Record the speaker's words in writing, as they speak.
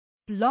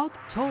Blog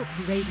Talk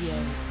Radio.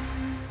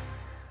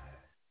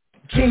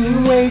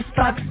 Janeway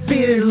spots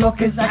beard,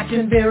 Lorca's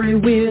acting very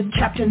weird.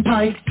 Captain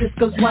Pike,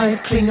 Sisko's wife,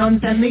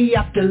 Klingons and the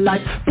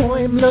afterlife.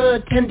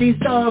 Boimler, Tendy's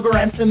dog,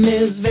 Ransom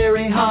is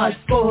very hard.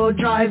 Spore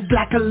drive,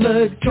 black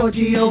alert,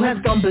 Giorgio has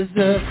gone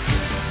berserk.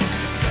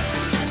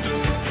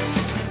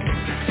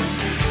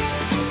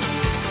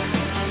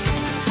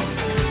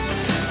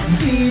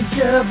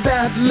 Teacher,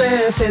 bad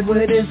left,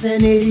 Edward is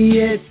an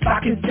idiot.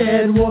 Spock is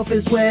dead, Worf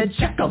is wed,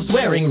 Chekhov's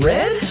wearing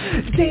red.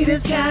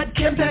 Data's cat,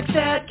 Kempak's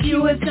at,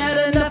 Q has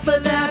had enough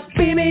of that.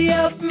 Beam me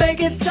up, make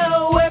it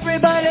so,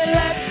 everybody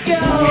let's go.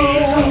 We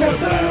talk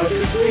about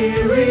the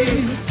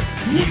series.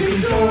 You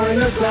can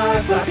join us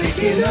live by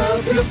picking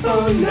up your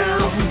phone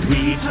now.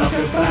 We talk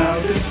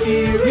about the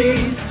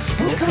series.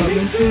 We're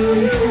coming to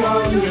you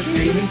on your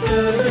streaming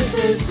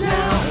services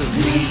now.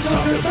 We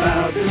talk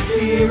about the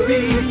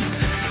series.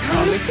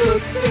 Comic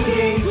books and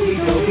games, we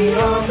go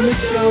beyond the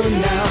show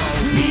now.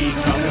 We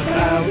talk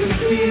about the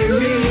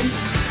series.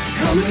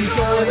 Come and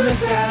join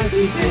us as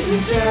we sit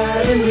and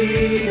chat and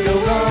we go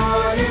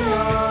on and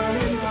on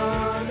and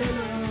on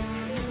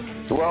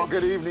and on. Well,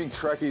 good evening,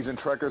 Trekkies and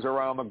Trekkers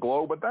around the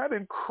globe. But that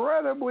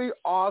incredibly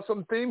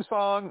awesome theme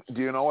song,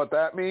 do you know what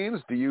that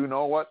means? Do you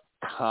know what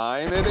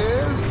time it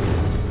is?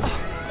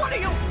 What are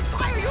you?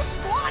 Why are you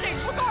squatting?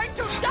 We're going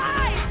to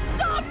die!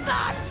 Stop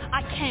that!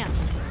 I can't.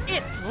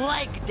 It's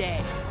leg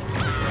day.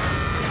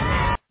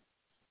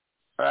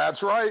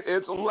 That's right.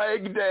 It's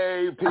leg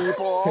day,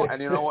 people.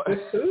 And you know what?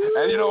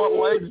 And you know what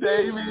leg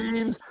day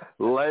means?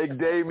 Leg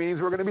day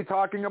means we're going to be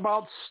talking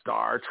about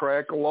Star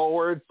Trek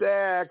Lower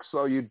Decks.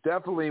 So you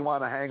definitely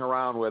want to hang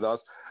around with us.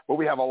 But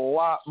we have a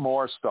lot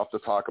more stuff to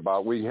talk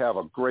about. We have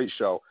a great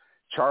show.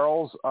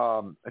 Charles,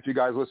 if you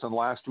guys listened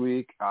last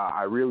week,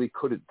 I really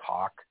couldn't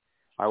talk.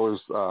 I was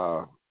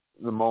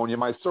pneumonia.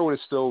 My throat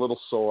is still a little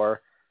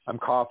sore. I'm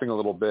coughing a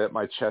little bit.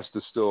 My chest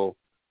is still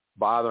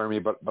bothering me,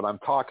 but I'm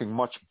talking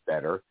much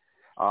better.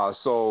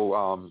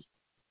 So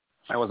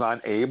I was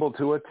unable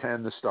to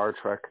attend the Star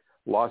Trek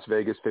Las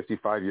Vegas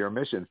 55-year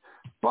mission.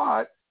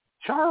 But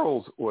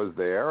Charles was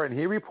there, and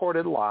he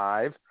reported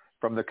live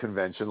from the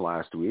convention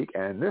last week.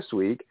 And this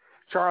week,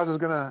 Charles is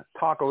going to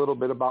talk a little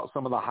bit about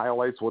some of the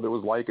highlights, what it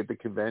was like at the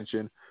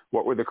convention,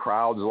 what were the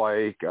crowds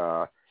like,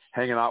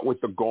 hanging out with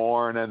the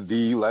Gorn and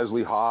the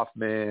Leslie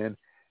Hoffman.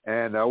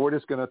 And we're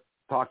just going to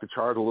talk to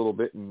Charles a little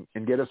bit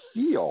and get a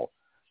feel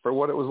for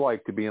what it was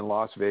like to be in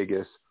Las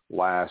Vegas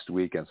last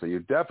weekend. So you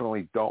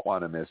definitely don't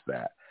want to miss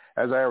that.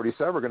 As I already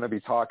said, we're going to be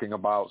talking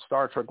about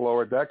Star Trek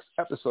Lower Decks,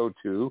 Episode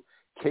 2,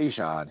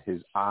 Kayshon,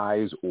 His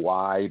Eyes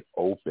Wide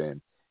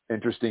Open.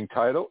 Interesting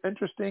title,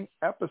 interesting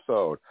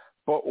episode.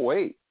 But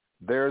wait,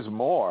 there's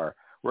more.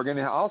 We're going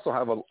to also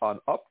have an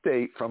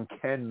update from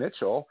Ken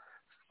Mitchell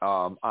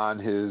on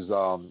his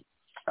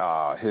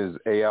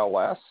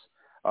ALS.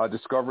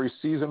 Discovery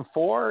Season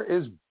 4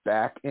 is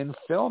back in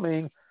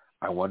filming.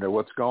 I wonder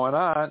what's going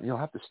on. You'll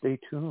have to stay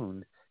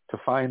tuned to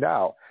find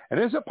out.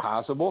 And is it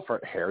possible for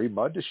Harry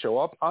Mudd to show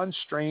up on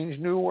Strange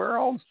New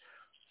Worlds?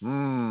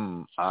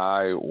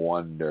 I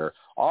wonder.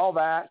 All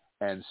that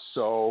and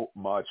so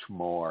much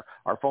more.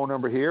 Our phone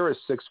number here is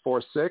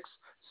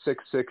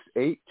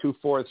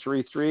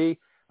 646-668-2433.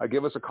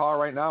 Give us a call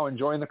right now and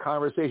join the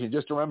conversation.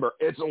 Just remember,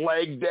 it's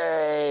leg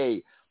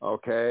day,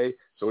 okay?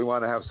 So we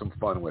want to have some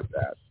fun with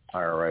that.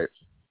 All right.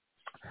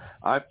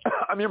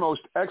 I'm your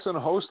most excellent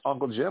host,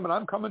 Uncle Jim, and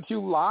I'm coming to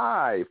you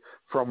live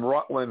from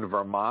Rutland,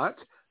 Vermont,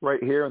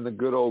 right here in the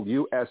good old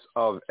US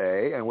of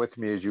A. And with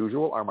me, as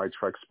usual, are my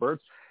Trek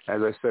experts.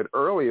 As I said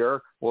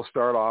earlier, we'll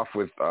start off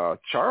with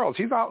Charles.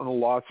 He's out in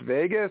Las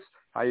Vegas.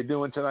 How you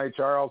doing tonight,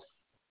 Charles?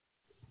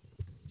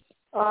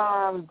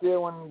 I'm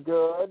doing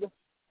good.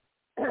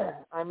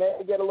 I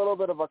may get a little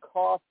bit of a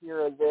cough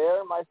here or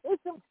there. My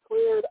system's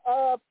cleared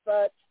up,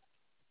 but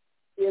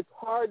it's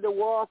hard to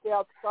walk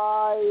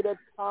outside at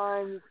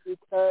times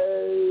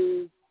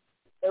because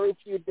every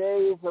few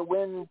days the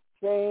winds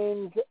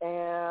change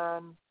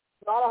and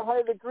it's not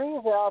 100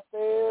 degrees out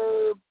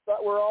there,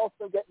 but we're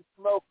also getting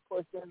smoke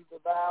pushed into the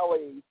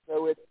valley.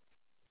 So it's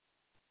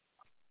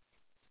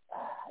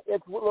a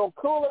little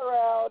cooler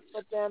out,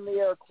 but then the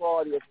air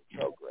quality isn't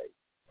so great.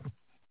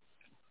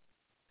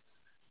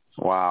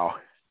 Wow.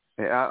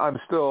 Yeah, I'm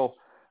still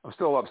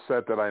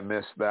upset that I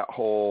missed that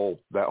whole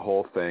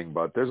thing,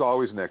 but there's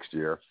always next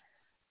year.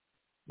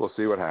 We'll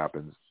see what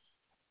happens.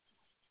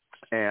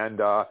 And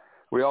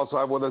we also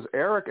have with us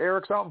Eric.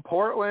 Eric's out in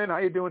Portland. How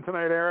you doing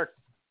tonight, Eric?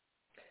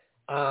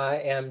 I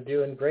am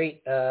doing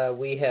great.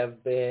 We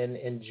have been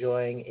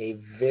enjoying a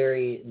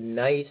very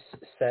nice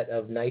set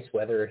of nice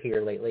weather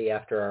here lately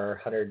after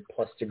our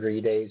 100-plus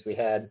degree days we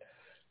had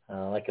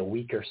like a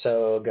week or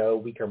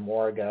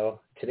more ago.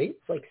 Today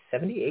it's like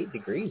 78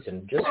 degrees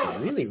and just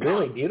really,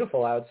 really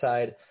beautiful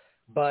outside.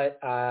 But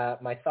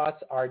my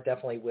thoughts are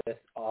definitely with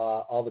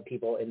all the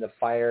people in the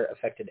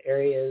fire-affected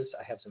areas.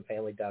 I have some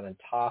family down in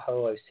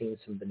Tahoe. I've seen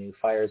some of the new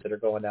fires that are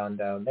going down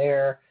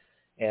there.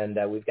 And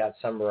we've got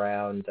some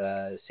around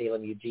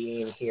Salem,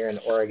 Eugene here in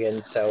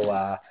Oregon.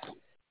 So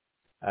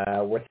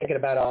we're thinking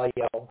about all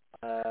y'all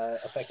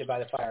affected by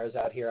the fires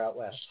out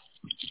west.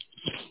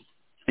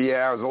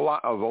 Yeah, there's a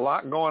lot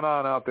going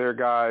on out there,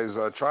 guys.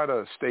 Try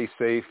to stay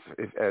safe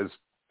as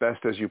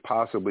best as you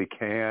possibly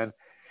can.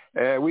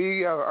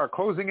 We are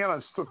closing in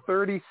on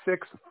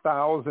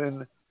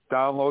 36,000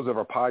 downloads of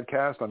our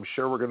podcast. I'm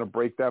sure we're going to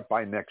break that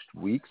by next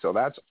week, so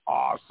that's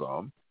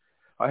awesome.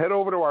 Head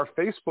over to our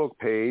Facebook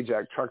page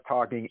at Truck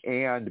Talking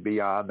and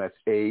Beyond. That's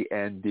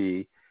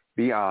A-N-D,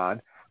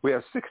 Beyond. We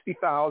have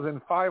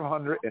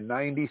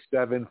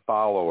 60,597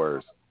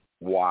 followers.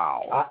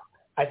 Wow.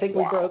 I think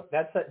we broke.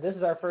 This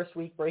is our first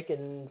week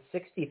breaking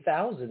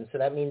 60,000, so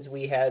that means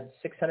we had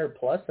 600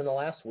 plus in the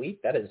last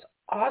week. That is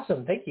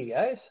awesome. Thank you,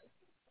 guys.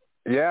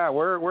 Yeah,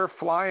 we're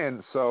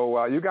flying.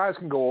 So you guys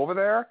can go over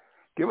there,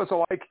 give us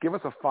a like, give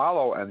us a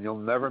follow, and you'll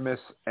never miss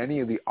any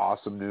of the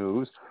awesome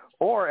news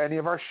or any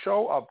of our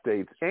show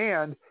updates.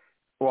 And,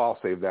 well, I'll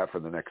save that for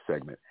the next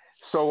segment.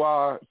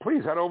 So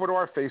please head over to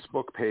our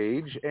Facebook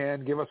page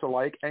and give us a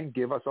like and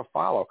give us a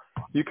follow.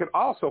 You can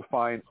also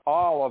find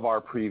all of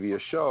our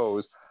previous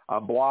shows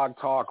on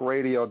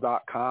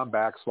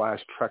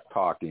blogtalkradio.com/Trek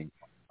Talking.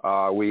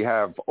 We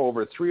have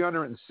over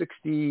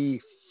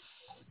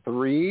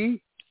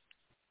 363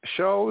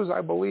 shows,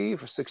 I believe,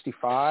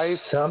 65.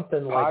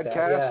 Something like podcasts.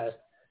 That, yeah.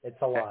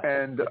 It's a lot.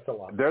 And it's a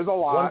lot. There's a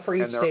lot. One for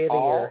each day of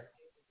the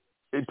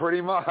year.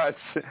 Pretty much.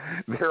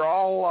 They're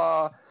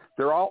all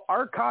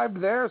archived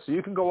there, so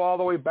you can go all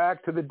the way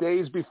back to the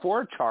days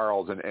before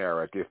Charles and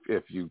Eric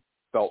if you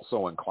felt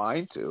so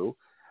inclined to.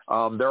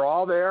 They're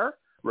all there,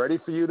 ready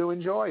for you to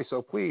enjoy,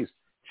 so please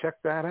check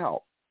that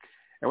out.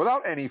 And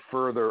without any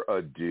further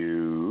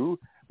ado,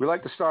 we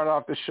like to start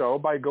off the show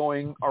by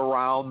going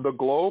around the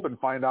globe and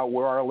find out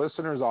where our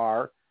listeners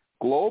are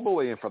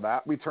globally, and for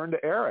that, we turn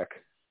to Eric.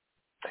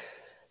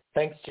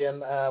 Thanks,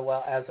 Jim.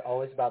 Well, as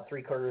always, about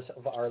 3/4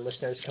 of our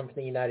listeners come from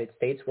the United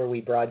States, where we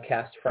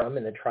broadcast from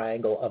in the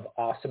Triangle of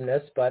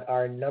Awesomeness. But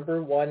our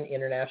number one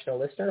international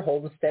listener,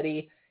 holding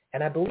steady,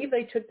 and I believe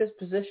they took this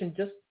position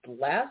just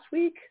last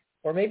week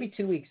or maybe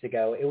 2 weeks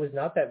ago. It was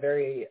not that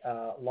very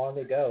long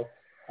ago.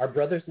 Our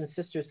brothers and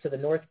sisters to the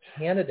North,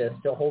 Canada,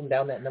 still holding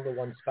down that number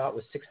one spot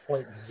with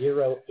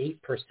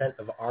 6.08%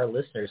 of our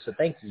listeners. So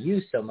thank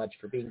you so much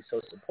for being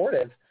so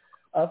supportive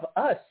of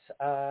us,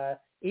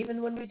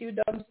 even when we do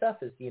dumb stuff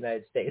as the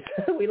United States.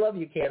 We love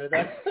you,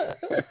 Canada.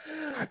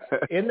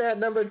 In that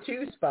number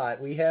two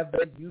spot, we have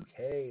the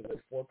UK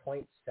with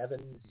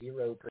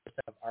 4.70%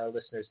 of our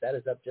listeners. That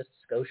is up just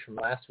a skosh from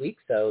last week,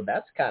 so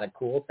that's kind of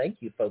cool. Thank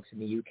you, folks in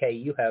the UK.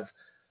 You have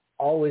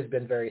always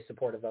been very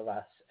supportive of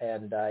us,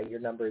 and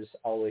your numbers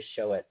always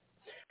show it.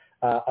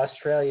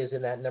 Australia is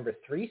in that number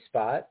three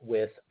spot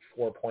with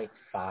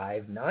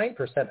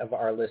 4.59% of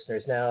our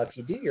listeners. Now, if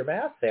you do your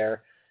math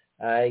there,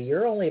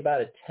 you're only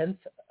about 1/10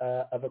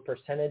 of a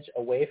percentage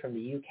away from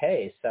the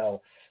UK.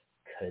 So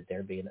could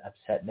there be an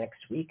upset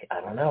next week?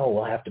 I don't know.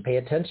 We'll have to pay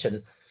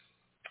attention.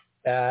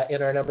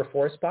 In our number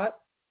four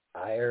spot,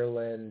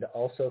 Ireland,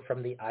 also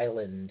from the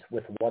island,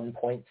 with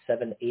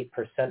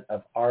 1.78%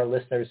 of our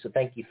listeners. So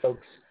thank you,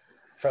 folks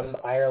from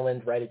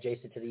Ireland, right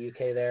adjacent to the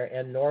UK there.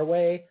 And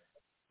Norway,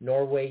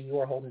 you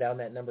are holding down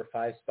that number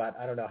five spot.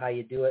 I don't know how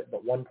you do it,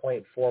 but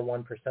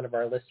 1.41% of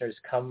our listeners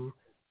come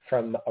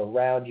from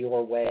around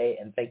your way,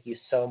 and thank you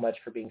so much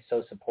for being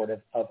so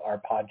supportive of our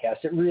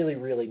podcast. It really,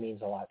 really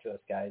means a lot to us,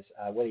 guys.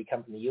 Whether you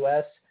come from the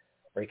U.S.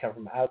 or you come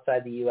from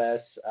outside the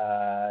U.S.,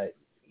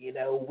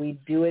 we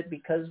do it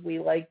because we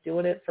like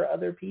doing it for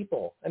other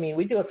people. I mean,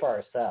 we do it for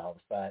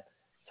ourselves, but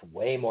it's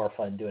way more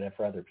fun doing it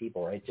for other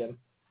people, right, Jim?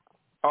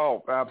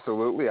 Oh,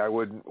 absolutely. I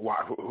wouldn't.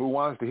 Who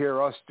wants to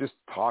hear us just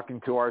talking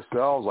to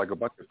ourselves like a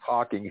bunch of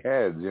talking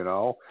heads,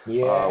 Yeah,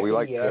 we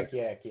like yak.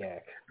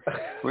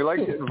 We like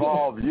to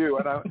involve you,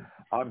 and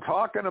I'm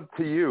talking up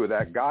to you,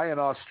 that guy in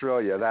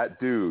Australia, that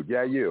dude.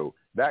 Yeah, you,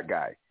 that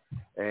guy.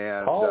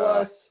 And call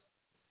us.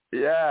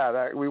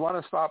 Yeah, we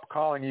want to stop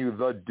calling you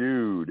the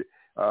dude.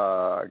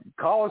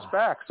 Call us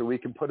back so we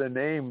can put a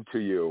name to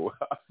you.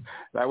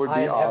 That would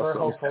be awesome. I'm ever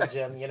hopeful,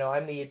 Jim.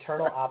 I'm the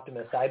eternal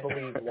optimist. I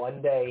believe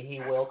one day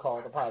he will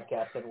call the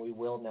podcast and we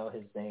will know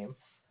his name.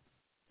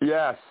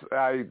 Yes,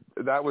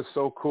 that was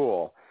so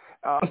cool.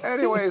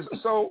 Anyways,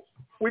 so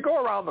we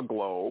go around the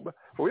globe,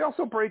 but we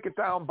also break it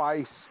down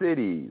by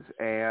cities,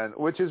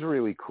 which is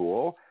really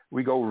cool.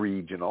 We go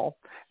regional.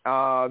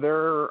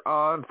 There,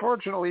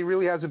 unfortunately,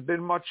 really hasn't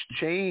been much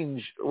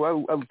change.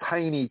 Well, a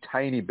tiny,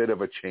 tiny bit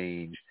of a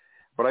change.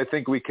 But I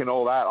think we can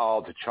owe that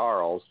all to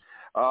Charles.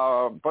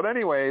 But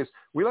anyways,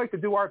 we like to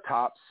do our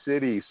top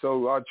cities.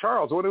 So,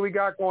 Charles, what do we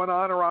got going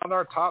on around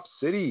our top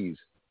cities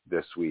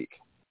this week?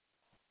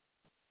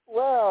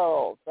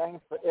 Well,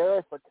 thanks for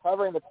Eric for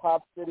covering the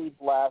top cities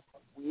last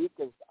week,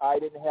 as I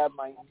didn't have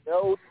my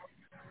notes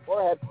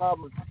or had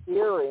problems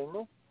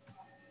hearing.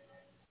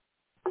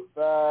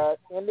 But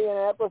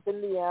Indianapolis,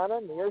 Indiana,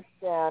 near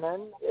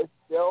Shannon, is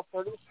still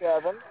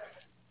 37.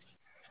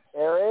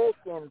 Eric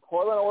in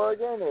Portland,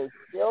 Oregon is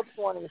still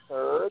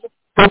 23rd.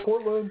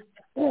 Portland.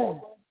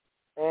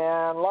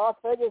 And Las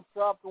Vegas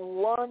dropped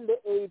 1 to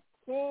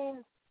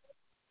 18.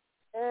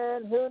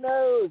 And who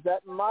knows,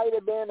 that might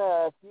have been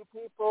a few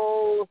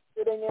people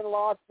sitting in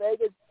Las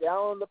Vegas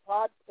downloading the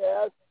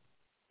podcast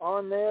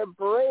on their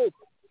break,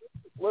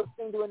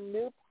 listening to a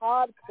new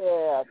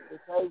podcast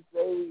because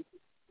they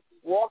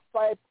walked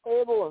by a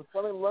table and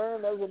suddenly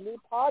learned there was a new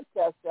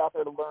podcast out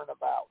there to learn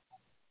about.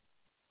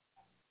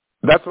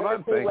 That's what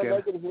I'm thinking. Especially when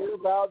they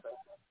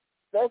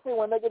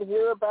could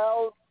hear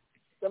about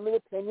some of the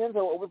opinions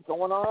of what was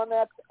going on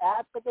at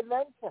the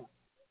convention.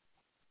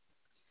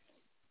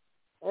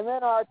 And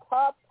then our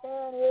top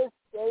 10 is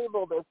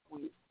stable this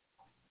week.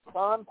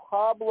 San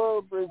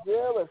Pablo,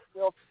 Brazil is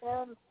still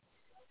 10th.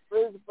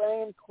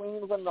 Brisbane,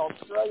 Queensland,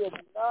 Australia is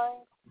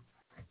 9th.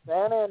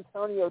 San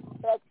Antonio,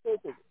 Texas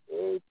is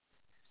 8th.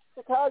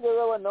 Chicago,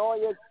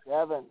 Illinois is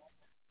 7th.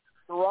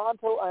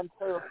 Toronto,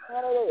 Ontario,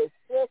 Canada is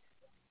 6th.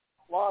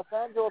 Los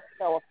Angeles,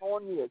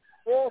 California is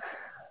 5th.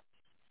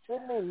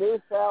 Sydney, New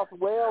South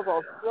Wales,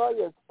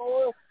 Australia is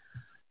 4th.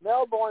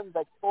 Melbourne,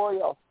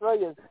 Victoria,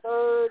 Australia is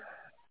 3rd.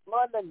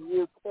 London,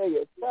 UK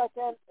is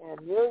 2nd. And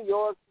New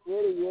York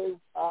City is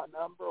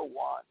number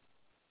 1.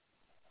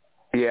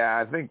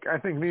 Yeah, I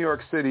think New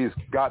York City's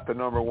got the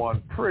number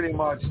 1 pretty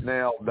much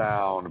nailed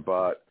down,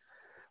 but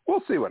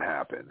we'll see what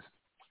happens.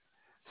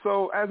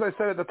 So as I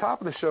said at the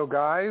top of the show,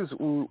 guys,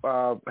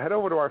 head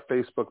over to our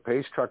Facebook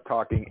page, Truck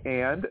Talking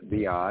and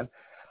Beyond,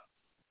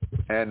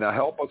 and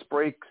help us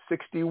break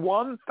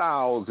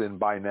 61,000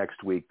 by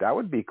next week. That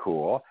would be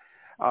cool.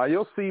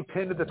 You'll see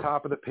pinned at the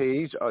top of the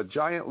page a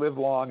giant live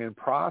long and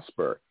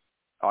prosper.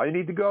 All you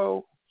need to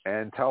go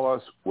and tell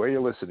us where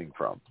you're listening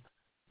from.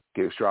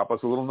 Drop us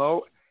a little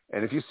note,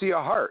 and if you see a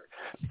heart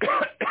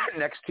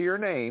next to your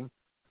name,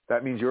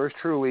 that means yours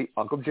truly,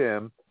 Uncle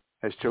Jim,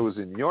 has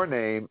chosen your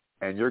name,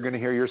 and you're going to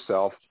hear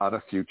yourself on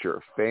a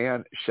future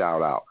fan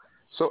shout-out.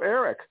 So,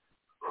 Eric,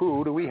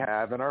 who do we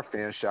have in our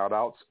fan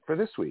shout-outs for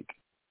this week?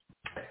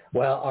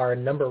 Well, our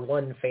number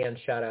 1 fan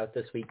shout-out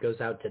this week goes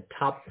out to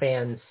top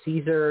fan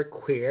Cesar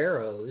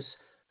Quiros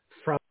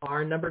from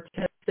our number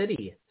 10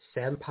 city,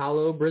 Sao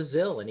Paulo,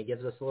 Brazil, and he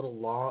gives us a little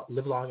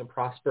live long and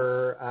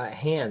prosper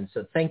hand.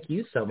 So thank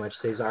you so much,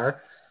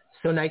 Cesar.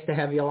 So nice to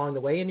have you along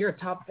the way, and you're a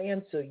top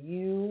fan, so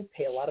you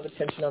pay a lot of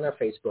attention on our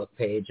Facebook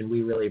page, and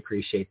we really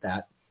appreciate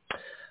that.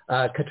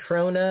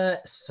 Katrona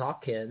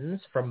Sawkins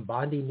from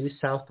Bondi, New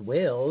South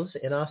Wales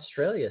in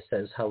Australia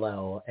says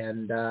hello.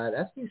 And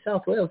that's New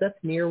South Wales. That's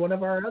near one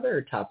of our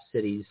other top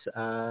cities,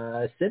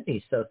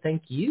 Sydney. So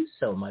thank you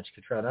so much,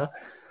 Katrona,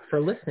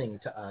 for listening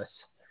to us.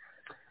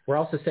 We're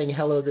also saying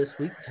hello this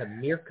week to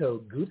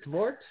Mirko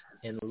Gutvort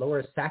in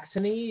Lower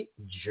Saxony,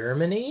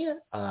 Germany.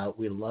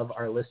 We love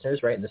our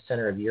listeners right in the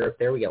center of Europe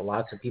there. We get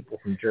lots of people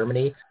from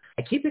Germany.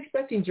 I keep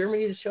expecting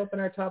Germany to show up in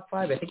our top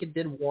 5. I think it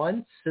did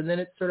once, and then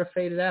it sort of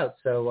faded out.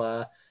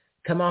 So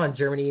come on,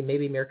 Germany.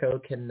 Maybe Mirko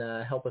can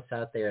help us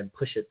out there and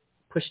push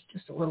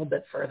just a little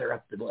bit further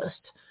up the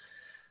list.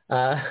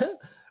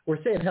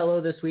 We're saying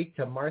hello this week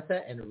to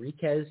Martha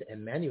Enriquez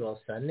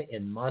Emanuelson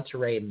in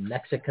Monterrey,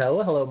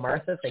 Mexico. Hello,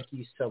 Martha. Thank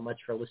you so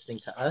much for listening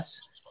to us.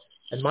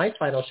 And my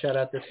final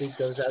shout-out this week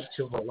goes out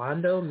to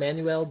Rolando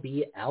Manuel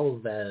B.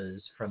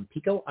 Alves from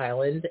Pico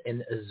Island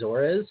in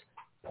Azores,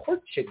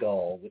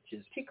 Portugal, which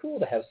is pretty cool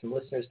to have some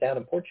listeners down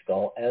in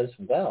Portugal as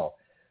well.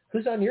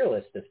 Who's on your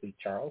list this week,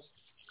 Charles?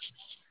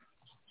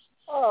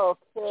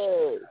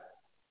 Okay.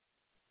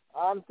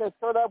 I'm going to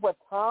start up with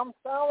Tom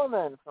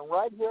Solomon from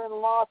right here in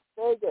Las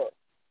Vegas.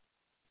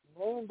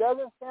 Name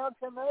doesn't sound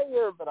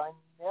familiar, but I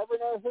never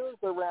know who's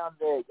around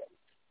Vegas.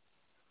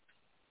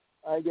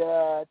 I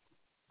got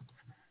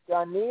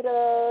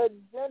Donita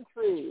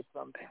Gentry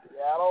from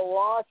Seattle,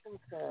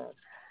 Washington.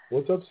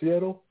 What's up,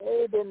 Seattle?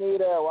 Hey,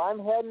 Benito. I'm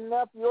heading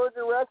up your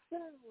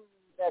direction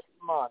next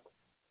month.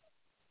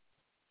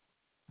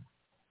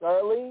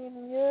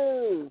 Darlene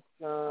Hughes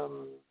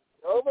from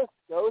Nova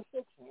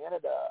Scotia,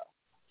 Canada.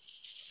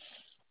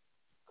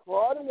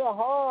 Claudia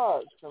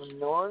Haas from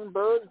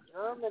Nuremberg,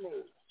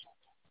 Germany.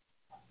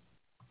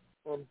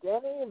 And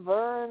Denny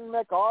Vern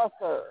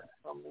MacArthur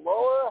from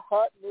Lower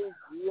Hutt, New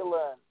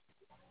Zealand.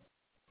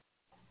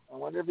 I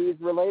wonder if he's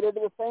related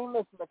to the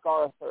famous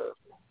MacArthur.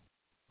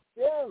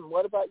 Jim,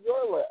 what about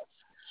your list?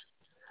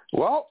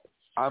 Well,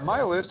 on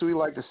my list, we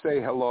like to say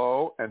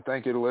hello and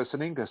thank you for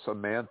listening to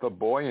Samantha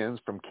Boyens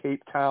from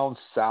Cape Town,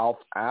 South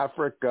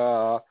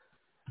Africa.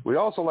 We'd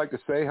also like to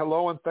say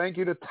hello and thank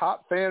you to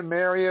top fan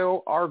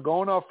Mario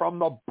Argona from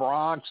the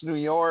Bronx, New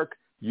York,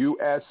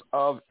 US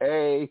of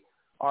A,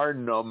 our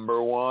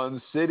number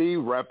 1 city.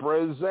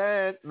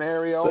 Represent,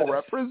 Mario,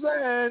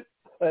 represent.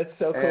 That's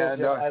so cool,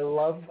 And, Joe.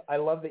 I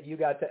love that you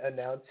got to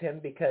announce him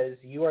because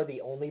you are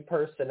the only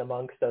person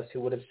amongst us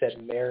who would have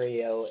said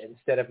Mario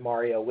instead of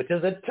Mario, which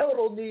is a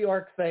total New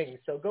York thing.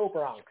 So go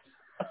Bronx.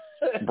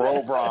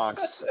 Bro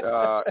Bronx.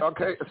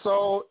 Okay,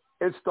 so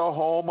it's the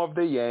home of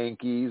the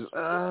Yankees.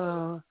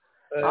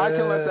 I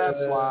can let that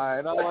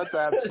slide. I'll let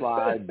that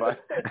slide, but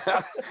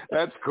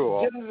that's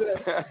cool.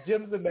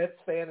 Jim's a Mets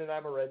fan, and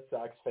I'm a Red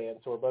Sox fan,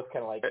 so we're both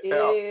kind of like,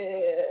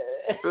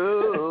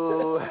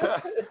 Ooh.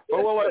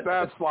 But we'll let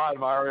that slide,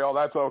 Mario.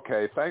 That's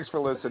okay. Thanks for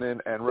listening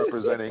and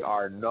representing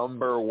our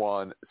number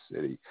one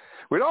city.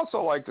 We'd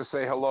also like to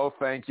say hello,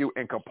 thank you,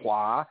 and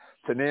kapla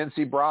to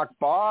Nancy Brock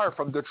Barr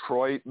from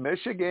Detroit,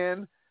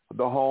 Michigan,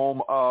 the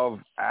home of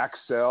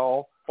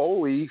Axel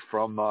Foley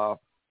from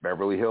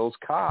Beverly Hills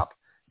Cop,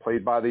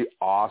 played by the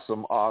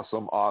awesome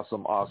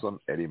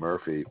Eddie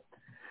Murphy.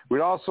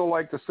 We'd also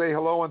like to say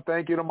hello and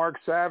thank you to Mark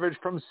Savage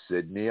from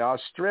Sydney,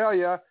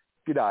 Australia.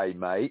 G'day,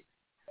 mate.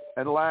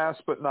 And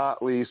last but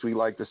not least, we'd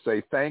like to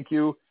say thank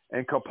you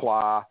and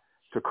kapla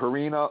to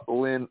Karina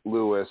Lynn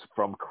Lewis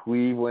from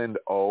Cleveland,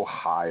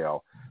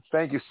 Ohio.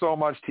 Thank you so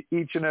much to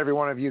each and every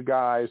one of you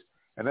guys.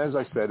 And as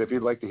I said, if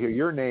you'd like to hear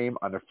your name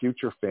on a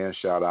future fan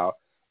shout-out,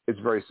 it's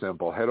very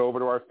simple. Head over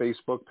to our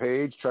Facebook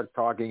page, Truck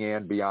Talking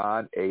and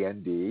Beyond,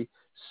 A-N-D.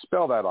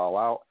 Spell that all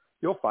out.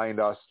 You'll find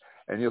us,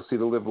 and you'll see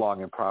the Live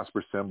Long and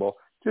Prosper symbol.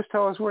 Just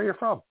tell us where you're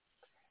from.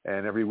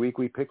 And every week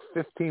we pick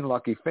 15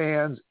 lucky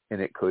fans, and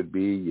it could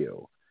be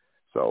you.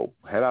 So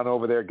head on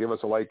over there, give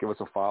us a like, give us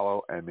a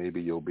follow, and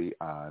maybe you'll be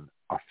on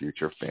a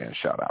future fan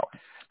shout-out.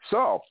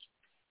 So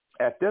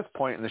at this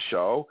point in the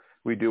show,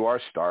 we do our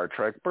Star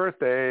Trek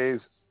birthdays.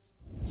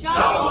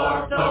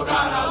 Chalres,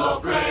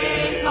 Togana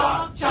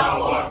Lopreta,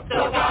 Chalres,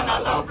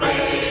 Togana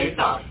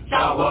Lopreta,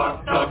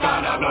 Chalres,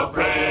 Togana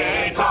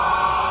Lopreta.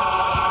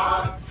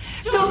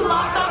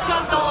 Sulata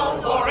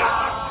Chantal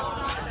Borat.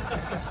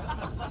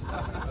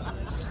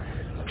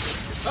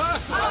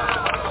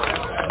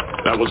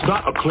 That was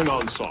not a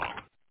Klingon song.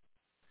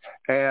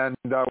 And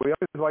we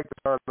always like to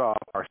start off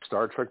our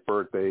Star Trek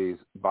birthdays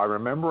by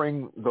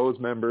remembering those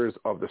members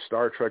of the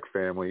Star Trek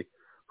family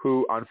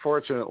who,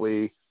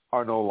 unfortunately,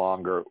 are no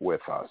longer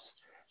with us.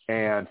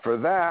 And for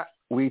that,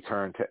 we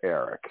turn to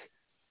Eric.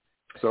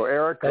 So,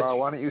 Eric,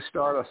 why don't you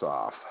start us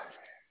off?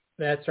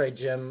 That's right,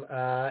 Jim.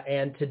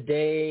 And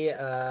today,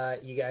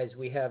 you guys,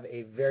 we have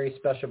a very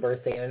special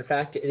birthday. And in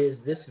fact, it is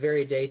this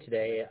very day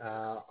today,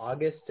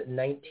 August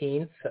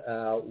 19th,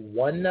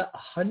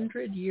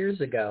 100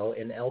 years ago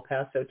in El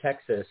Paso,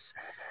 Texas,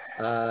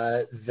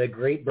 the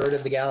great bird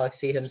of the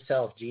galaxy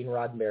himself, Gene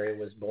Roddenberry,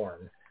 was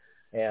born.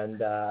 And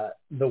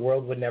the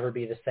world would never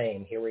be the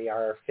same. Here we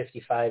are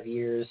 55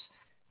 years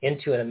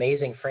into an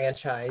amazing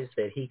franchise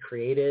that he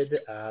created,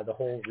 the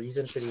whole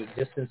reason for the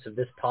existence of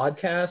this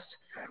podcast.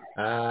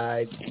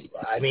 I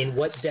mean,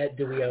 what debt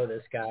do we owe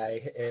this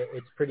guy?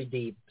 It's pretty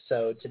deep.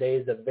 So today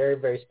is a very,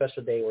 very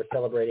special day. We're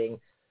celebrating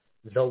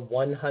the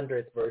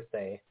 100th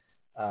birthday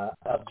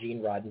of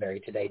Gene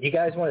Roddenberry today. Do you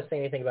guys want to say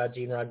anything about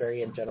Gene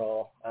Roddenberry in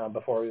general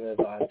before we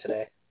move on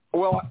today?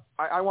 Well,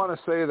 I want to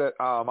say that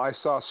I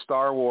saw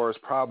Star Wars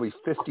probably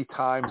 50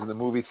 times in the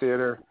movie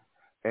theater,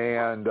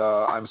 and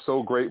I'm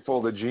so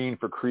grateful to Gene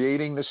for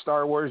creating the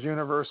Star Wars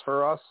universe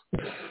for us.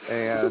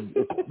 And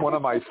it's one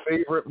of my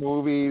favorite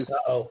movies.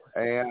 Uh-oh.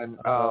 And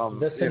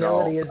the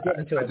senility is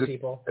getting to him,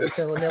 people. The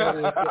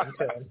senility is getting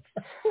to him.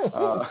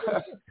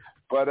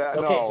 But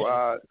okay,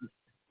 no,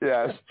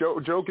 yes,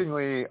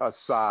 jokingly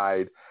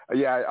aside,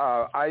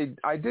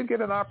 I did get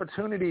an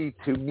opportunity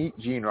to meet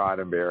Gene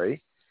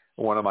Roddenberry.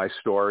 One of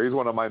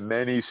my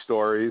many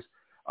stories.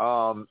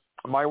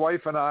 My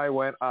wife and I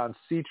went on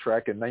Sea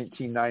Trek in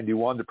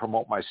 1991 to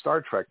promote my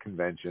Star Trek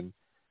convention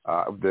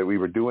that we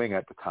were doing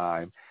at the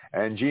time.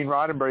 And Gene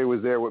Roddenberry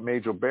was there with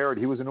Majel Barrett.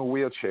 He was in a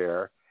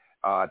wheelchair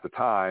at the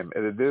time.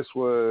 And this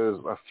was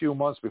a few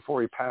months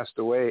before he passed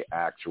away,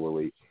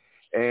 actually.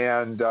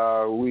 And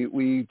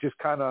we just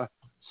kind of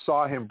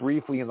saw him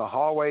briefly in the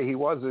hallway. He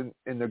wasn't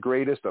in the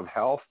greatest of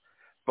health,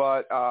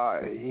 but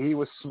he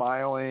was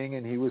smiling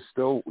and he was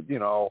still,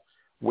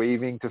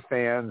 waving to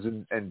fans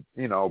and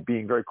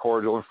being very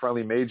cordial and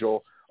friendly.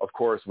 Majel, of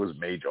course, was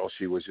Majel.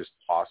 She was just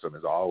awesome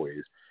as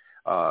always.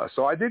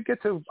 So I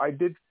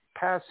did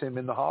pass him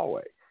in the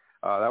hallway.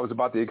 That was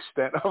about the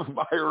extent of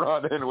my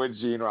run-in with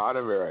Gene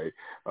Roddenberry.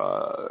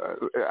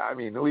 I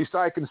mean, at least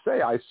I can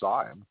say I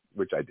saw him,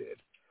 which I did.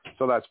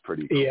 So that's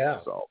pretty cool.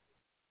 Yeah. So.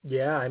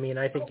 Yeah, I mean,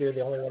 I think you're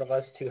the only one of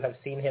us to have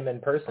seen him in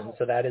person,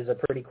 so that is a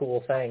pretty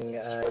cool thing,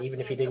 even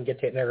if you didn't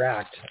get to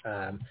interact.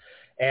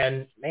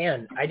 And,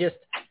 man,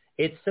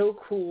 it's so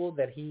cool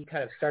that he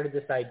kind of started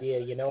this idea.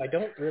 I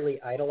don't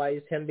really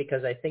idolize him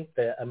because I think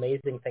the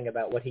amazing thing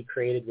about what he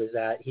created was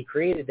that he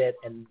created it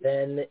and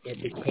then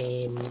it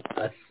became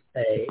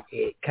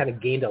it kind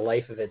of gained a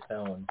life of its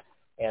own.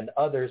 And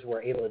others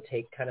were able to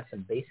take kind of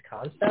some base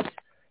concepts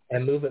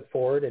and move it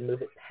forward and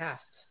move it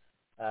past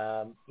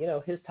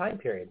his time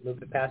period,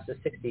 moved it past the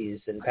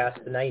 60s and past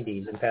the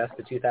 90s and past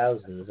the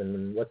 2000s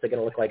and what's it going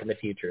to look like in the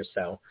future.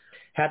 So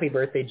happy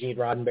birthday, Gene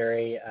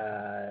Roddenberry.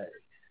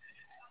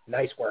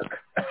 Nice work.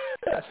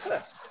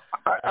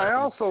 I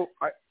also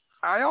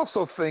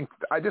think,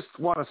 I just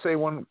want to say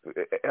one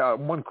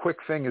quick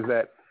thing is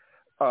that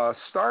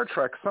Star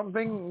Trek,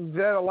 something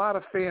that a lot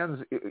of fans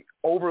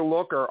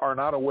overlook or are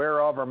not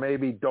aware of or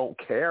maybe don't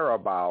care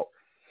about,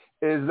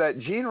 is that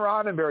Gene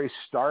Roddenberry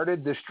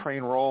started this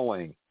train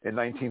rolling in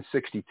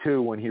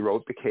 1962 when he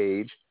wrote The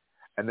Cage,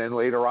 and then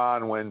later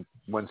on when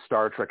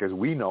Star Trek as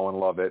we know and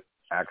love it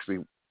actually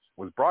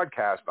was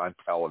broadcast on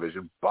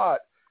television.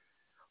 But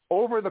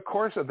over the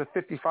course of the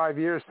 55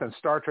 years since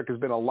Star Trek has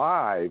been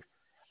alive,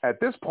 at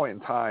this point in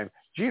time,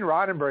 Gene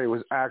Roddenberry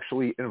was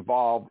actually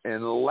involved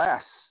in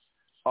less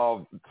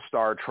of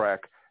Star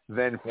Trek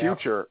than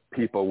future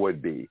people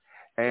would be.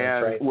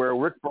 And where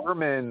Rick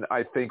Berman,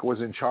 I think,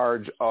 was in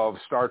charge of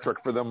Star Trek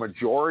for the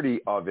majority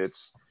of its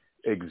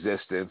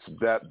existence,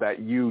 that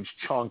huge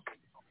chunk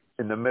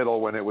in the middle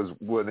when it was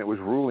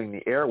ruling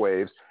the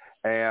airwaves,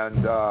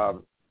 and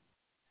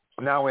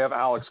now we have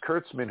Alex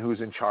Kurtzman, who's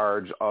in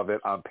charge of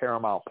it on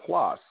Paramount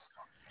Plus,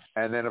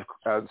 and then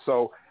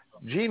so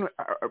Gene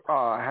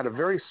had a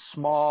very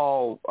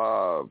small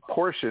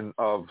portion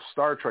of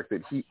Star Trek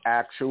that he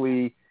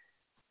actually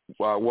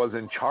was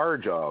in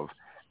charge of.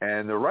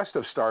 And the rest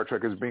of Star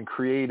Trek has been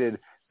created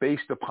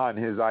based upon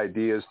his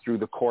ideas through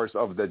the course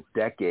of the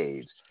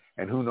decades.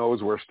 And who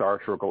knows where Star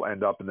Trek will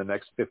end up in the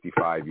next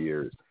 55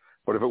 years.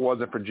 But if it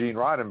wasn't for Gene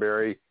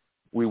Roddenberry,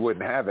 we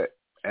wouldn't have it.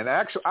 And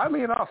actually,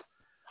 oddly enough,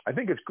 I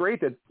think it's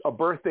great that a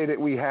birthday that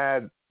we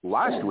had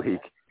last week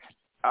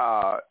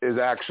is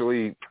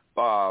actually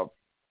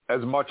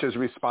as much as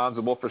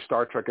responsible for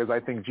Star Trek as I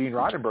think Gene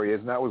Roddenberry is,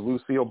 and that was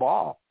Lucille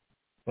Ball.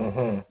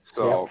 Mm-hmm.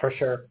 So, yeah, for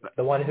sure.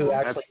 The one who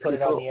actually put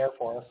it on the air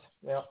for us.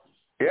 Yeah.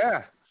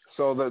 Yeah.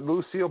 So the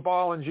Lucille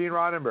Ball and Gene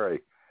Roddenberry,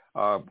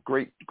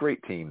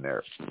 great team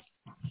there.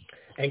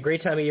 And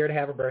great time of year to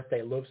have a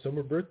birthday. Love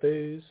summer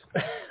birthdays.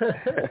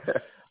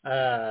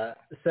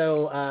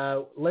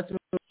 So let's move.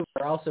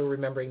 We're also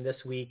remembering this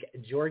week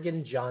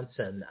Jorgen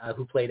Johnson,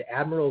 who played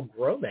Admiral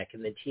Gromek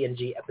in the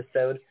TNG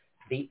episode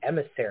The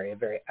Emissary, a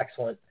very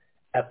excellent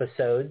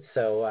episode.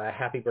 So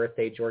happy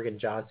birthday, Jorgen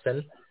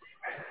Johnson.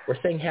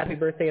 We're saying happy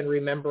birthday and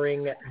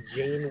remembering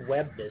Jane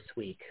Webb this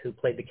week, who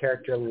played the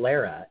character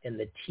Lara in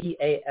the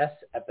TAS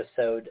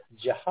episode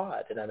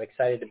Jihad. And I'm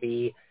excited to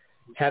be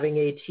having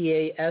a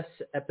TAS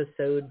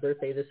episode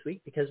birthday this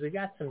week because we've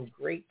got some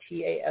great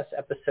TAS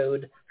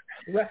episode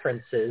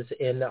references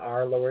in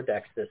our lower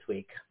decks this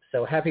week.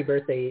 So happy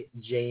birthday,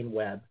 Jane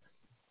Webb.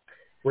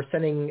 We're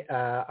sending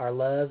our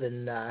love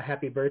and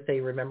happy birthday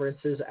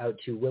remembrances out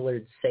to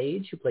Willard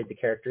Sage, who played the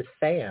character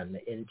Than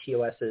in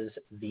TOS's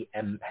The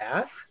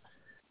Empath.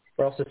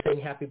 We're also saying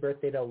happy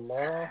birthday to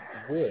Laura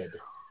Wood,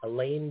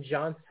 Elaine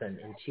Johnson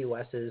in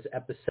TOS's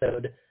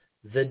episode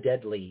The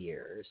Deadly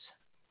Years.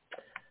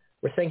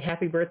 We're saying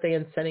happy birthday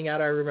and sending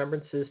out our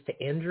remembrances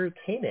to Andrew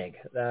Koenig,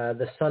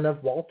 the son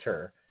of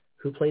Walter,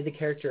 who played the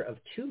character of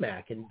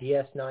Tumac in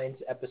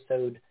DS9's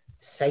episode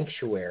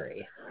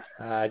Sanctuary.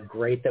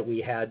 Great that we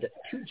had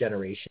two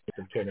generations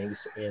of Koenigs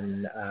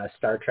in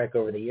Star Trek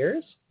over the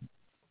years.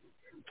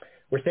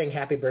 We're saying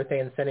happy birthday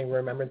and sending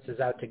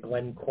remembrances out to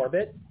Glenn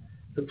Corbett,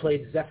 who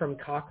played Zephram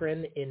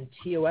Cochrane in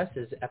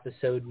TOS's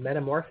episode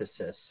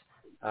Metamorphosis.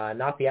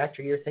 Not the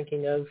actor you're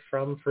thinking of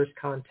from First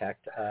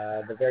Contact,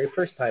 the very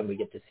first time we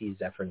get to see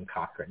Zephram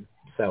Cochrane.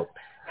 So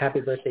happy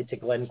birthday to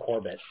Glenn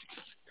Corbett.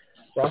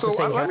 So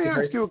let me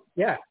ask you.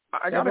 Yeah.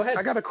 I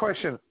got a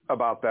question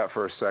about that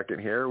for a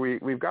second here.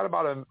 We've got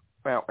about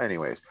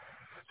anyways.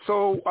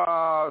 So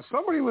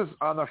somebody was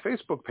on the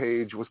Facebook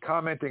page was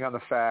commenting on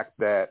the fact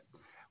that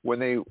when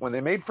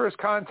they made First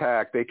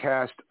Contact, they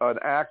cast an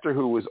actor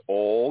who was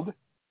old,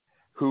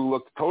 who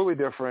looked totally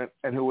different,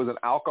 and who was an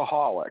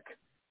alcoholic,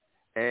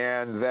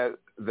 and that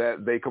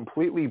they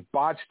completely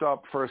botched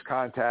up First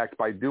Contact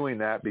by doing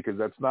that because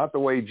that's not the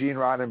way Gene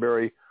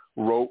Roddenberry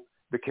wrote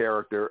the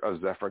character of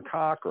Zephram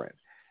Cochrane.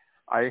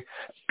 I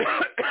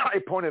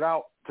pointed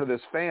out to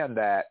this fan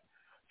that,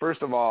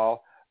 first of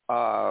all,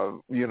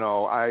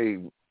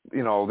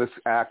 this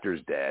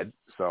actor's dead,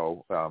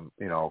 so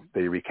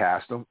they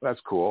recast him.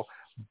 That's cool.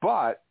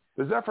 But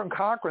the Zephram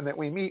Cochrane that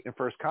we meet in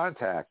First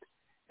Contact,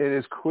 it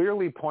is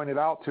clearly pointed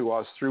out to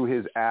us through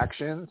his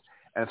actions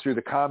and through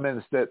the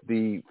comments that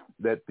the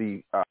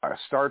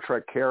Star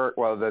Trek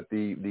character,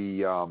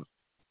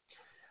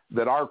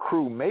 that our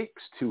crew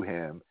makes to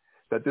him,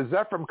 that the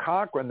Zephram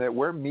Cochrane that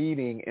we're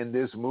meeting in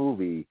this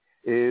movie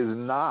is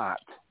not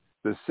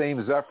the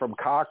same Zephram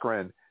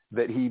Cochrane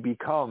that he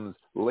becomes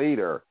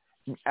later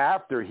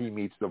after he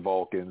meets the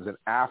Vulcans and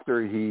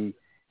after he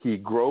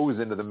grows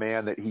into the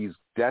man that he's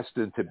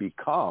destined to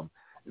become.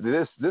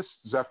 This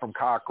Zephram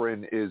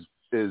Cochrane is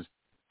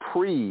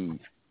pre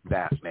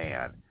that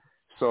man.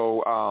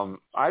 So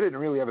I didn't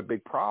really have a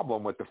big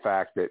problem with the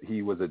fact that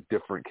he was a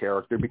different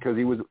character because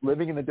he was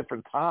living in a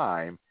different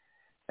time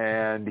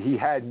and he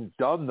hadn't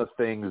done the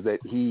things that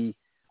he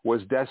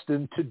was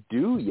destined to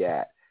do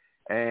yet.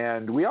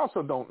 And we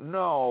also don't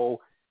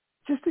know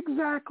just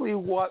exactly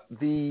what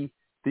the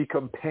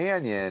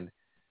companion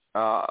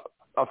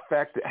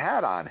effect it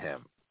had on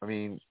him. I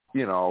mean,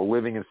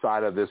 living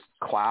inside of this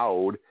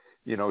cloud,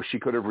 she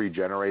could have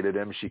regenerated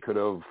him. She could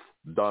have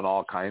done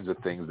all kinds of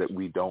things that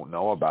we don't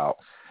know about.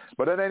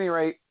 But at any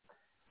rate,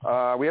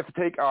 we have to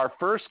take our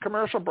first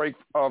commercial break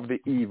of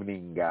the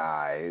evening,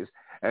 guys.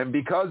 And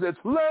because it's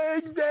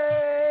leg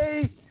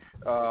day,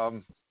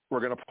 we're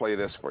going to play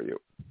this for you.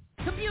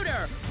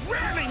 Computer,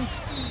 ramming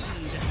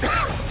speed!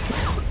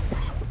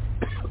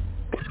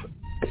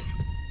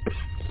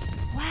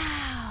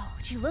 Wow,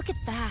 would you look at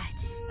that?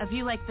 A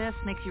view like this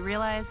makes you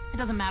realize it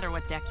doesn't matter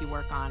what deck you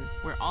work on.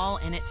 We're all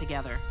in it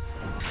together.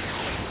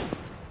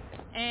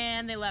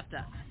 And they left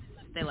us.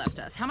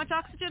 How much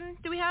oxygen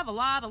do we have? A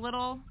lot, a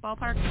little,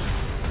 ballpark?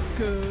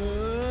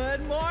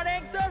 Good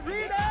morning,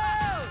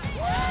 Cerritos!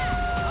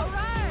 All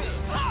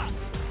right!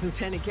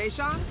 Lieutenant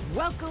Kayshon,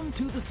 welcome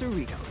to the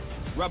Cerritos.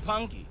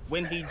 Rapunky,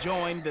 when he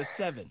joined the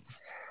Seven.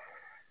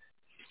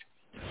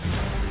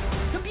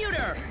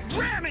 Computer,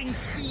 ramming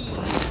speed!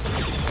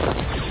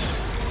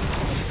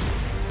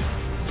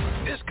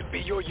 This could be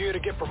your year to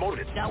get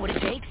promoted. Is that what it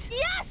takes?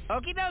 Yes!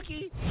 Okie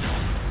dokie.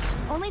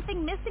 Only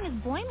thing missing is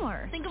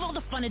Boimler. Think of all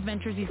the fun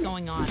adventures he's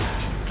going on.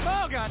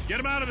 Oh, God. Get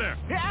him out of there.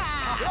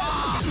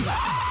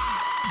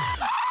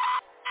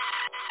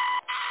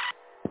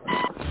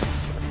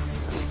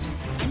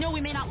 I know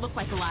we may not look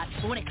like a lot,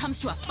 but when it comes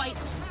to a fight,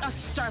 us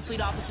Starfleet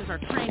officers are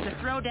trained to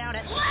throw down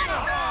at... Let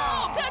it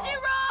go! Pidgey,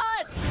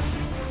 run!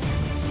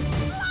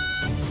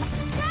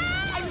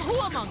 And who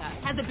among us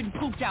hasn't been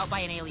pooped out by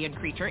an alien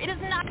creature? It is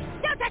not...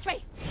 Don't touch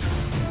me!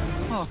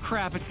 Oh,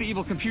 crap, it's the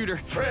evil computer.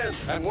 Fred,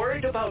 I'm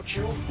worried about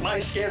you. My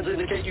scans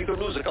indicate you could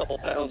lose a couple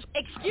pounds.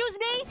 Excuse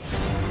me?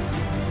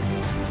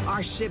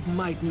 Our ship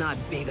might not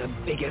be the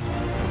biggest.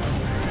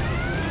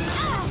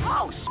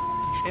 Oh,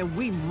 and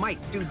we might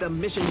do the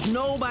missions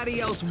nobody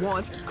else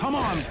wants. Come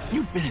on,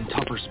 you've been in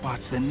tougher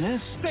spots than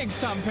this. Thanks,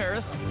 Tom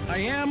Paris. I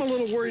am a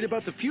little worried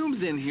about the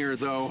fumes in here,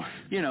 though.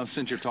 You know,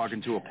 since you're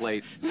talking to a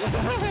plate.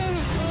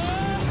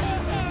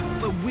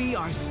 But we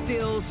are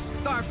still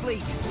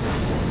Starfleet.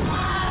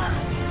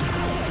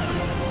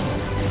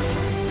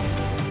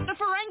 The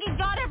Ferengi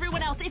got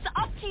everyone else. It's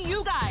up to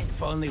you guys.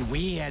 If only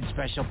we had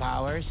special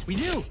powers. We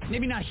do.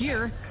 Maybe not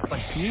here, but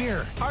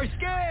here. Our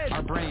skin!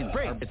 Our brains.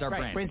 It's our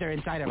brains. Brains are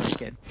inside of our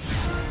skin.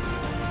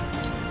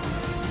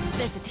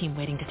 There's a team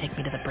waiting to take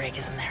me to the brig,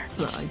 isn't there?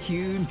 Oh,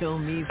 you know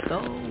me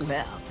so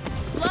well.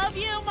 Love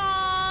you,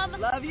 Mom!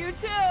 Love you,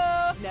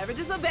 too. Never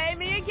disobey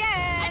me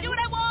again. I do what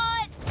I want!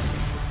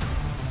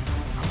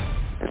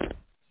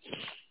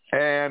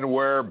 And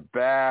we're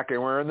back,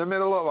 and we're in the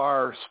middle of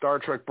our Star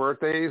Trek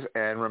birthdays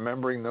and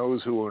remembering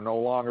those who are no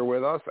longer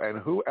with us. And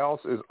who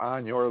else is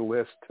on your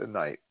list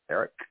tonight,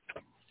 Eric?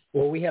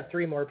 Well, we have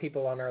 3 more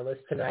people on our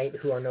list tonight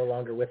who are no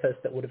longer with us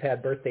that would have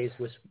had birthdays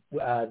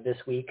this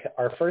week.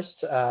 Our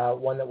first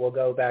one that we'll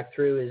go back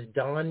through is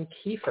Don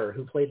Kiefer,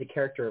 who played the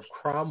character of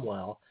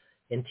Cromwell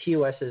in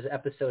TOS's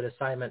episode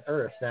Assignment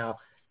Earth. Now,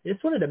 I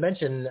just wanted to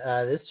mention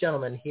this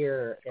gentleman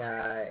here.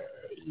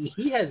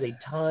 He has a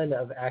ton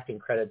of acting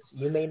credits.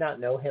 You may not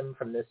know him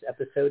from this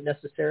episode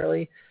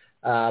necessarily,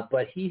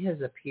 but he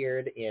has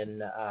appeared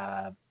in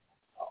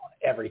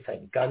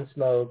everything.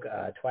 Gunsmoke,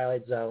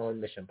 Twilight Zone,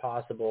 Mission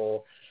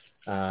Impossible,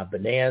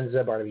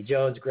 Bonanza, Barnaby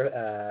Jones,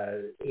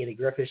 Andy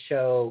Griffith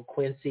Show,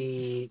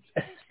 Quincy,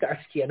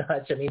 Starsky and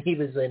Hutch. I mean, he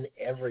was in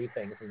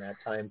everything from that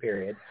time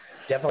period.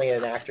 Definitely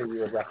an actor you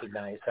would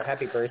recognize. So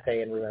happy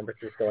birthday, and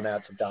remembrances going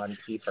out to Don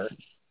Kiefer.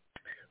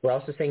 We're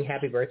also saying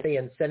happy birthday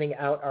and sending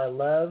out our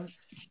love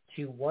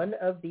to one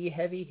of the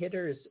heavy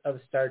hitters of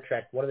Star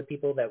Trek, one of the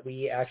people that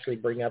we actually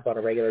bring up on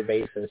a regular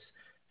basis,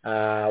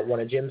 one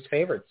of Jim's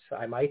favorites,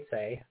 I might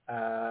say.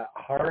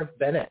 Harv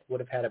Bennett would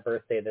have had a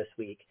birthday this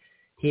week.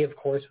 He, of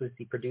course, was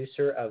the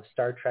producer of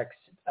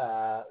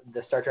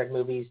the Star Trek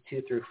movies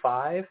 2 through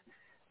 5,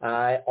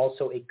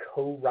 also a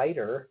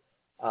co-writer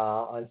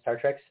on Star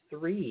Trek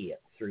 3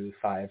 through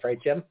 5.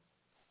 Right, Jim?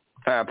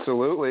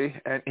 Absolutely.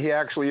 And he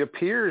actually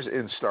appears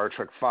in Star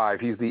Trek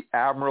 5. He's the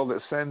admiral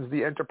that sends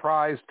the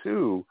Enterprise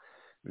to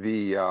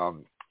the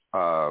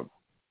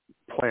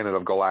planet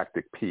of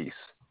galactic peace.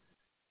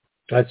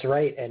 That's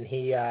right. And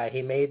he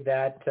made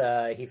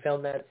that, he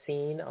filmed that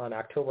scene on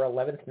October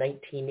 11th,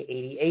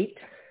 1988,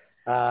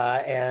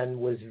 and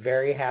was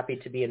very happy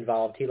to be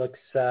involved. He looks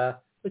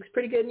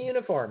pretty good in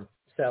uniform.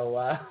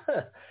 So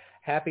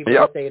happy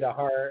birthday to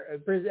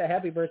Harv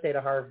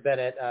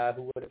Bennett,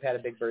 who would have had a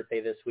big birthday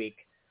this week.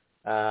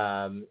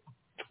 And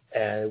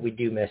we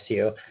do miss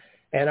you.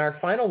 And our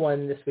final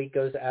one this week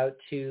goes out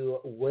to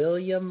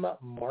William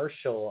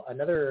Marshall,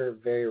 another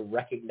very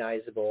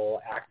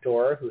recognizable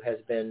actor who has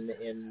been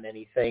in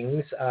many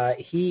things.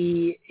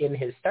 He, in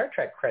his Star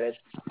Trek credits,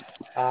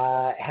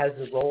 has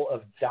the role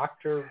of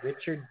Dr.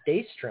 Richard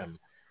Daystrom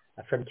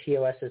from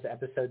TOS's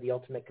episode The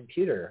Ultimate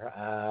Computer,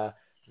 a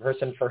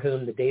person for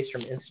whom the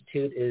Daystrom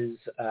Institute is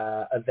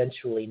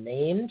eventually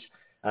named,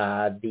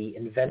 the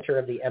inventor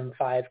of the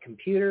M5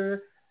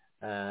 computer.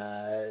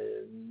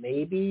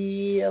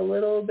 Maybe a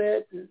little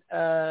bit,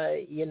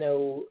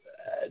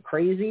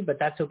 crazy, but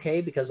that's okay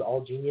because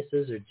all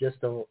geniuses are just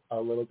a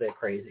little bit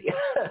crazy.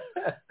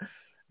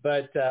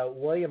 But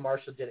William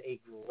Marshall did a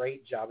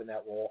great job in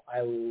that role.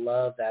 I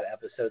love that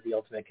episode, The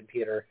Ultimate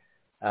Computer.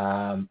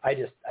 I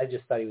just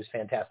thought he was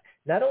fantastic.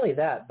 Not only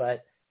that,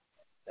 but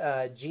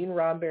Gene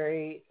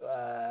Roddenberry,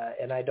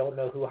 and I don't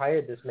know who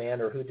hired this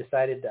man or who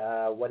decided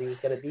what he was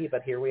going to be,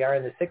 but here we are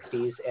in the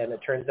 60s, and it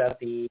turns out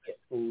the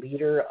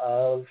leader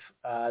of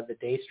the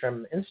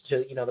Daystrom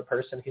Institute, the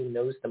person who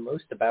knows the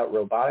most about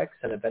robotics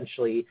and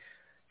eventually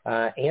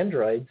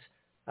androids,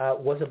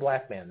 was a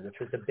black man, which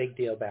was a big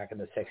deal back in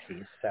the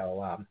 60s.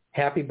 So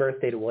happy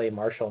birthday to William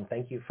Marshall, and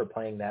thank you for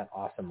playing that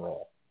awesome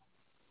role.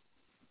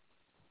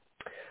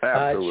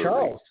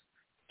 Absolutely.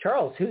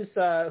 Charles, who's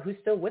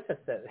still with us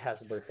that has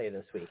a birthday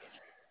this week?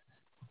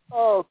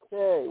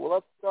 Okay, well,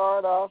 let's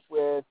start off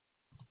with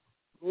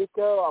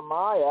Nico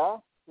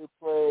Amaya, who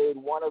played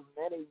one of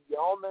many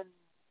yeomen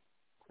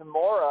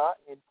Kimura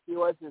in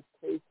TOS's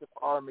Case of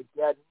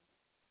Armageddon.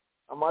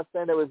 I'm not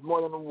saying there was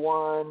more than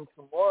one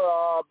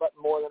Kimura, but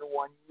more than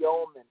one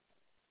yeoman.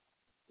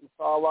 We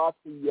saw lots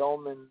of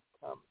yeomen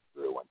come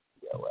through on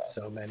TOS.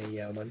 So many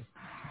yeomen.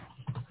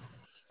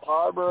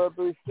 Barbara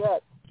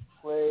Bouchette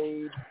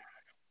played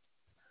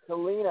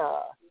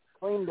Clinda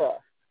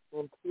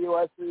in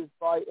TOS's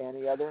By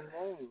Any Other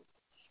Name.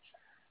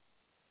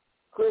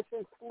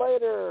 Christian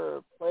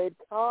Slater played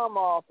a comm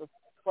officer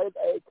in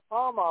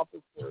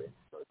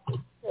Star Trek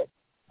 6.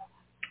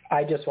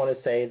 I just want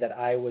to say that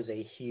I was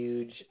a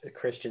huge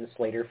Christian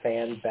Slater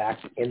fan back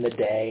in the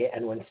day,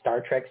 and when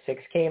Star Trek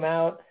 6 came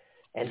out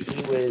and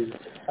he was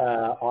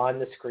on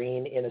the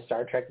screen in a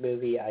Star Trek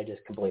movie, I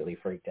just completely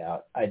freaked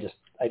out. I just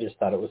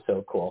thought it was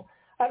so cool.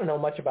 I don't know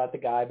much about the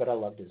guy, but I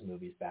loved his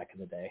movies back in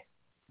the day.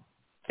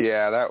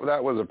 Yeah,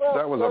 that was a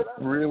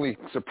really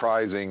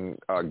surprising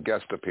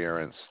guest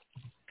appearance.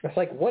 It's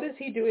like, what is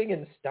he doing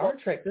in Star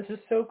Trek? This is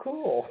so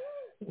cool.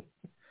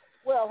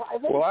 Well, I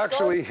think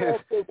actually, Star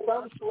Trek is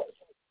some.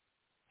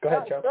 Go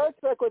ahead, Joe. Star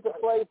Trek was a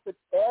place that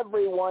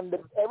everyone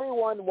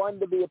wanted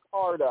to be a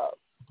part of.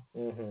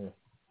 Mm-hmm.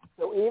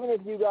 So even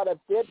if you got a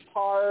bit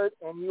part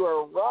and you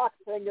were a rock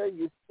singer,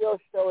 you still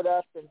showed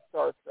up in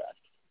Star Trek.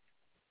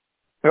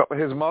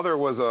 His mother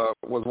was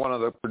one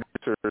of the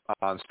producers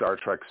on Star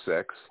Trek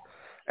 6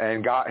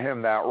 and got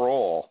him that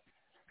role.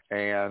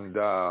 And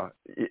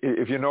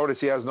if you notice,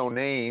 he has no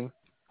name.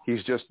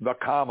 He's just the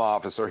comm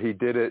officer. He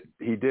did it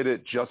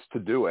just to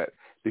do it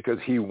because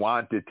he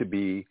wanted to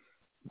be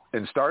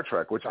in Star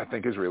Trek, which I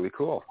think is really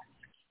cool.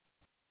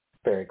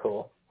 Very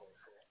cool.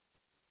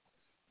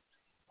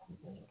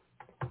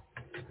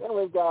 Then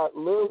we've got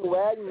Lou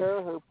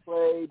Wagner, who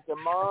played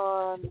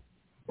Damon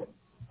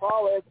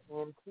Pollock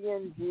in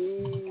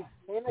TNG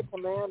Chain of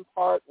Command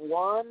Part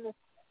 1,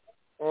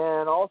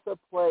 and also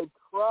played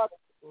Kruk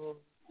in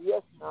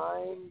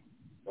DS9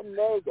 and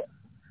Negus.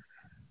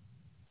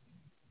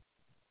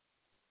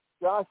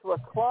 Joshua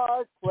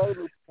Clark played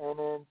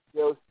Lieutenant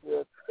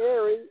Joseph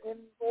Perry in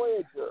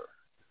Voyager.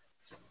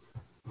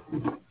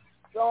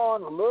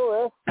 John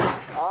Lewis,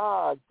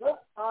 good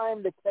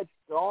time to catch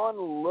John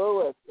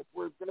Lewis if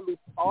we're going to be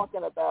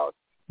talking about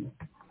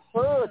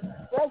her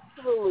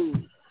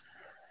especially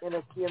in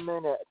a few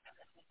minutes.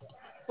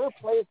 Who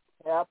plays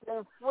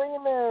Captain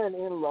Freeman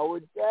in Lower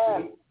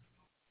Deck?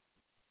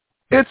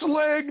 It's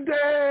leg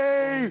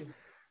day!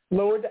 I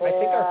think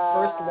our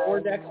first Lower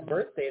Deck's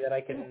birthday that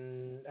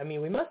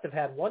we must have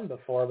had one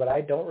before, but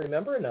I don't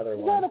remember another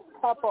one. We had a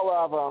couple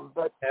of them,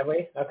 but have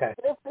we? Okay.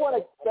 This one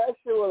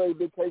especially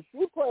because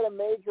she played a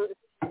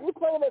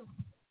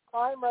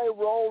primary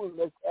role in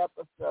this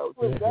episode. It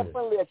was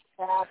definitely a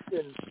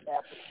captain's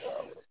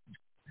episode.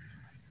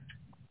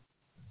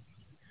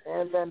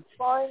 And then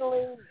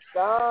finally,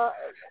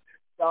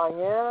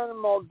 Diane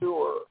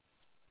Muldour,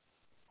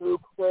 who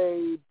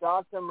played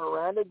Dr.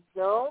 Miranda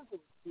Jones in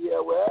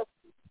TOS,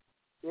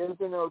 Is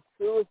There No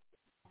Truth,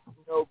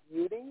 No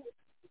Beauty,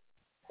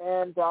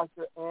 and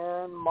Dr.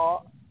 Anne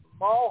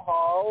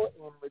Mulhall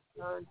in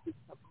Return to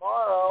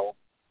Tomorrow,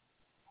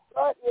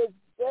 but is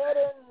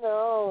better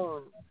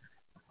known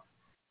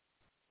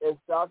as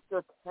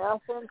Dr.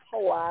 Catherine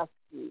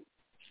Pulaski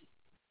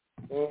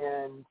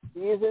in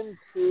Season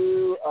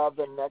 2 of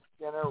The Next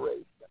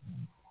Generation.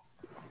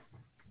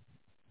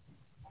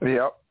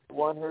 Yep. The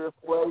one who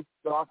replaced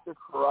Dr.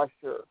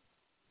 Crusher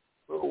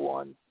for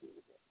one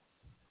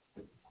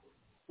season.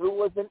 Who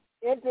was an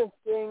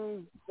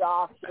interesting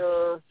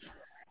doctor,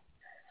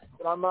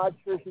 but I'm not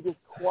sure she just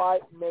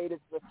quite made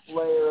it the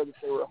flair that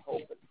they were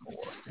hoping for.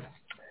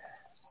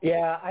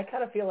 Yeah, I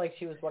kind of feel like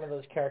she was one of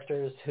those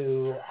characters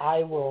who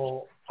I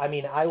will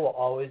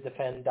always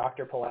defend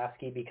Dr.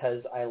 Pulaski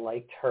because I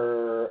liked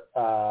her,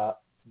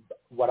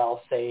 what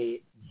I'll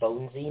say,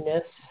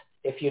 bonesiness,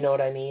 if you know what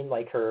I mean,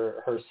 like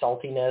her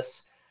saltiness,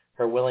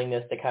 her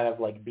willingness to kind of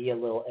like be a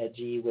little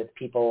edgy with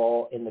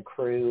people in the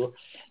crew,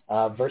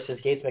 versus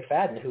Gates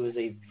McFadden, who is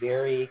a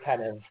very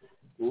kind of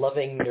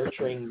loving,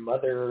 nurturing,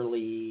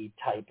 motherly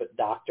type of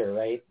doctor,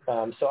 right?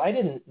 So I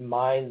didn't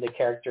mind the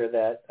character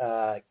that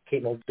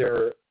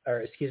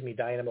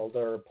Diana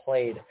Muldour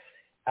played.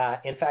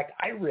 In fact,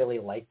 I really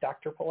like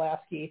Dr.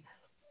 Pulaski.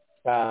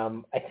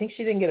 I think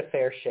she didn't get a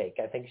fair shake.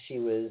 I think she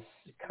was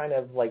kind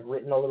of like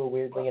written a little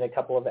weirdly in a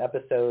couple of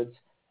episodes,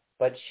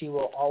 but she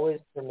will always,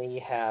 for me,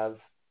 have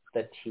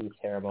the tea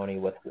ceremony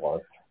with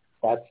Worf.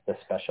 That's the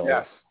special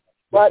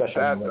But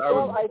I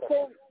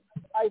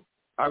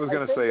was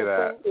going to say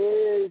that.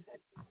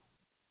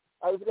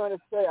 I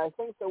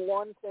think the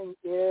one thing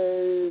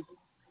is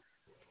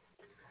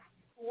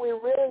we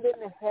really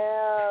didn't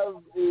have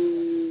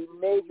the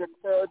major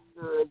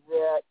character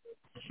that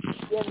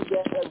didn't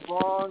get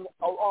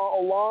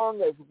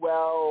along as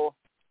well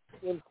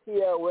in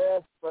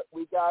TOS, but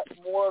we got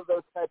more of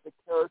those type of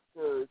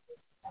characters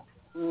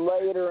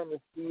later in the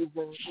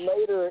season,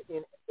 later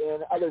in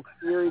other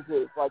series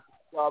like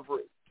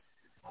Discovery,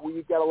 where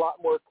you get a lot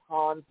more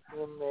cons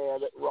in there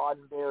that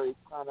Roddenberry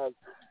kind of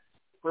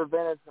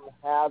prevented from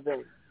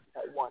having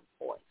at one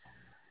point.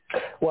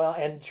 Well,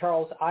 and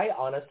Charles, I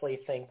honestly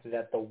think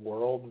that the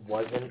world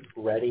wasn't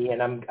ready,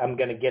 and I'm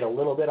going to get a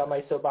little bit on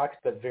my soapbox,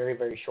 but very,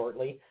 very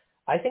shortly.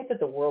 I think that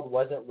the world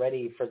wasn't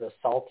ready for the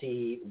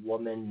salty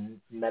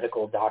woman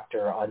medical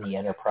doctor on the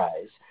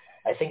Enterprise.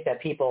 I think that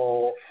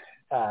people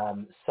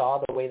saw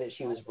the way that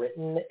she was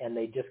written, and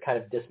they just kind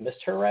of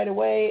dismissed her right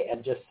away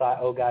and just thought,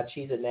 oh, God,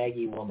 she's a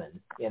naggy woman,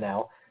 you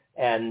know?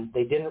 And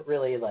they didn't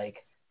really,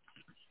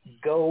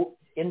 go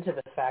into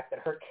the fact that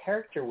her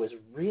character was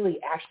really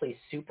actually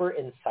super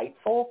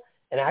insightful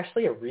and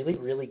actually a really,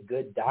 really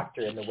good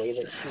doctor in the way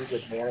that she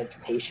would manage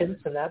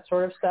patients and that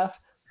sort of stuff.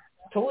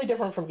 Totally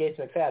different from Gates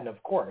McFadden,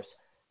 of course,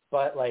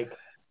 but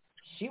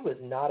she was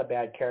not a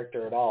bad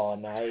character at all,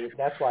 and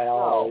that's why I'll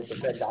always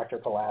defend Dr.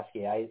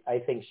 Pulaski. I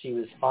think she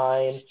was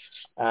fine,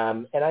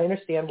 and I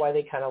understand why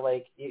they kind of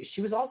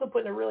she was also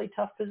put in a really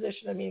tough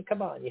position. I mean,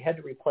 come on, you had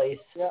to replace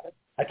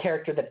a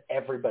character that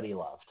everybody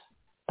loved.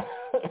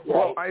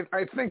 Well, I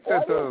think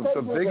that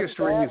the biggest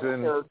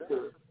reason,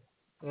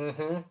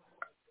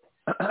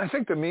 I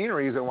think the main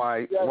reason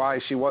why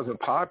she wasn't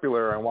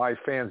popular and why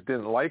fans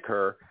didn't like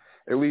her,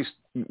 at least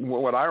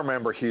what I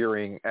remember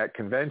hearing at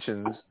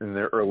conventions in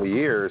the early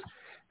years,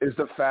 is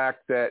the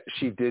fact that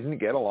she didn't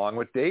get along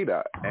with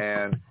Data,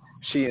 and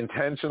she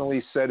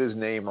intentionally said his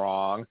name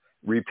wrong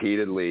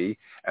repeatedly,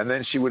 and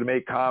then she would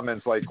make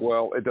comments like,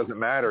 well, it doesn't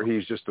matter,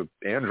 he's just an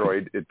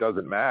android, it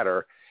doesn't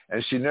matter.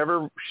 And she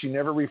never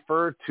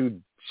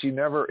interacted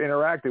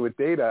with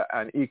Data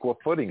on equal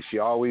footing. She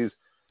always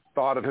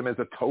thought of him as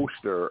a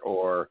toaster,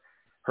 or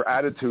her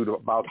attitude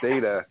about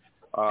Data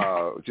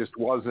just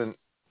wasn't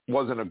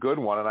a good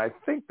one. And I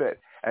think that,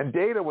 and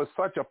Data was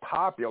such a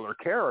popular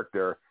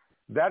character,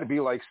 that'd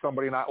be like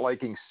somebody not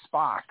liking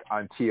Spock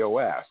on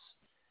TOS.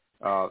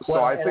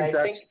 So I think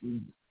that's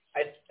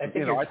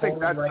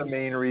the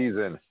main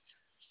reason.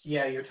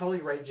 Yeah, you're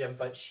totally right, Jim,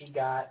 but she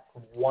got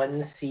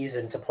one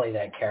season to play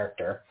that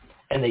character,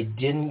 and they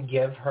didn't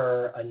give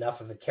her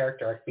enough of a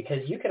character arc,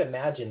 because you could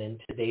imagine in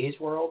today's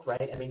world,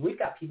 right? I mean, we've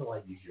got people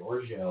like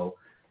Giorgio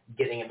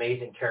getting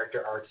amazing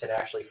character arcs and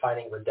actually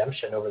finding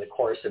redemption over the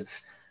course of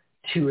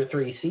 2 or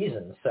 3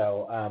 seasons.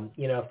 So,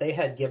 if they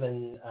had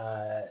given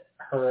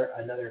her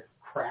another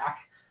crack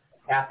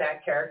at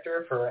that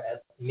character for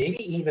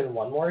maybe even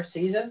one more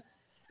season,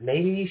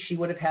 maybe she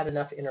would have had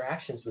enough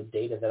interactions with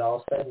Data that all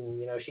of a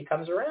sudden, she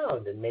comes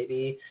around, and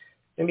maybe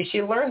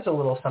she learns a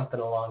little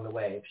something along the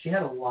way. She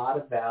had a lot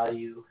of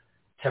value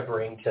to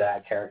bring to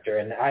that character,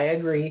 and I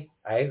agree,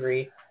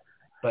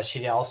 but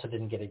she also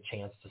didn't get a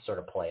chance to sort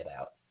of play it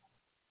out.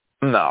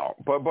 No,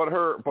 but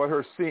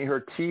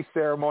her tea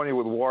ceremony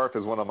with Worf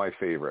is one of my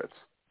favorites.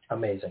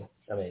 Amazing.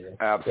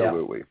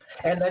 Absolutely.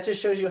 Yeah. And that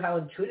just shows you how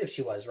intuitive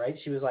she was, right?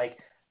 She was like,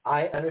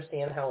 I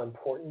understand how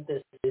important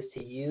this is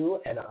to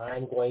you, and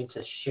I'm going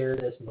to share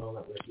this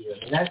moment with you.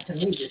 And that, to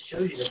me, just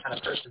shows you the kind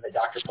of person that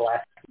Dr.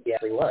 Pulaski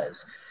actually was.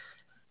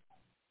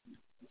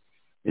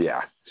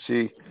 Yeah,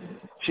 she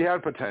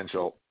had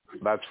potential,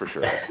 that's for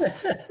sure.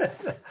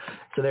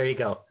 So there you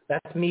go.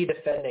 That's me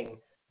defending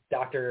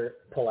Dr.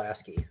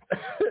 Pulaski.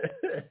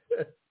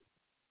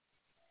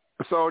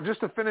 So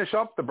just to finish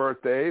up the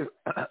birthdays,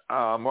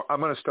 I'm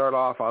going to start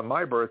off on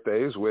my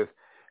birthdays with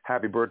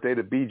happy birthday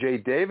to B.J.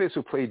 Davis,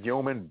 who played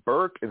Yeoman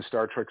Burke in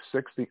Star Trek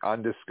VI, The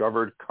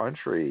Undiscovered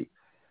Country.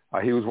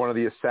 He was one of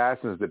the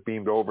assassins that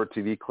beamed over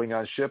to the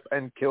Klingon ship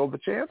and killed the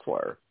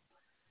Chancellor.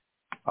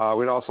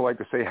 We'd also like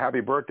to say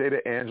happy birthday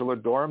to Angela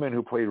Dorman,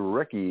 who played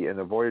Ricky in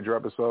the Voyager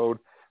episode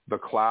The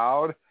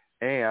Cloud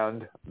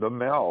and The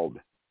Meld.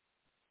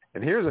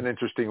 And here's an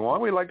interesting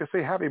one. We'd like to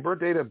say happy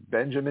birthday to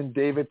Benjamin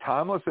David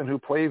Tomlinson, who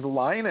plays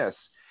Linus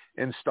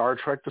in Star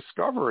Trek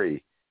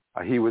Discovery.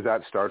 He was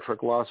at Star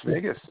Trek Las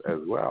Vegas as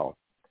well.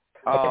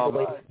 I can't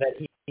believe that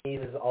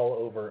he's all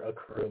over a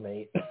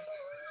crewmate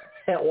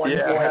at one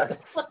point.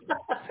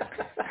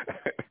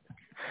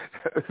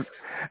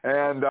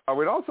 And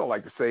we'd also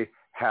like to say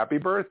happy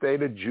birthday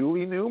to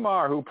Julie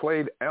Newmar, who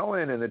played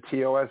Ellen in the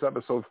TOS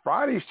episode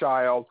Friday's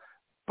Child,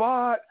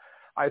 but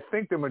I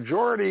think the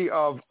majority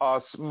of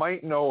us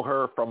might know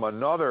her from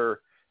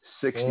another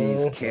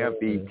 60s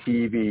campy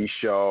TV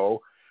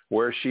show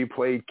where she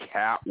played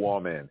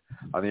Catwoman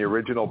on the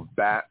original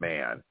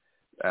Batman.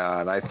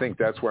 And I think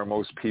that's where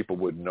most people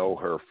would know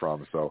her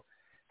from. So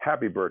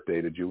happy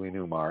birthday to Julie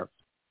Newmar.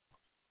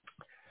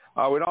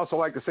 We'd also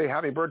like to say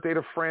happy birthday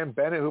to Fran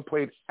Bennett, who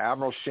played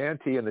Admiral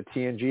Shanti in the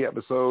TNG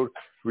episode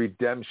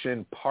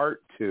Redemption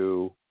Part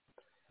 2.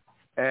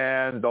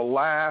 And the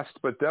last,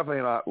 but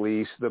definitely not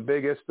least, the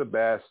biggest, the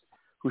best,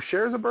 who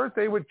shares a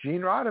birthday with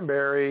Gene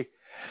Roddenberry.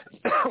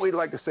 We'd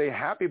like to say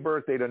happy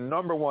birthday to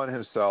number one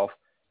himself,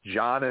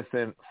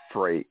 Jonathan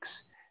Frakes.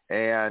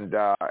 And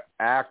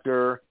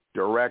actor,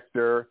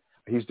 director,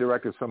 he's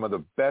directed some of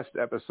the best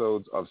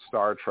episodes of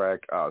Star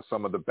Trek,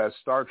 some of the best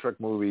Star Trek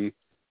movies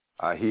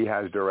he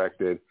has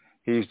directed.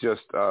 He's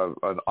just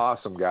an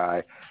awesome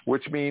guy,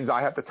 which means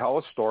I have to tell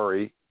a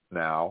story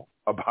now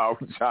about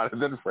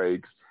Jonathan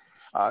Frakes.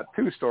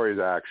 Two stories,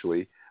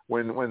 actually.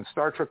 When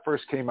Star Trek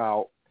first came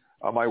out,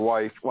 my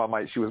wife,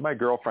 she was my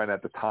girlfriend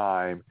at the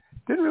time,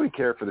 didn't really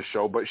care for the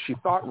show, but she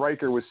thought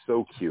Riker was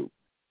so cute.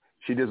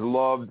 She just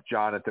loved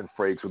Jonathan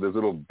Frakes with his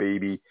little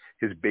baby,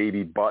 his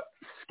baby butt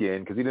skin,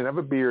 because he didn't have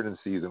a beard in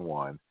season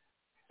one,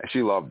 and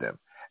she loved him.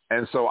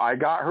 And so I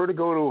got her to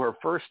go to her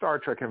first Star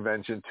Trek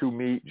convention to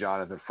meet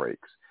Jonathan Frakes.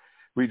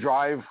 We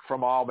drive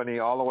from Albany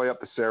all the way up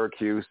to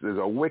Syracuse. There's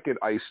a wicked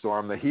ice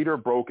storm. The heater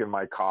broke in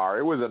my car.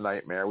 It was a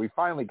nightmare. We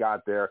finally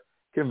got there.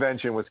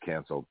 Convention was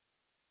canceled.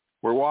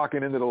 We're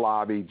walking into the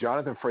lobby.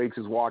 Jonathan Frakes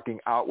is walking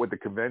out with the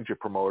convention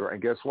promoter,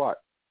 and guess what?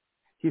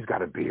 He's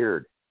got a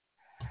beard.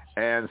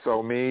 And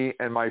so me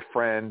and my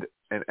friend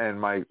and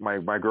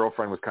my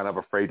girlfriend was kind of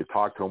afraid to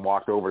talk to him,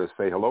 walked over to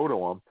say hello to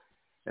him.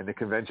 And the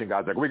convention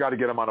guy's like, we got to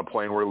get him on a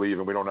plane. We're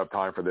leaving. We don't have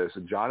time for this.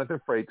 And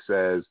Jonathan Frakes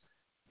says,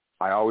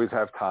 I always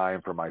have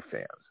time for my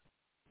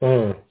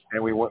fans.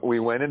 And we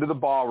went into the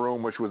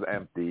ballroom, which was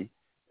empty,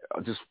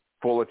 just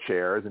full of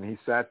chairs. And he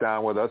sat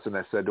down with us and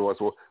I said to us,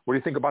 well, what do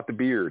you think about the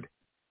beard?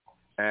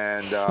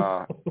 And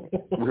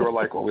we were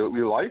like, well,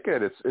 we like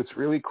it. It's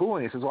really cool.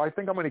 And he says, well, I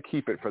think I'm going to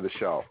keep it for the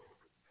show.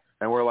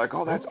 And we're like,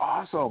 oh, that's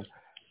awesome.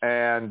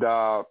 And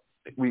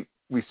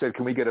we said,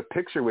 can we get a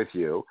picture with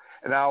you?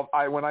 And now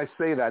when I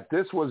say that,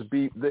 this was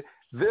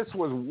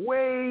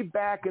way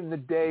back in the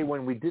day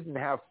when we didn't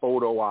have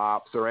photo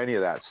ops or any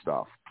of that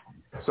stuff.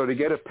 So to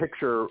get a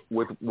picture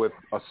with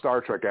a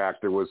Star Trek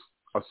actor was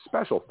a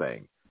special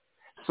thing.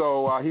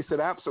 So he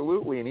said,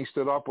 absolutely. And he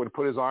stood up and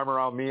put his arm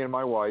around me and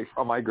my wife,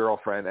 my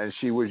girlfriend, and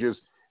she was just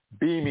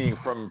beaming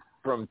from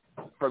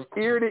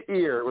ear to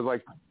ear. It was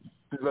like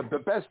the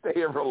best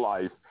day of her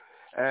life.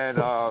 And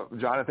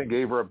Jonathan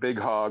gave her a big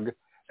hug,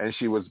 and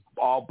she was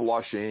all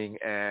blushing,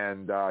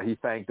 and he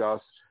thanked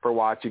us for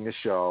watching the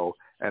show,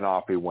 and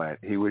off he went.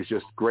 He was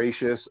just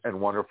gracious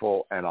and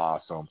wonderful and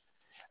awesome.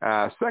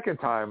 Second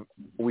time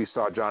we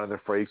saw Jonathan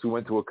Frakes, we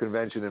went to a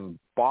convention in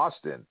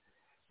Boston,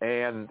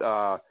 and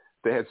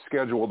they had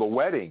scheduled a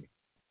wedding,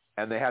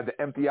 and they had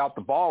to empty out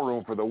the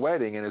ballroom for the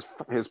wedding, and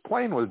his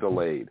plane was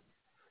delayed.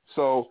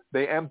 So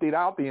they emptied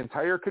out the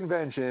entire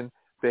convention.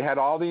 They had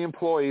all the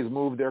employees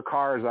move their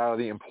cars out of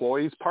the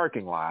employees'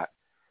 parking lot.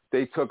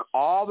 They took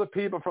all the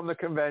people from the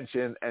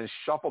convention and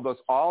shuffled us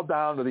all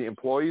down to the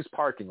employees'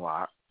 parking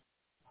lot.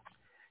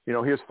 You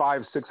know, here's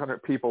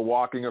 500-600 people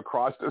walking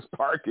across this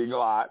parking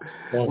lot.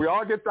 Yeah. We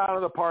all get down to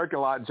the parking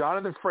lot.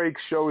 Jonathan Frakes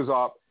shows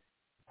up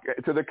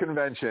to the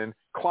convention,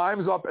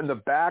 climbs up in the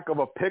back of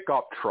a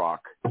pickup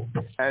truck,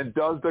 and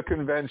does the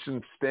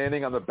convention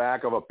standing on the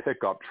back of a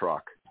pickup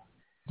truck.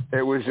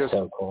 It was just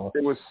so cool.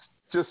 It was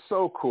just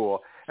so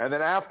cool. And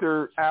then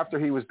after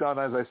he was done,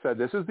 as I said,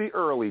 this is the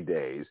early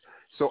days.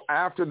 So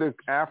after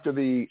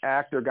the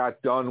actor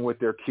got done with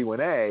their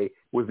Q&A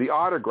was the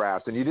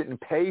autographs, and you didn't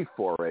pay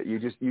for it. You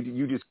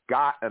just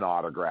got an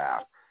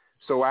autograph.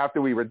 So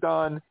after we were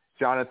done,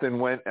 Jonathan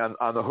went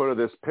on the hood of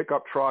this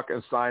pickup truck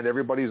and signed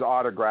everybody's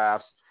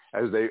autographs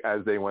as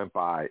they went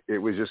by. It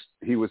was just,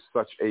 he was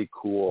such a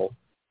cool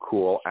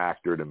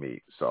actor to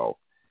meet. So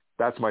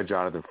that's my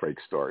Jonathan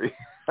Frakes story.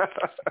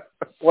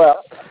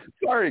 Well,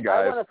 sorry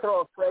guys. I want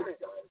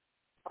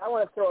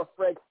to throw a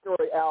Frakes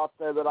story out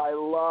there that I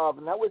love,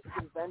 and that was the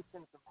convention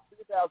from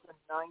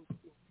 2019.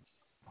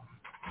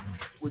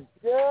 We're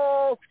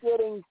just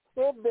getting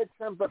tidbits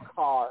from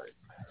Picard,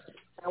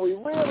 and we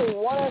really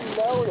want to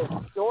know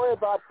the story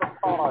about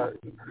Picard.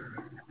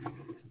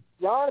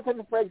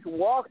 Jonathan Frakes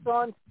walks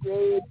on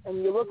stage,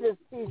 and you look at his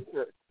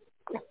T-shirt,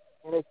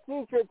 and his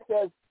T-shirt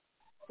says,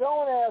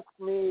 "Don't ask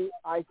me,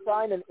 I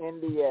signed an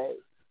NDA."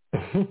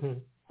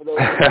 For those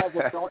guys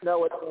that don't know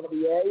what an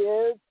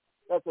NDA is,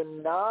 that's a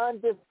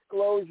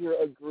non-disclosure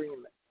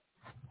agreement.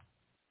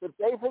 So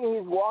basically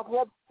he's walking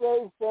up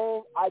stage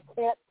saying, I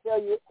can't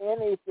tell you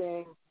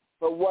anything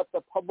but what the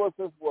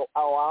publicist will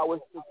allow us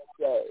to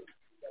say.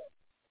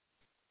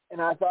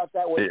 And I thought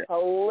that was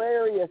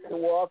hilarious to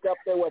walk up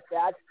there with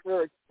that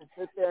shirt and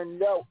sit there and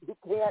no, he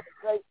can't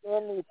say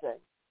anything.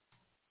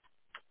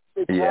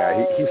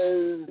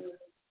 Because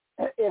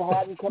it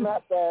hadn't come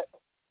out that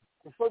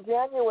until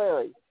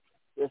January.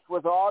 This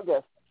was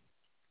August.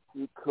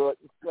 He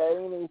couldn't say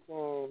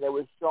anything. There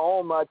was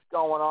so much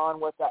going on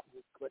with that.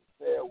 He couldn't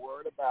say a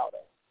word about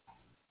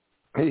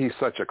it. He's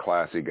such a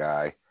classy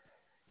guy.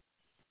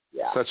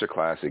 Yeah. Such a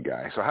classy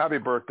guy. So happy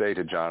birthday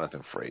to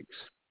Jonathan Frakes.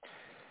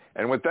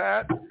 And with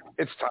that,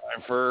 it's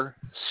time for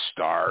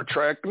Star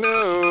Trek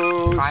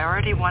News.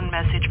 Priority 1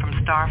 message from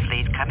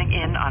Starfleet coming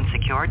in on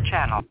secured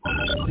channel.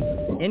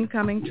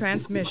 Incoming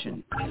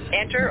transmission.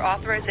 Enter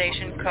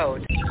authorization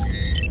code.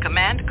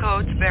 Command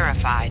codes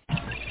verified.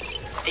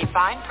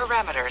 Define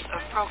parameters of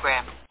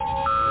program.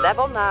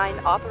 Level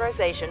 9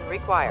 authorization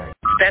required.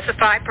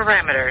 Specify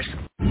parameters.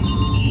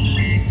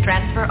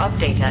 Transfer of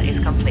data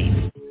is complete.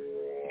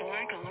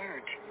 Black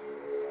alert.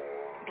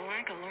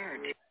 Black alert.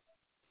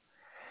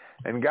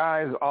 And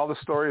guys, all the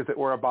stories that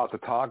we're about to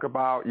talk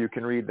about, you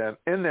can read them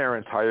in their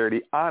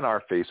entirety on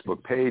our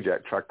Facebook page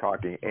at Trek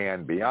Talking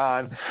and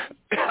Beyond.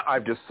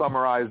 I've just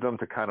summarized them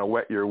to kind of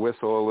wet your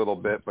whistle a little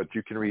bit, but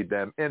you can read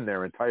them in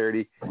their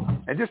entirety.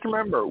 And just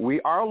remember, we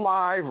are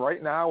live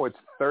right now. It's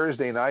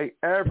Thursday night,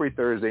 every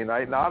Thursday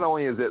night. Not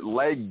only is it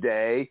Leg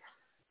Day,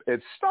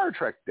 it's Star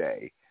Trek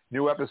Day.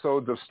 New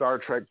episodes of Star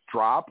Trek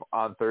drop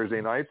on Thursday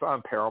nights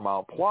on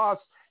Paramount Plus,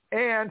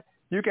 and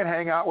you can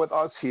hang out with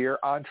us here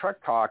on Trek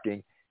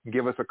Talking.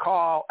 Give us a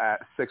call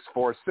at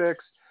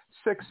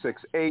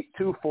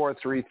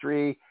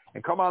 646-668-2433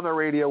 and come on the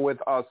radio with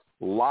us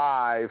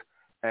live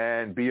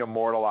and be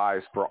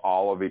immortalized for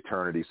all of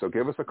eternity. So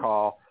give us a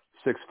call,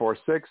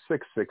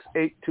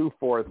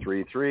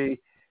 646-668-2433.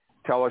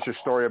 Tell us your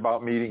story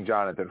about meeting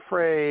Jonathan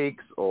Frakes,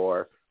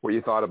 or what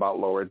you thought about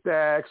Lower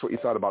Decks, what you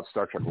thought about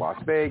Star Trek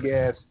Las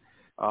Vegas,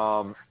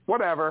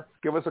 whatever.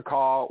 Give us a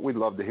call. We'd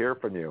love to hear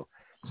from you.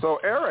 So,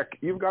 Eric,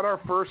 you've got our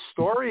first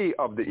story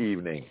of the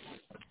evening.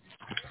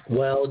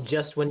 Well,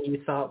 just when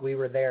you thought we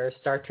were there,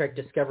 Star Trek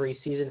Discovery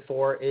Season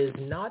 4 is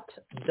not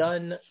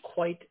done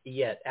quite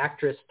yet.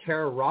 Actress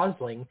Tara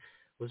Rosling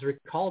was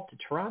recalled to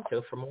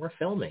Toronto for more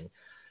filming.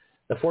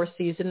 The fourth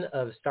season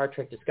of Star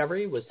Trek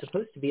Discovery was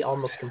supposed to be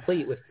almost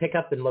complete, with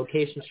pickup and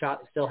location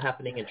shots still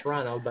happening in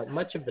Toronto, but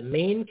much of the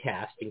main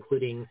cast,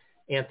 including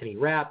Anthony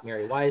Rapp,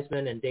 Mary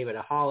Wiseman, and David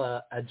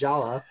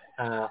Ajala,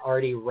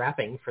 already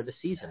wrapping for the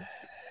season.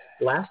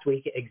 Last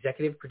week,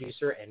 executive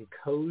producer and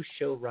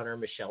co-showrunner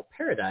Michelle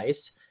Paradise,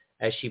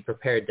 as she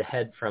prepared to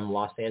head from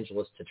Los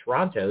Angeles to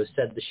Toronto,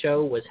 said the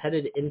show was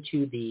headed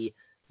into the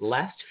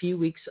last few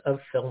weeks of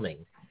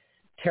filming.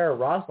 Tara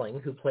Rosling,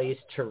 who plays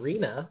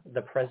Tarina,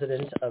 the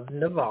president of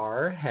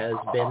Navarre, has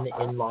been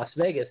in Las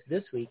Vegas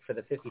this week for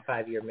the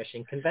 55-year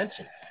Mission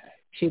Convention.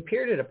 She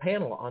appeared at a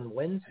panel on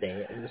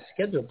Wednesday and was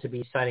scheduled to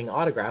be signing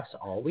autographs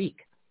all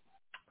week.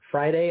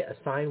 Friday, a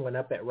sign went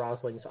up at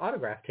Rosling's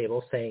autograph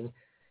table saying,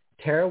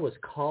 "Tara was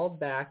called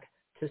back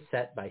to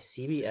set by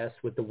CBS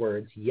with the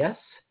words, 'Yes,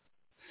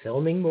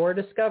 filming more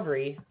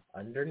Discovery,'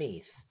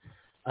 underneath."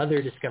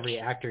 Other Discovery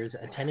actors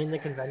attending the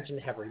convention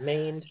have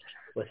remained,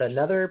 with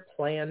another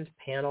planned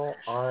panel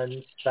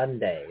on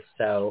Sunday.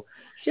 So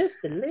just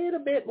a little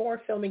bit more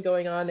filming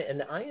going on,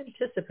 and I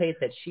anticipate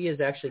that she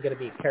is actually going to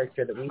be a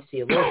character that we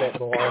see a little bit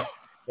more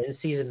in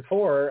Season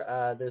 4.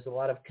 There's a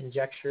lot of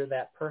conjecture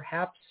that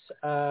perhaps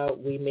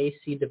we may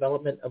see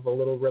development of a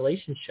little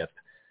relationship,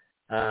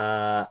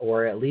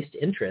 or at least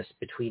interest,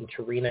 between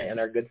Tarina and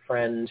our good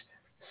friend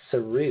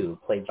Saru,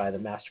 played by the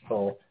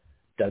masterful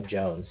Doug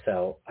Jones.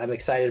 So I'm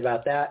excited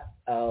about that.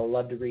 I'll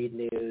love to read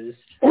news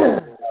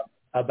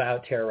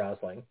about Tara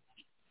Rosling.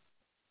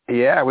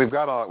 Yeah, we've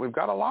got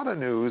a lot of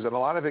news, and a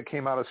lot of it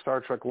came out of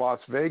Star Trek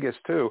Las Vegas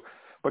too.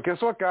 But guess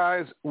what,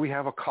 guys? We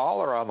have a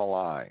caller on the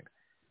line.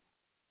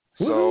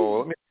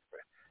 So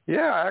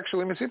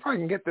let me see if I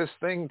can get this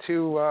thing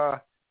to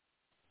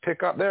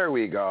pick up. There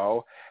we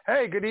go.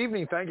 Hey, good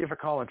evening. Thank you for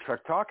calling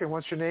Trek Talk. And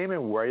what's your name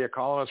and where are you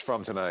calling us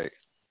from tonight?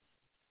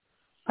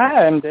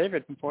 Hi, I'm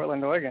David from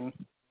Portland, Oregon.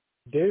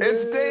 David.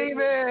 It's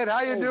David.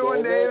 How you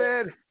doing,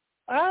 David?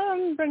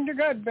 Been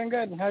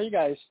good. How are you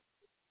guys?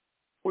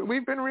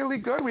 We've been really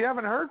good. We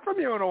haven't heard from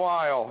you in a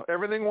while.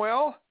 Everything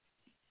well?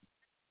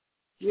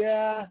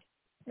 Yeah,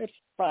 it's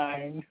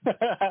fine.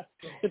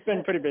 It's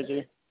been pretty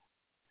busy.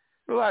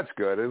 Well, that's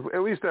good.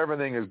 At least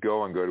everything is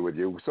going good with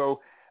you.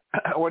 So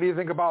what do you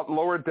think about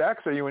Lower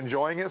Decks? Are you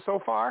enjoying it so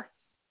far?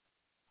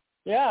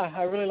 Yeah,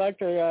 I really liked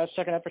the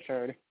second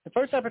episode. The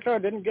first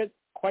episode didn't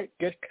quite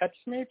catch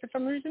me for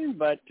some reason,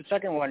 but the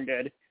second one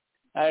did.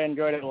 I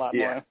enjoyed it a lot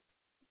more.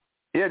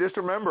 Yeah, just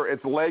remember,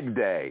 it's leg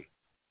day.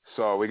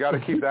 So we got to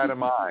keep that in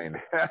mind.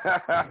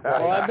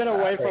 Well, I've been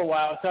away for a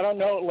while, so I don't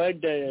know what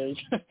leg day is.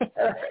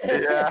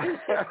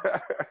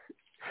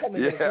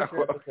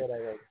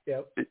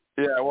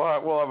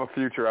 We'll have a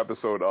future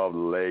episode of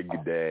Leg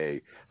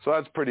Day. So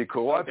that's pretty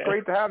cool. Well, that's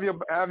great to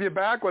have you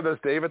back with us,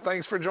 David.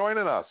 Thanks for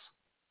joining us.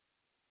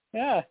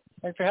 Yeah,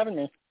 thanks for having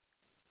me.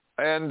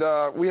 And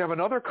we have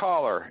another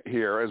caller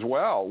here as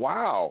well.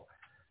 Wow,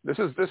 this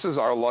is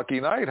our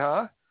lucky night,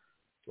 huh?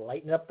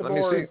 Lighten up the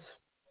boards.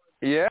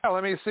 Yeah,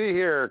 let me see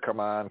here. Come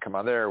on.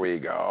 There we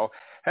go.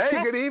 Hey,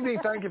 good evening.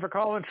 Thank you for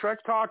calling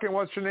Trek Talk. And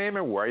what's your name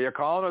and where are you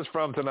calling us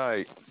from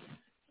tonight?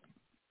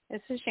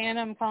 This is Shannon.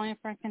 I'm calling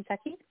from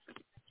Kentucky.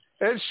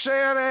 It's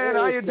Shannon.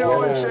 How you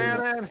doing,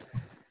 Shannon?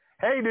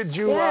 Hey, did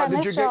you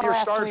get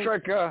your Star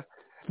Trek?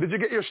 Did you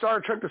get your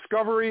Star Trek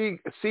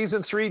Discovery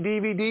Season 3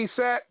 DVD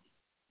set?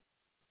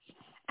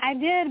 I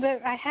did,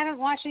 but I haven't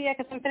watched it yet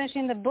because I'm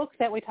finishing the book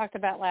that we talked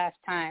about last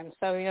time.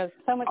 So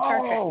so much Star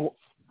Trek.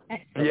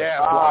 Yeah,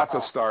 lots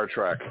of Star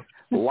Trek.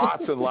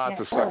 Lots and lots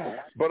of stuff.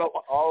 But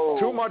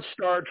too much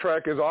Star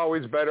Trek is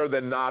always better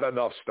than not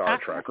enough Star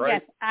Trek, right?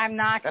 Yes, I'm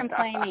not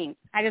complaining.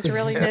 I just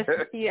really miss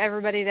to see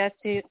everybody that's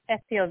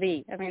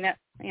STLV. I mean, that,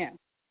 Yeah.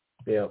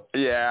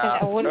 Yeah.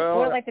 I would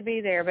like to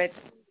be there, but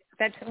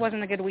that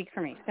wasn't a good week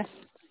for me.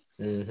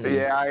 Mm-hmm.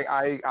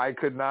 Yeah, I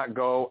could not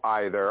go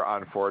either,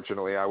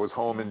 unfortunately. I was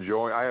home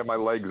I had my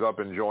legs up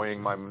enjoying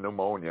my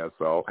pneumonia,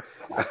 so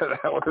that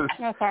was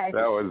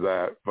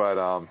that. But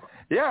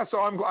yeah, so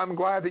I'm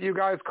glad that you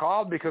guys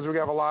called because we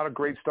have a lot of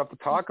great stuff to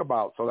talk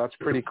about, so that's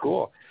pretty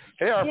cool.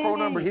 Hey, our phone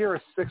number here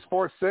is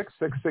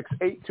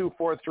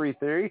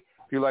 646-668-2433. If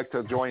you'd like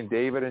to join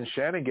David and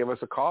Shannon, give us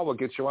a call. We'll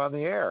get you on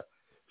the air.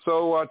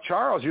 So,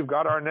 Charles, you've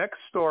got our next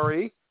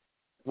story,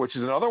 which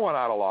is another one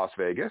out of Las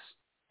Vegas.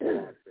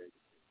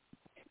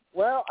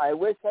 Well, I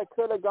wish I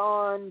could have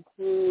gone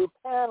to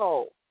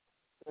panels.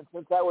 And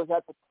since I was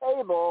at the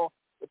table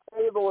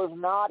is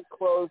not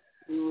close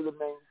to the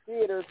main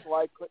theater, so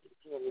I couldn't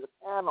see any of the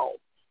panels.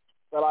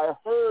 But I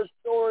heard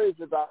stories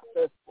about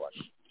this one.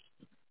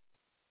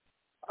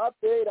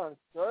 Update on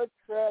Star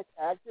Trek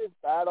actors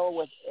battle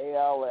with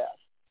ALS.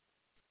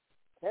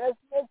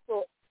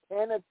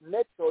 Kenneth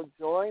Mitchell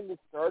joined the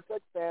Star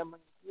Trek family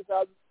in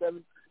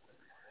 2017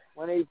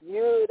 when he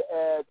viewed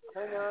as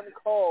Klingon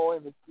Cole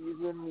in the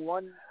season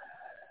 1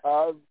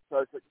 of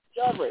Star Trek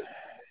Discovery.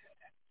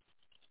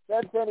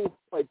 Since then, he's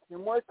played 2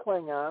 more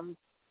Klingons,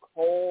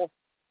 Cole,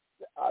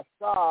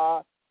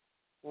 Shaw,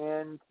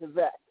 and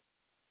Tvek.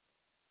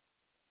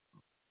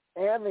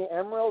 And the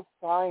Emerald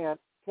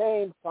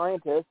Chain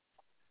scientist,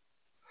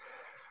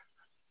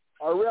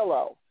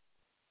 Arillo.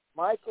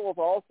 Michael has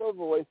also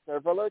voiced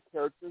several other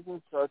characters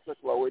in Star Trek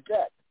Lower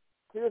Deck.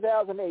 In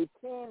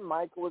 2018,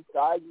 Michael was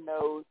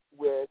diagnosed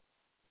with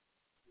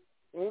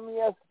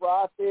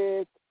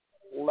amyotrophic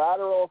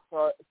lateral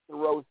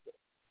sclerosis,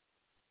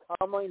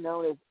 commonly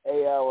known as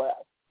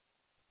ALS.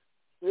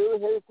 Through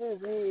his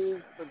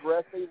disease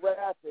progressively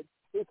rapid,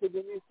 he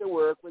continues to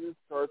work with his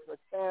Star Trek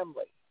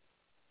family.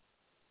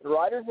 The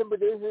writers and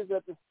producers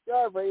of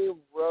Discovery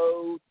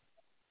wrote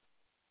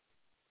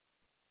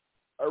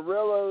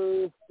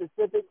Arillo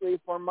specifically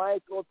for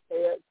Michael,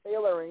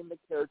 tailoring the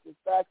character's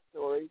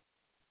backstory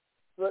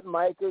so that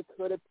Michael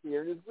could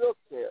appear in his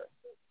wheelchair.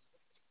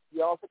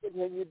 He also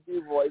continued to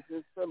do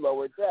voices for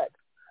Lower Deck.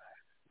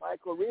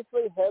 Michael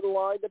recently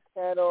headlined a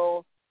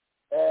panel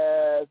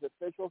as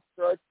official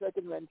Star Trek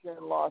convention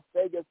in Las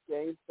Vegas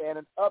gave fans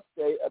an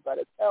update about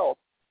his health,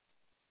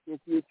 his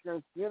future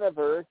in the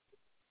universe,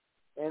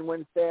 and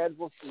when fans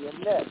will see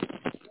him next.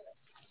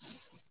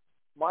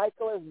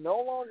 Michael is no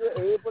longer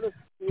able to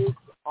speak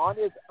on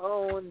his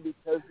own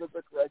because of the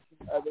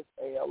progression of his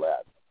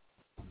ALS.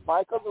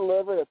 Michael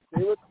delivered a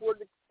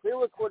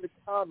pre-recorded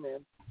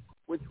comments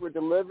which were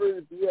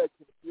delivered via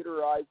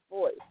computerized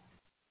voice.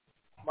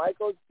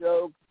 Michael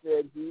joked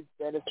that he'd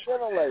been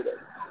assimilated.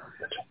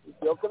 He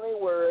jokingly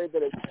worried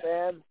that his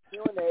fans'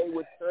 Q&A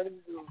would turn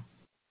into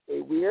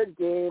a weird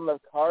game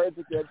of Cards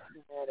Against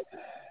Humanity.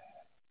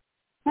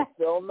 A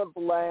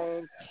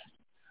fill-in-the-blank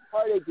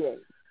party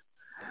game,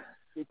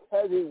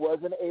 because he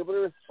wasn't able to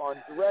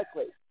respond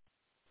directly.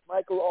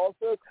 Michael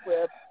also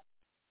quipped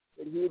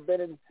that he had been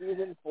in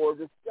season 4 of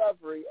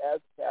Discovery as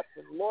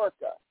Captain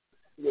Lorca,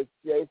 because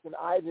Jason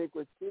Isaac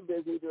was too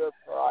busy to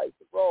reprise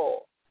the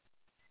role.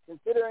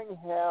 Considering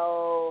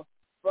how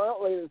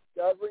frontally the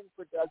Discovery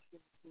production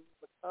team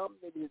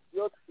accommodated his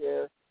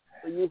wheelchair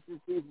for use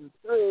in season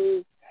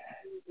 3,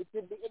 it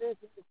should be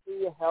interesting to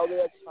see how they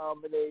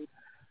accommodate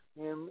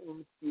him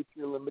in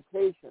future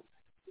limitations.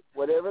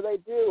 Whatever they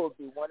do, it will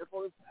be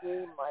wonderful to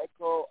see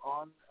Michael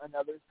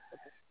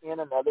in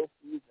another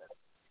season.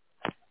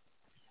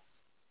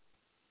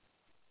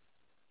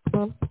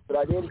 But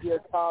I did hear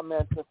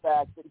comments the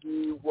fact that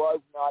he was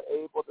not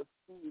able to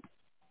speak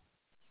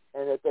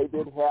and that they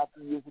did have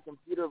to use a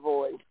computer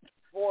voice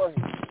for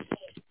him,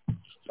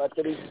 but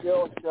that he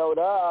still showed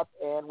up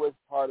and was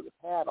part of the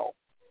panel.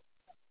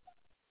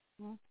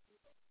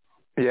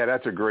 Yeah,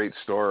 that's a great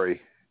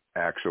story,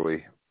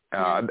 actually.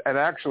 And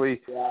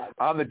actually,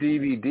 on the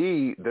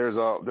DVD, there's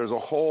a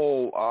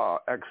whole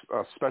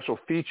special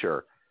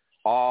feature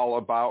all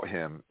about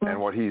him and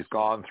what he's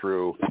gone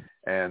through.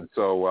 And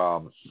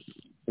so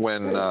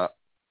when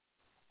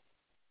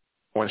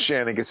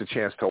Shannon gets a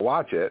chance to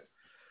watch it,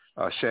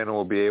 Shannon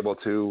will be able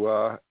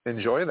to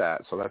enjoy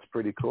that. So that's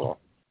pretty cool.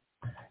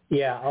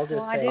 Yeah, I'll just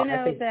say. I do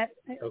know that.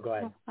 Oh, go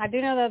ahead. I do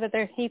know though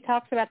that he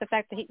talks about the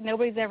fact that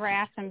nobody's ever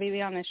asked him to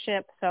be on the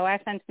ship. So I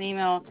sent an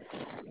email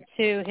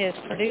to his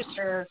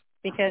producer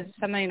because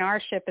somebody in our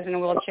ship is in a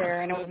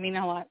wheelchair, and it would mean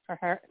a lot for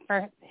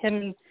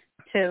him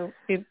to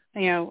be,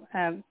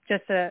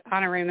 just an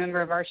honorary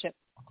member of our ship.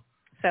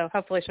 So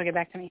hopefully she'll get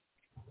back to me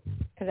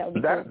because that would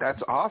be cool.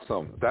 That's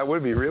awesome. That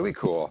would be really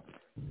cool.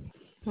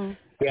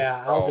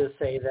 Yeah, I'll just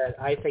say that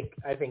I think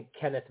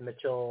Kenneth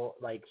Mitchell,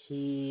 like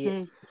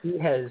he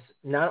has,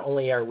 not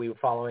only are we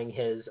following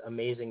his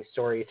amazing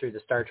story through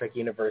the Star Trek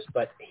universe,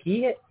 but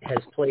he has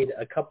played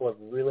a couple of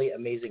really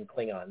amazing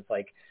Klingons.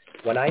 Like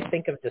when I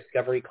think of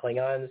Discovery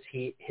Klingons,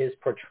 his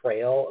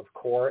portrayal of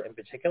Kor in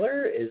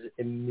particular is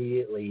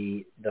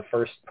immediately the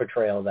first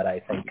portrayal that I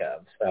think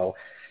of. So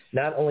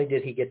not only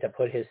did he get to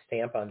put his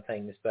stamp on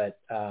things, but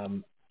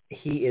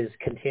he is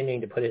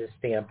continuing to put his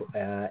stamp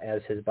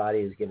as his body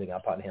is giving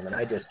up on him, and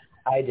I just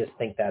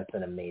think that's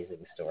an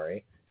amazing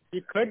story.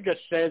 You could just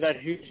say that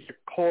he's the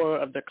core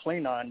of the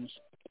Klingons.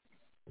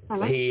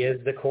 He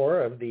is the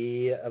core of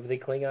the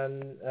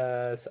Klingon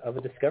of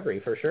the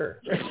Discovery for sure.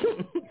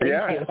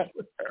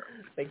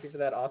 Thank you for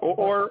that awesome.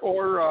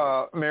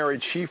 Or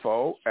Mary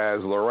Chieffo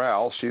as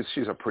Laurel.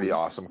 She's a pretty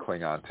awesome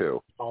Klingon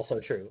too. Also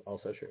true.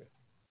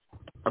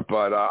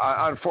 But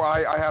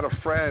I had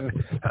a friend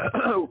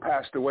who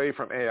passed away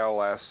from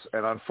ALS,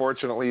 and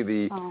unfortunately,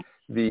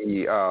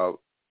 the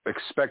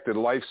expected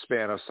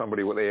lifespan of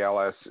somebody with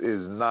ALS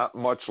is not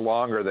much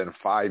longer than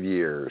 5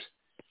 years.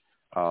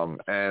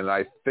 And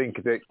I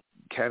think that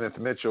Kenneth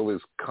Mitchell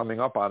is coming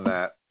up on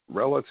that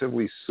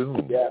relatively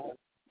soon. Yeah.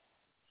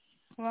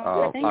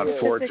 Well, I think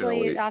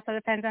unfortunately, it also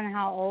depends on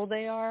how old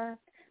they are.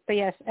 But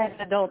yes, as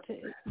adults,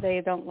 they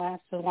don't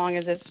last as long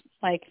as it's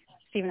like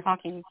Stephen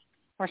Hawking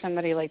or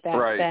somebody like that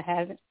that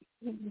has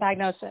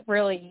diagnosed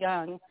really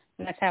young,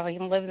 and that's how he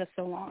can live this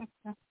so long.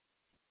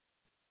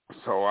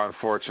 So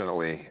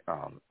unfortunately,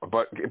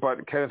 but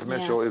Kenneth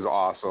Mitchell is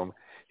awesome.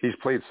 He's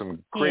played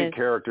some great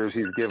characters.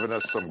 He's given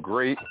us some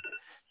great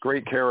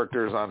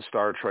characters on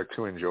Star Trek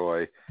to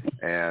enjoy,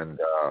 and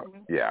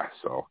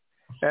so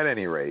at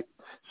any rate.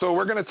 So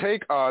we're going to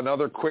take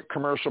another quick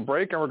commercial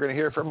break, and we're going to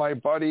hear from my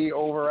buddy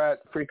over at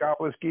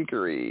Freakopolis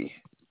Geekery.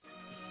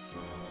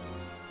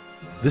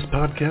 This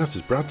podcast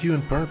is brought to you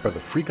in part by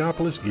the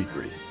Freakopolis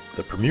Geekery,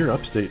 the premier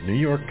upstate New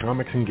York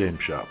comics and game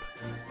shop.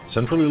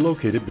 Centrally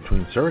located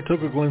between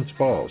Saratoga Glens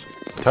Falls,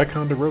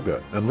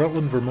 Ticonderoga, and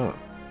Rutland, Vermont,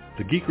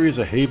 the Geekery is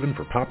a haven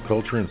for pop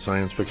culture and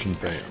science fiction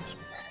fans.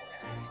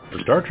 For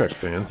Star Trek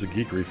fans, the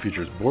Geekery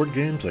features board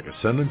games like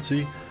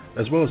Ascendancy,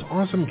 as well as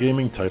awesome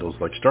gaming titles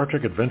like Star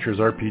Trek Adventures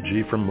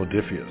RPG from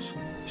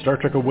Modiphius, Star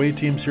Trek Away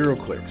Team's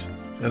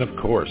HeroClix, and of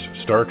course,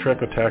 Star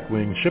Trek Attack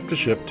Wing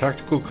ship-to-ship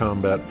tactical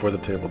combat for the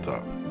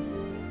tabletop.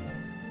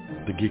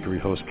 The Geekery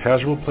hosts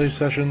casual play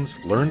sessions,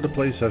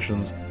 learn-to-play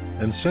sessions,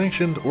 and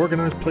sanctioned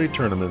organized play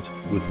tournaments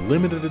with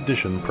limited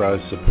edition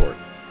prize support.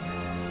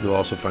 You'll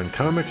also find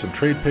comics and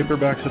trade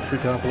paperbacks at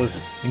Freakopolis,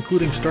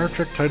 including Star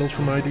Trek titles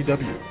from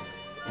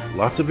IDW.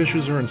 Lots of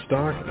issues are in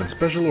stock, and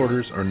special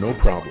orders are no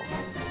problem.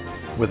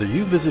 Whether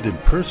you visit in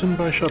person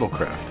by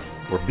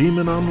shuttlecraft or beam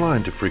in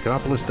online to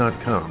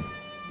Freakopolis.com,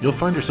 you'll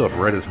find yourself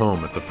right at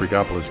home at the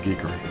Freakopolis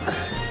Geekery.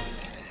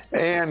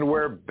 And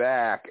we're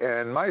back.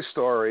 And my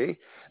story,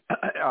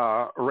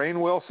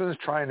 Rainn Wilson's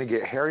trying to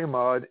get Harry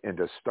Mudd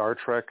into Star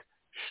Trek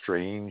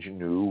Strange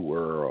New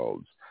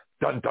Worlds.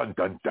 Dun, dun,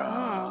 dun,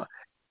 dun.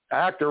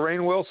 Actor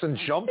Rainn Wilson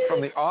jumped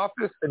from The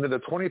Office into the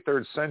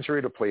 23rd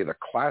century to play the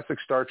classic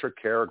Star Trek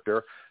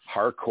character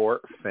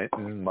Harcourt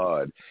Fenton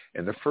Mudd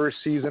in the first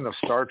season of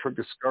Star Trek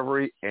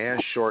Discovery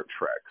and Short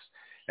Treks,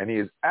 and he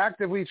is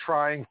actively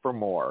trying for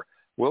more.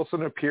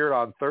 Wilson appeared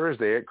on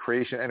Thursday at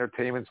Kayshon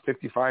Entertainment's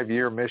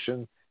 55-year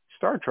mission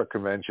Star Trek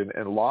convention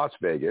in Las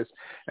Vegas,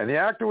 and the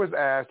actor was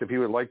asked if he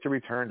would like to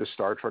return to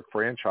Star Trek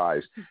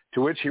franchise,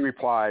 to which he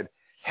replied,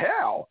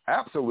 "Hell,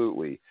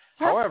 absolutely."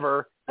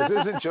 However, this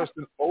isn't just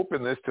an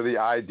openness to the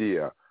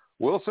idea.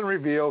 Wilson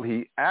revealed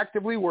he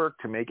actively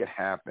worked to make it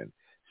happen,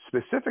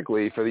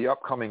 specifically for the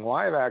upcoming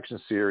live-action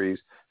series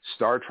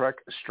Star Trek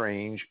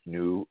Strange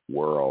New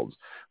Worlds.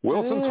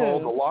 Wilson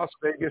told the Las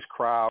Vegas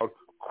crowd,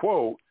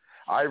 quote,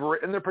 "I've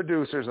written the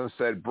producers and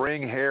said,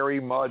 bring Harry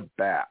Mudd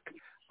back.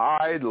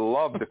 I'd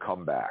love to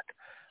come back.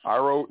 I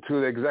wrote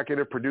to the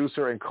executive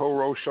producer and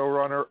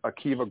co-showrunner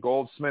Akiva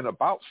Goldsman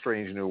about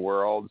Strange New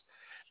Worlds,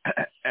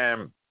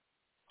 and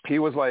he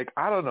was like,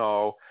 I don't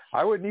know.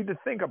 I would need to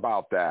think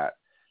about that.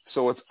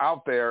 So it's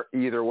out there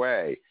either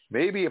way.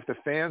 Maybe if the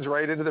fans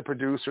write into the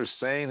producers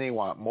saying they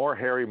want more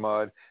Harry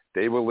Mudd,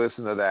 they will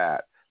listen to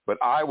that. But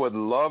I would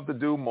love to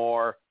do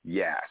more,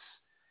 yes."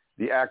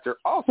 The actor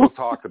also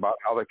talked about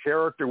how the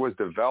character was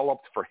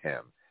developed for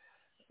him.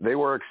 They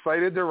were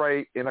excited to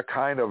write in a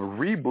kind of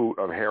reboot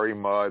of Harry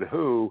Mudd,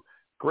 who,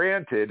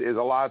 granted, is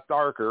a lot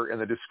darker in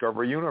the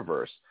Discovery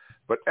universe.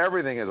 But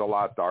everything is a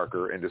lot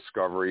darker in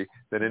Discovery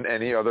than in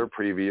any other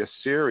previous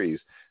series.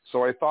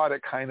 So I thought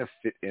it kind of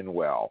fit in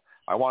well.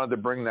 I wanted to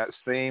bring that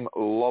same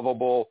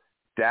lovable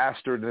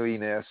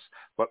dastardliness,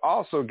 but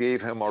also gave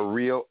him a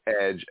real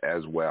edge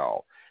as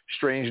well.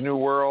 Strange New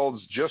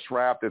Worlds just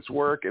wrapped its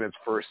work in its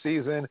first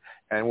season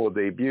and will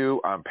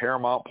debut on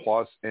Paramount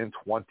Plus in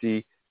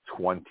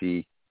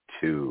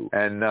 2022.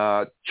 And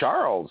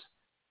Charles,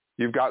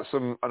 you've got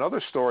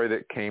another story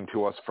that came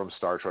to us from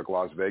Star Trek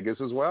Las Vegas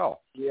as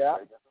well. Yeah.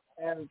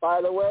 And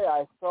by the way,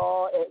 I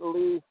saw at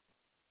least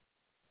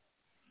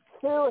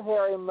 2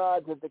 Harry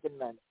Mudds at the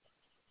convention.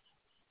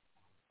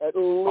 At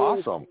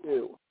least awesome.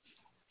 2.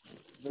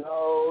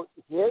 though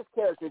his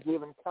character's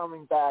even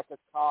coming back as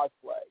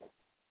cosplay.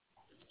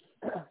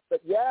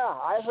 But yeah,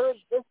 I heard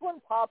this one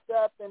popped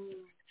up in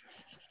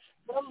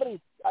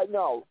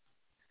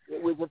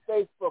it was a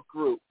Facebook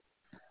group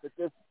that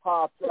this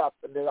popped up,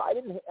 and I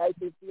didn't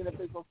actually see an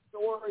official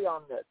story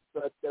on this,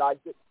 but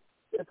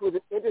this was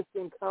an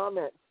interesting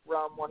comment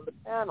from one of the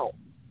panels.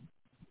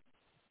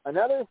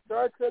 Another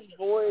Star Trek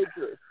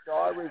Voyager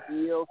star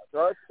reveals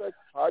Star Trek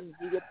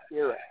Prodigy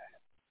appearance.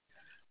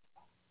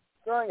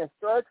 During a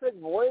Star Trek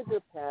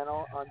Voyager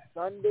panel on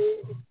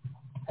Sunday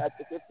at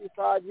the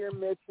 55-year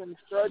mission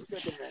Star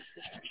Trek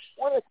convention,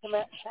 one of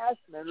the cast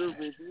members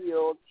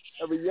revealed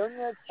a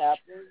reunion is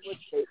happening with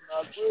Kate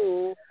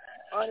Mulgrew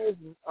on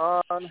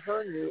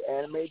her new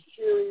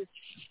animated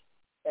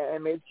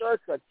Star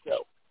Trek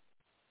show.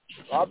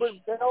 Robert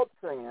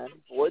Beltran,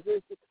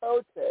 Voyager's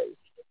Chakotay,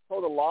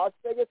 told a Las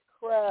Vegas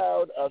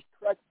crowd of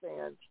Trek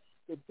fans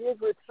that he is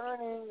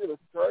returning to the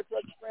Star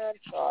Trek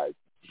franchise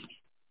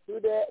two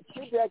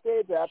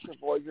decades after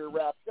Voyager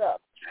wrapped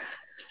up,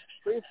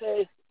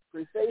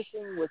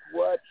 prefacing with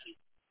what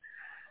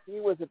he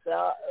was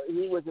about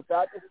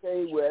to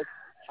say with,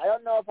 "I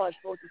don't know if I'm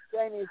supposed to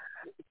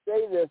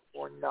say this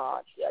or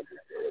not."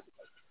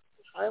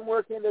 I'm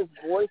working this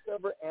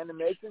voiceover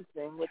animation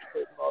thing with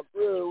Kate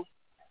Mulgrew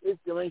is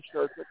doing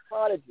Star Trek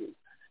Prodigy.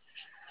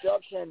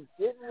 Beltran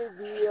didn't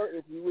reveal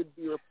if he would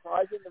be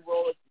reprising the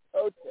role of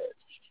Chakotay,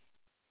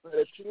 but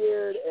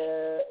appearing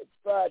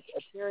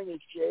as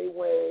Jay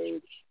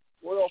Wade,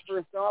 Royal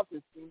First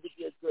Officer, seemed to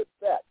be a good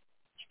bet.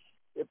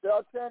 If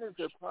Beltran is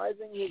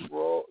reprising his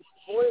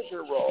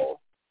Voyager role,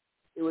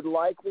 it would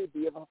likely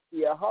be a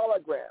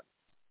hologram.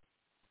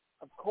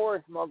 Of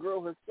course,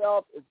 Mulgrew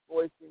herself is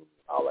voicing the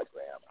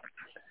hologram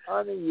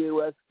on the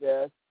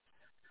USS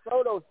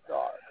Cerritos.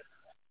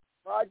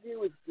 Prodigy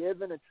was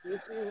given a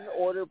 2-season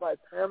order by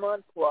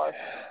Paramount Plus,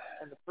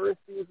 and the first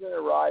season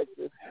arrives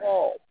this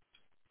fall.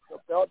 So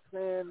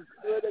Beltran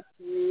could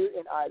appear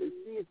in either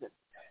season.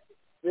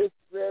 This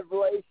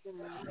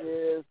revelation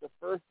is the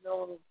first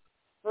known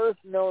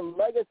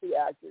legacy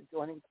actor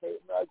joining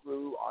Kate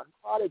Mulgrew on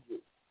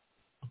Prodigy.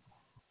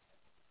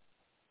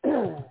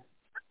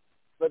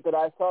 But that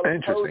I saw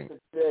the post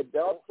that said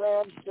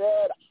Beltran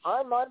said,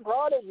 "I'm on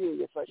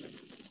Prodigy." It's like,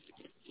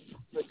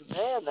 but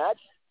man, that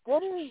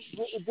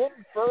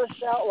didn't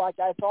burst out like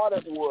I thought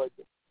it would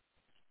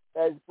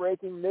as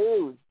breaking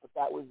news. But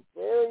that was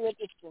very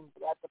interesting for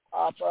that to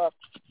pop up,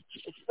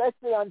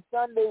 especially on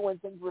Sunday when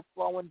things were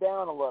slowing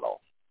down a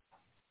little.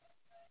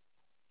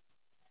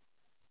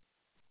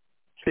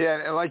 Yeah,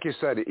 and like you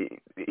said,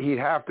 he'd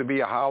have to be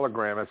a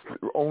hologram. It's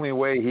the only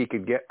way he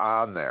could get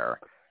on there.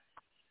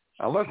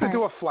 Unless they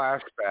do a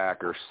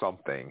flashback or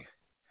something.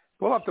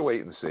 We'll have to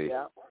wait and see.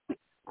 Yeah.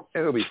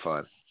 It'll be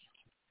fun.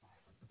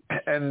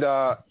 And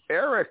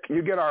Eric,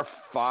 you get our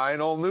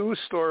final news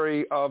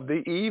story of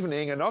the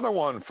evening, another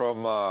one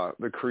from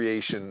the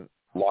Creation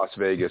Las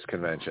Vegas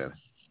convention.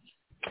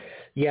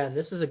 Yeah, and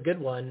this is a good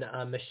one.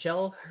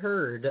 Michelle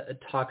Hurd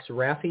talks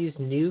Raffi's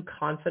new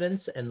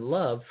confidence and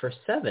love for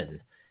Seven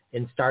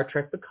in Star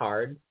Trek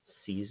Picard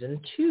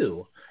Season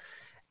 2.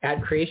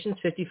 At Creation's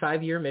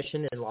 55-year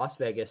mission in Las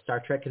Vegas,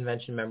 Star Trek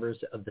convention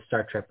members of the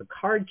Star Trek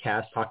Picard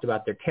cast talked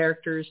about their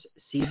characters,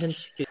 Season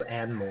 2,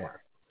 and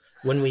more.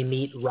 When we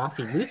meet Raffi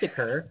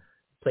Musiker,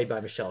 played by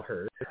Michelle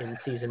Hurd, in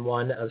Season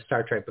 1 of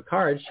Star Trek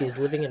Picard, she is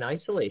living in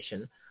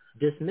isolation,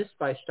 dismissed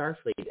by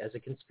Starfleet as a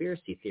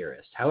conspiracy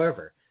theorist.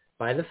 However,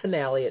 by the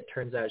finale, it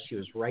turns out she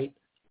was right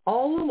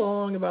all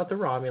along about the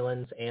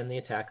Romulans and the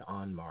attack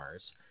on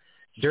Mars.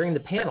 During the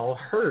panel,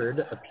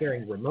 Hurd,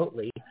 appearing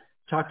remotely,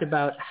 talked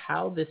about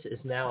how this is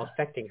now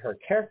affecting her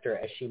character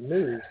as she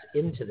moves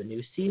into the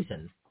new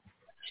season.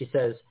 She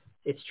says,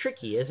 "It's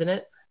tricky, isn't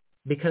it?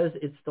 Because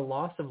it's the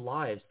loss of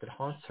lives that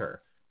haunts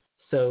her.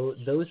 So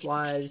those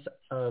lives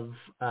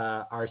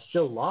are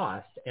still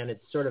lost, and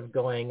it's sort of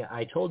going,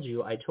 I told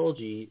you,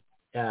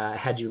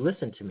 had you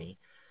listened to me."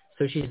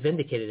 So she's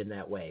vindicated in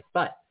that way.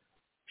 But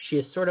she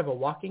is sort of a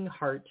walking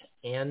heart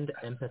and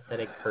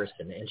empathetic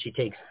person, and she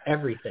takes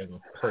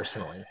everything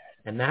personally.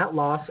 And that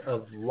loss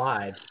of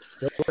lives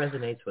still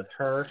resonates with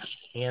her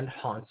and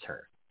haunts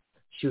her.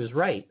 She was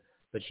right,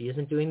 but she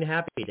isn't doing the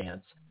happy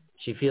dance.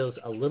 She feels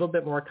a little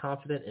bit more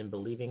confident in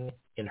believing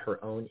in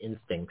her own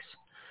instincts.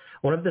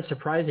 One of the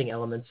surprising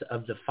elements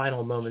of the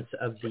final moments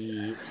of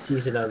the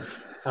season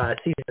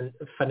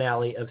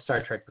finale of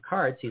Star Trek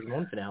Picard, Season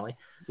 1 finale,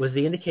 was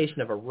the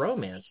indication of a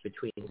romance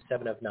between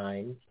Seven of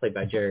Nine, played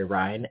by Jerry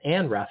Ryan,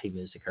 and Raffi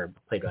Musiker,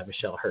 played by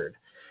Michelle Hurd.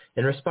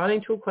 In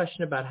responding to a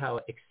question about how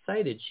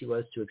excited she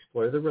was to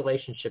explore the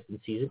relationship in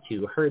Season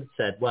 2, Hurd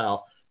said,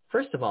 "Well,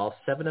 first of all,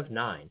 7 of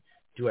 9.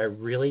 Do I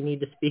really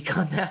need to speak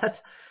on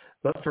that?"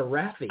 But for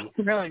Raffi,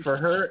 for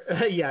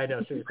her, yeah, I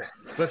know, seriously.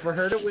 But for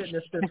her to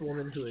witness this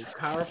woman who is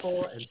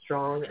powerful and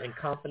strong and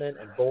confident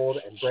and bold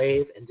and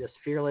brave and just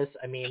fearless,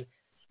 I mean,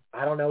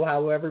 I don't know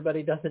how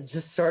everybody doesn't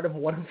just sort of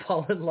want to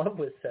fall in love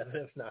with 7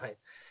 of 9.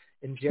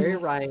 And Jerry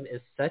Ryan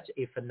is such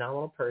a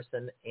phenomenal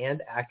person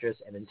and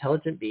actress and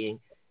intelligent being.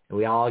 and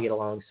we all get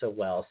along so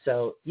well.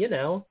 So,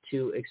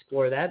 to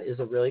explore that is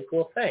a really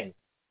cool thing.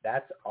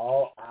 That's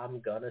all I'm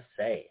going to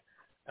say.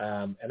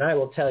 And I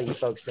will tell you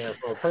folks, man,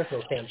 from a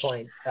personal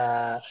standpoint,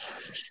 I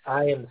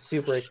am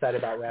super excited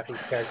about Raffi's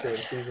character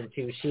in Season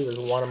 2. She was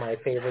one of my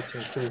favorites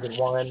from Season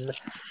 1.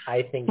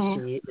 I think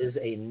she is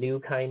a new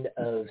kind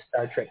of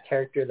Star Trek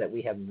character that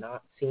we have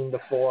not seen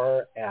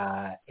before,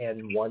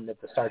 and one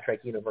that the Star Trek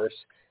universe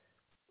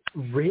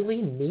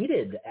really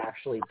needed,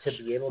 actually, to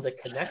be able to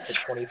connect to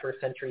 21st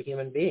century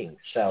human beings.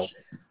 So,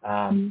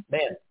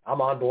 man,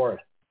 I'm on board.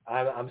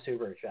 I'm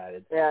super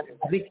excited. Yeah.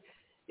 I think,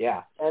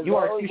 yeah, and you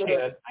are too,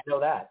 Shannon. I know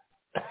that.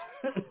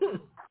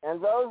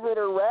 And those that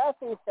are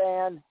Raffi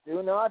fans,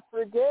 do not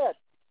forget,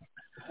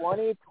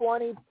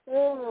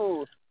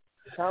 2022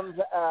 comes,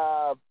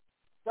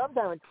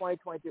 sometime in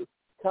 2022,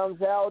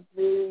 comes out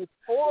the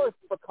 4th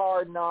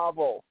Picard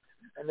novel.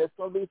 And this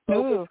will be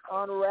focused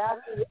on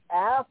Raffi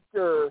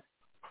after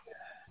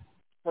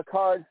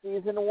Picard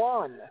Season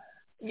 1.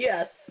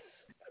 Yes.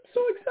 I'm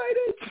so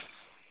excited.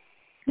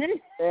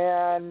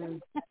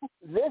 And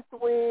this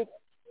week,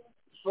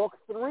 Book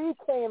 3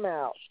 came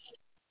out,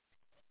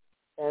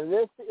 and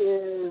this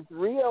is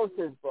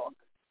Rios's book.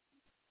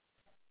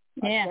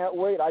 Yeah. I can't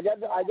wait. I got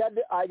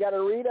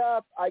to read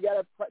up. I got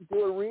to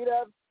do a read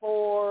up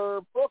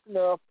for Book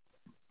Nook.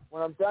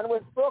 When I'm done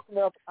with Book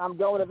Nook, I'm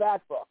going to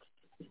that book.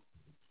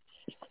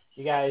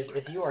 You guys,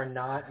 if you are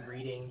not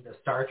reading the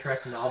Star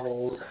Trek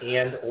novels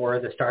and or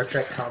the Star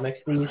Trek comics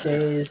these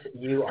days,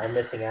 you are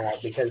missing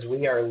out, because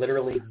we are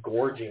literally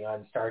gorging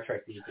on Star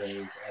Trek these days,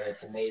 and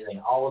it's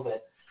amazing. All of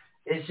it.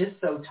 It's just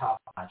so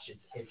top-notch.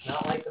 It's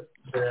not like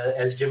the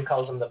as Jim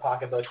calls them, the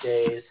pocketbook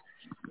days.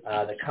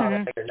 The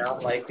comics are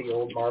not like the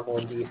old Marvel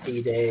and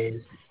DC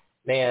days.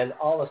 Man,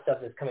 all the stuff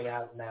that's coming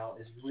out now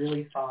is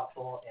really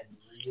thoughtful and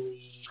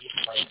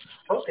really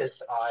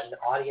focused on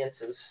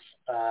audiences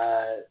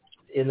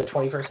in the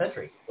 21st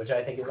century, which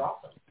I think is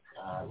awesome.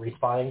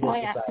 Responding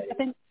to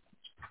society.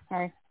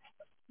 Sorry.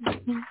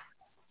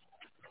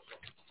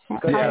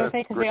 Go ahead. I would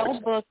say, because the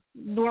old book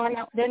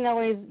didn't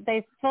always,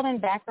 they filled in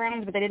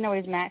backgrounds, but they didn't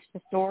always match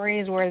the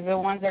stories, whereas the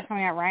ones that are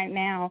coming out right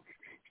now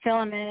fill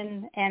them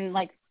in and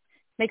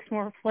makes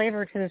more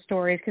flavor to the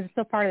stories, because it's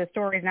still part of the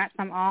stories, not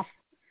some off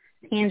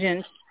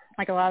tangent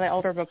like a lot of the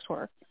older books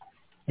were.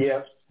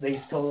 Yep,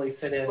 they totally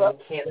fit in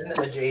canon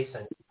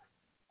adjacent.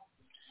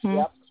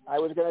 Yep, I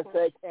was going to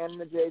say canon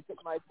adjacent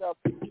myself.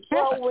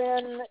 Well,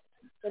 when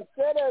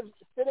instead of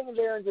sitting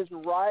there and just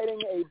writing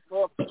a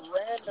book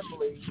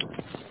randomly,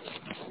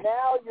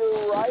 now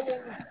you're writing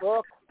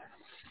books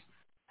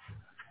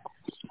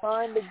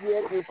trying to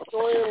get your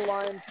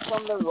storylines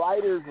from the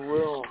writer's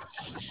room.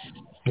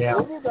 Yeah.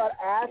 When you got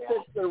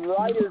access to the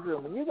writer's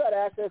room, when you got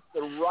access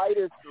to the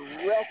writers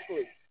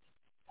directly,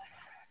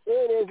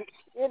 it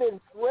is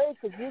great,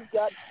 because you've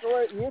got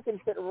you can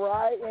fit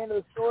right into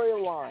the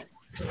storyline.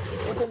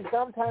 You can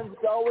sometimes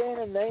go in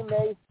and they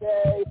may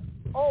say,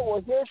 oh,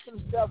 well, here's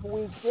some stuff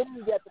we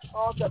didn't get to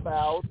talk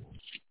about.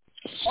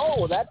 Oh,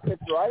 well, that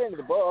fits right into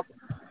the book.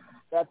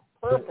 That's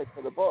perfect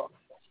for the book.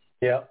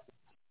 Yeah.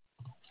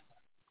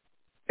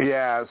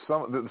 Yeah,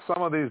 some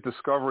of these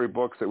Discovery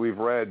books that we've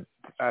read,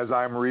 as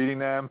I'm reading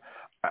them,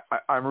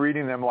 I'm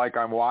reading them like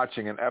I'm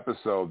watching an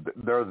episode.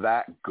 They're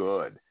that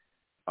good.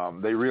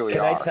 They really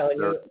are.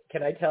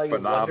 Can I tell you,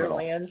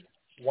 phenomenal.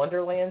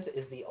 Wonderlands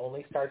is the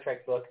only Star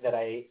Trek book that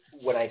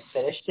when I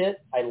finished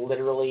it, I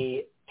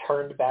literally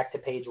turned back to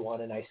page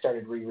 1 and I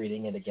started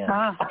rereading it again.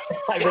 I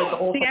read the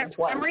whole thing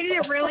twice. I'm reading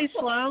it really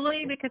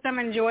slowly because I'm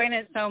enjoying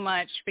it so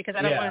much, because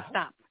I don't want to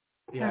stop.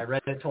 Yeah, I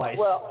read it twice.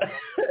 Well,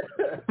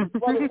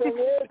 the thing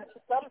is,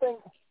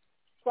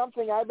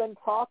 something I've been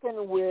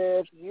talking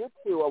with you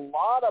two a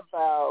lot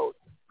about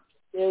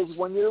is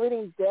when you're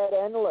reading Dead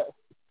Endless,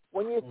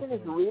 when you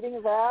finish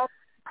reading that,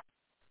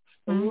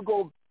 and you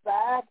go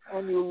back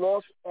and you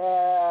look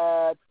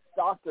at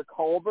Dr.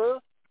 Culber,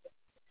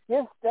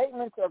 his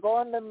statements are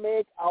going to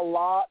make a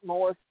lot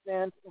more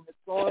sense, and it's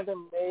going to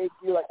make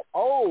you like,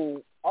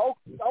 oh,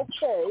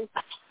 okay.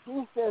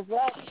 He says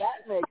that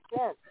makes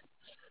sense.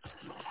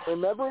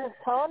 Remember his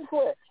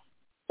conflict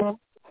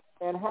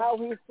and how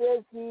he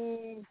says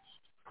he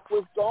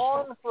was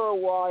gone for a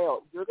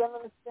while. You're going to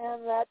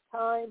understand that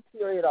time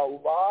period a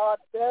lot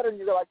better, and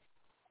you're like,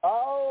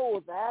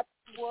 oh, that's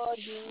what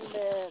he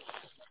meant.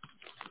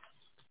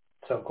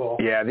 So cool.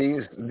 Yeah,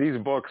 these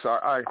books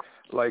are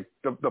like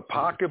the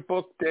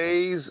pocketbook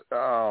days.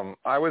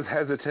 I was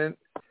hesitant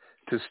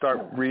to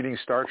start reading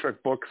Star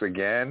Trek books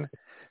again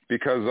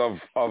because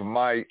of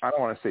my, I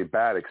don't want to say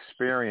bad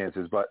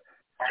experiences, but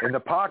in the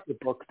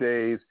pocketbook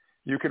days,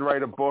 you could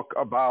write a book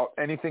about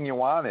anything you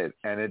wanted,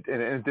 and it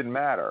didn't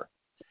matter.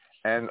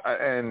 And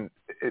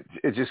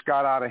it just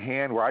got out of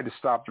hand where I just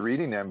stopped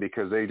reading them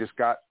because they just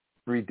got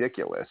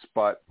ridiculous.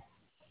 But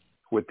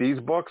with these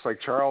books, like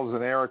Charles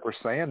and Eric were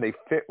saying, they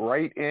fit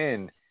right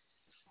in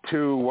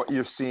to what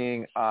you're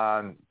seeing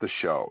on the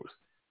shows,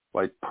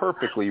 like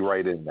perfectly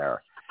right in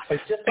there.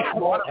 It's just a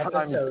small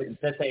episodes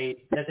that they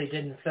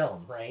didn't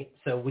film, right?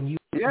 So when you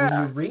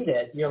read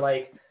it, you're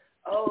like,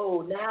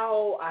 oh,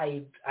 now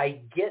I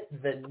get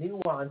the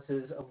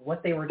nuances of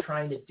what they were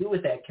trying to do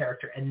with that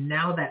character, and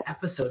now that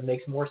episode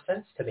makes more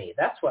sense to me.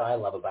 That's what I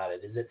love about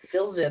it, is it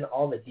fills in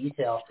all the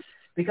detail.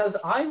 Because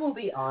I will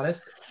be honest,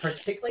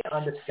 particularly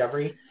on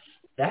Discovery,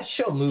 that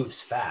show moves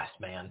fast,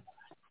 man.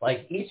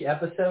 Like, each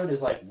episode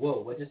is like, whoa,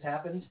 what just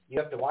happened? You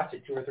have to watch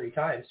it 2 or 3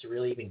 times to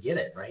really even get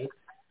it, right?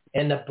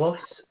 And the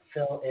books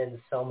fill in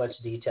so much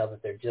detail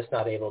that they're just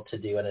not able to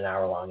do in an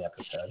hour-long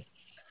episode.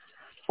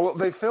 Well,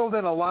 they filled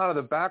in a lot of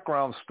the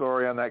background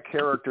story on that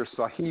character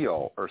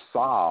Sahil, or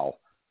Sal.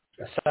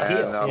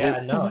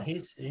 Sahil,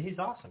 he's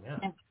awesome,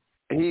 yeah.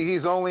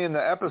 He's only in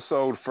the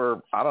episode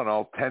for, I don't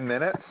know, 10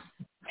 minutes,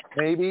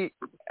 maybe,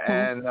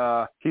 and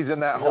he's in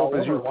That Hope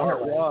Is You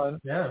Part 1,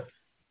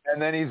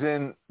 and then he's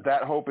in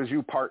That Hope Is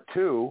You Part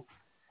 2,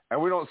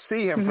 and we don't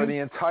see him for the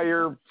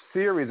entire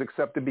series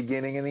except the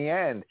beginning and the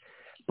end,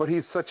 but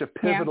he's such a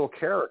pivotal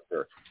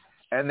character.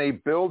 And they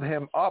build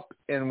him up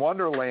in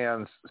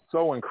Wonderlands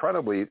so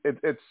incredibly.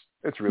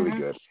 It's really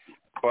good.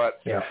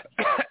 But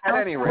at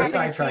any rate,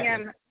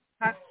 on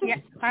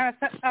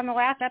the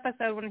last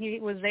episode when he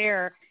was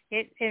there,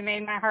 it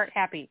made my heart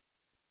happy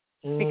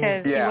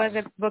because he was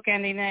a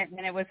bookending it,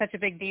 and it was such a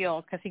big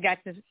deal because he got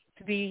to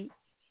be.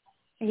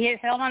 He had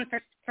held on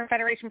for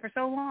Federation for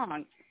so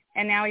long,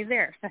 and now he's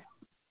there.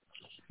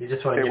 You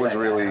just want to it was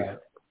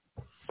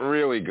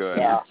really good.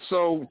 Yeah.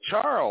 So,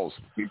 Charles,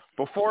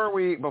 before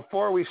we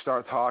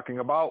start talking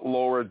about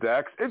Lower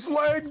Decks, it's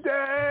leg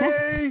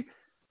day.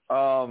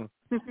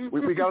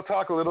 We got to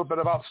talk a little bit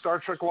about Star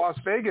Trek Las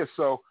Vegas.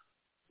 So,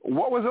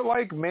 what was it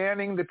like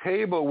manning the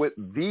table with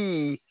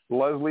the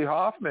Leslie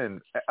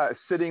Hoffman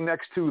sitting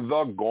next to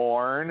the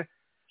Gorn?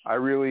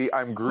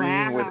 I'm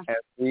green with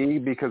envy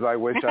because I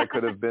wish I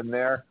could have been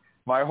there.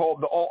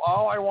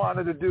 All I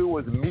wanted to do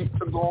was meet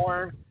the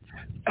Gorn.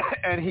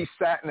 And he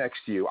sat next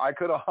to you. I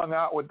could have hung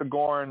out with the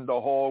Gorn the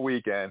whole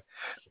weekend.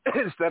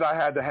 Instead, I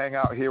had to hang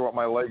out here with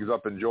my legs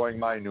up enjoying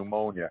my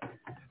pneumonia.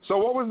 So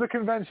what was the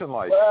convention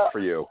like for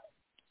you?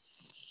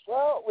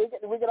 Well, we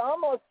could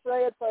almost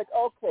say it's like,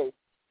 okay,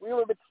 we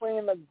were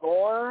between the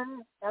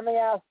Gorn and the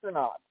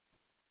astronauts.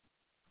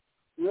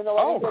 Even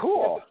though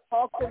cool.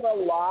 Talked to them a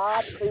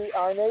lot.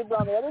 Our neighbor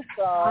on the other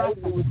side,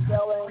 who was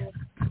selling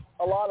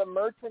a lot of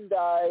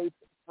merchandise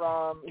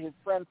from his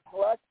friend's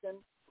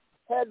collection,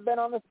 had been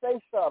on the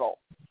space shuttle.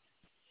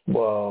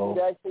 Whoa.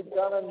 He'd actually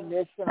done a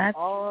mission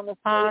on the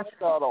space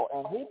shuttle,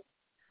 and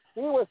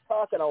he was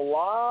talking a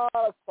lot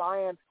of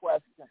science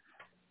questions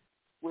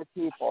with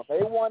people.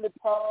 They wanted to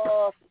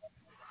talk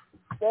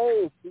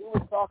space. He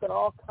was talking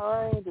all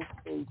kinds of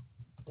space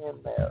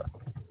in there.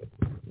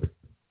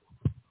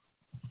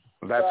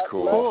 That's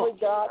cool.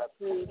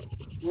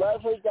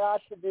 Leslie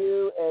got to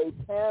do a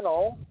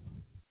panel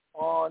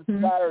on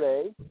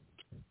Saturday.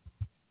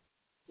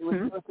 It was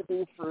supposed to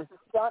be for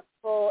stunt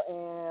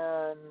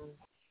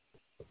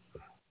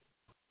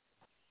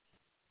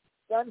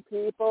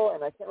people,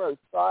 and I can't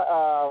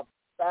remember,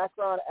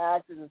 background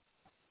actors.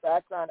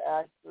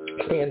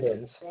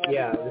 Stand-ins.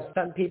 Yeah, the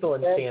stunt people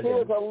and stand-ins. He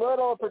was a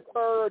little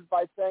perturbed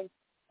by saying,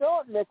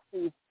 don't mix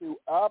these two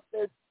up.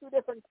 There's 2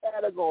 different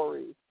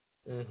categories.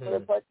 But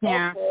it's like,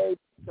 okay,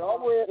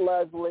 don't worry,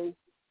 Leslie.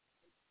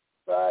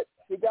 But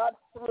she got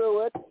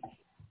through it.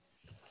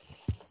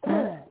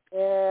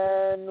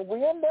 And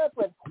we ended up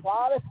with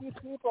quite a few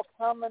people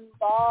coming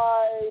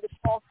by to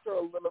talk to her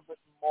a little bit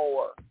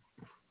more.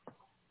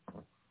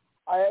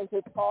 I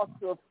actually talked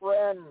to a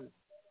friend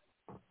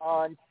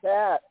on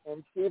chat,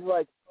 and she's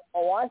like,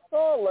 oh, I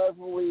saw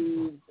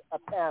Leslie's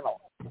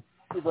panel.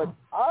 She's like,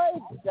 I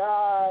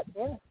got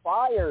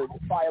inspired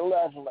by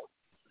Leslie.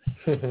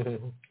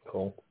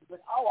 Cool. She's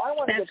like, oh, I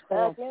want to get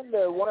back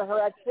into one of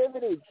her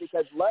activities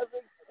because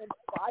Leslie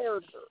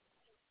inspired her.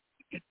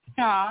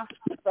 Aww.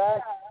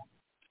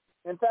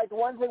 In fact,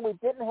 one thing we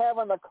didn't have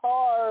on the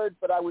card,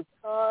 but I was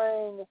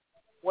trying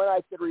when I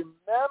could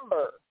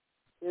remember,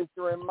 is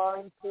to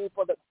remind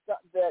people that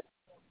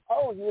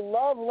oh, you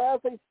love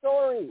Leslie's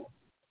stories.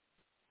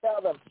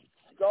 Tell them,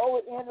 go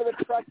into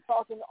the Trek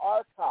Talking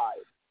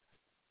archive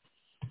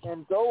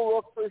and go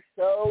look for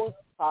shows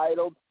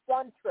titled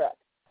Sun Trek.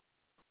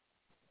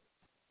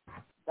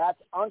 That's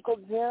Uncle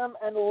Jim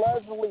and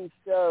Leslie's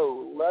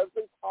show.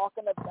 Leslie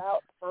talking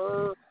about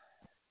her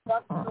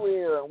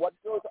career and what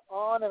goes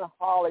on in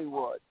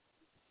Hollywood.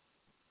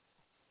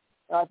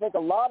 And I think a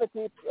lot of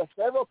people,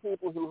 several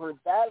people who heard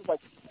that, was like,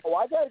 oh,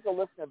 I got to go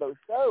listen to those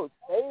shows.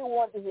 They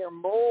want to hear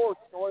more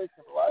stories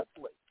from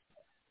Leslie.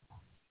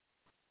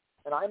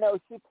 And I know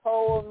she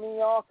told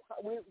me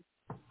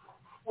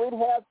we'd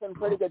have some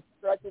pretty good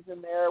stretches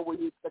in there where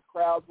the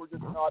crowds were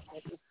just not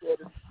interested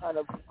in kind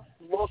of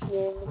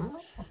looking,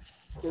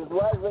 because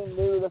Leslie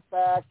knew the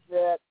fact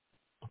that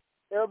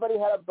everybody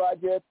had a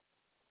budget,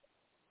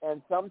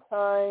 and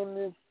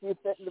sometimes she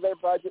fit into their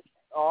budget.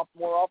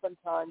 More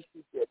oftentimes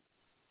she didn't.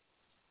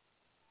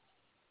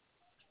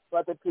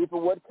 But the people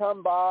would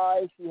come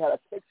by. She had a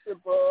picture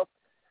book.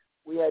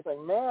 We had like,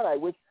 man, I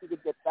wish she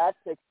could get that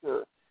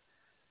picture.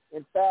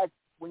 In fact,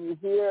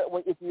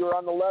 if you're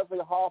on the Leslie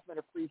Hoffman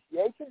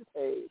appreciation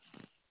page,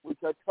 which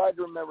I tried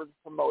to remember to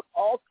promote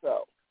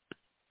also.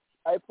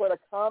 I put a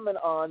comment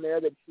on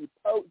there that she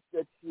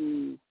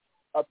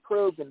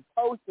approved and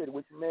posted,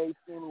 which may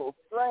seem a little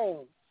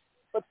strange,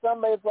 but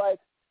somebody's like,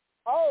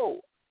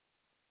 "Oh,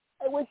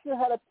 I wish you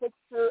had a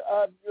picture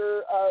of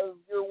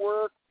your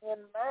work in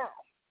MASH."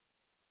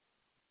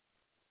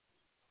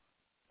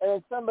 And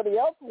then somebody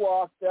else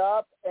walked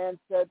up and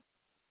said,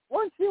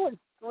 "Weren't you in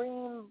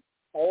Scream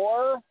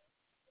 4?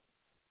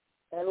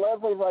 And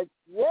Leslie's like,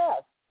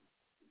 "Yes."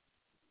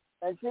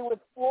 And she was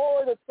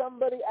floored that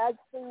somebody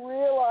actually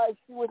realized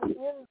she was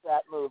in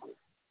that movie.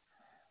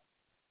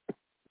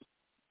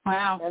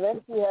 Wow. And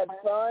then she had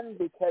fun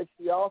because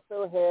she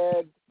also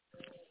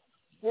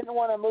didn't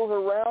want to move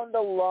around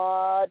a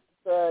lot,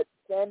 but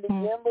Sandy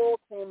Gimbel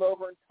came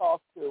over and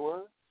talked to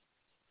her.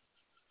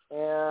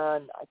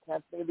 And I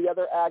can't think of the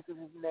other actor's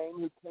name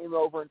who came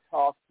over and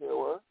talked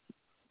to her.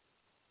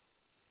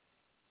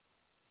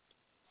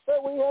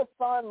 But we had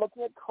fun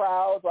looking at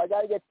crowds. I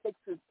got to get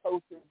pictures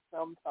posted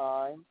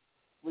sometime.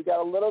 We got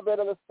a little bit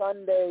of the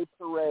Sunday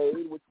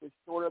parade, which was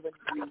shorter than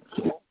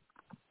usual.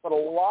 But a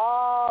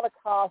lot of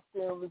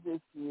costumes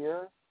this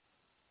year,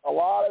 a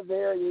lot of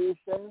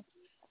variation.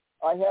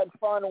 I had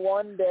fun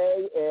one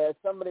day as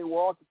somebody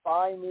walked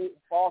by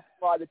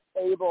the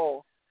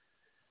table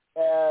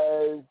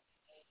as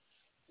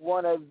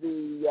one of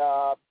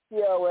the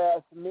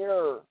POS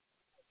mirror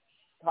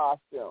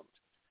costume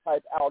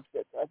type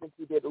outfits. I think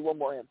he did a little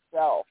more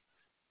himself.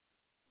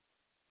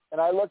 And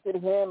I looked at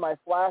him. I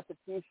flashed a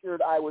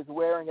T-shirt I was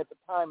wearing at the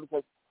time and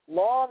said,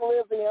 "Long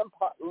live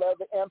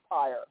the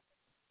Empire."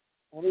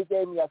 And he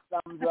gave me a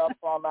thumbs up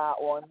on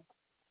that one.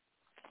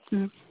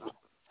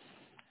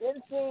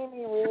 Didn't see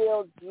any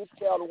real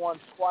detailed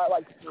ones quite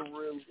like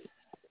Cerritos.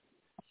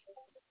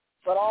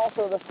 But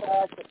also the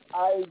fact that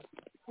I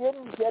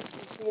didn't get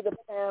to see the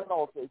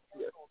panels this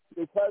year.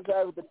 Because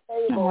I was at the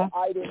table,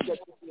 I didn't get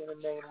to see in the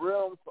main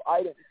room, so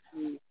I didn't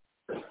see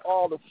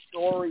all the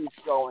stories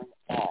going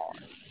on.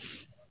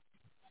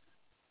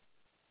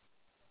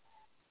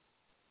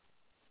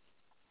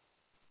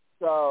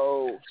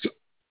 So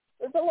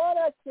there's a lot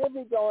of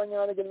activity going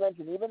on at the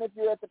convention. Even if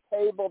you're at the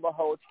table the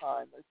whole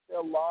time, there's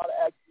still a lot of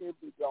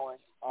activity going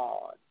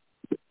on.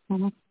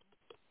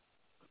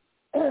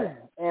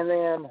 And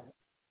then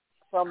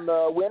from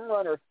the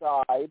Windrunner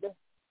side,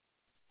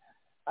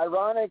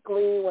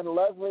 ironically, when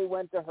Leslie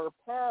went to her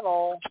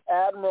panel,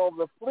 Admiral of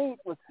the Fleet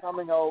was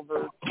coming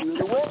over to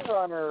the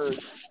Windrunners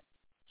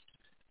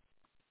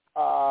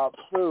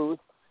booth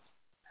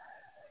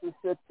to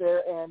sit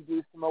there and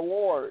do some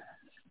awards.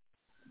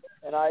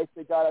 And I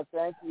said, "Gotta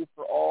thank you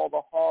for all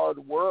the hard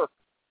work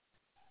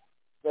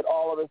that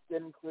all of us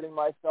did, including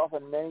myself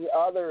and many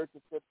others,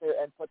 to sit there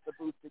and put the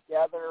booth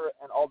together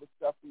and all the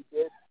stuff we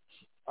did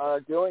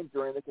doing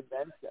during the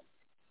convention."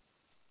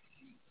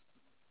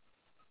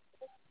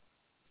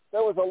 So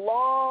it was a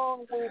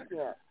long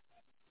weekend.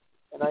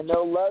 And I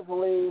know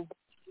Leslie,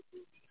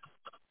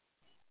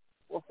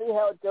 we'll see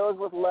how it goes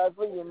with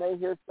Leslie. You may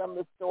hear some of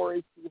the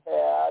stories she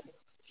had.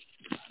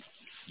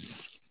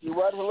 She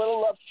was a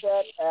little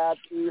upset at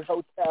the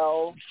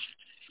hotel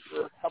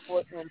for a couple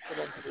of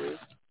incidences.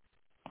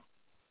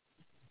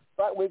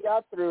 But we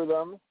got through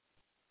them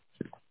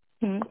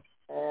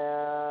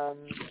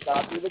and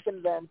got through the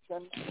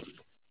convention.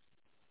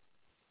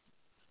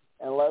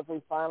 And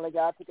Leslie finally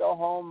got to go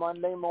home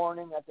Monday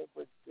morning. I think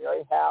was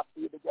very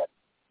happy to get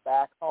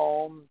back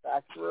home,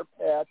 back to her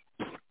pet,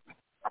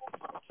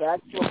 back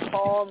to a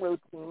calm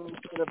routine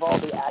instead of all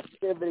the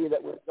activity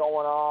that was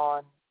going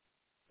on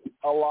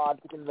a lot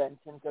at the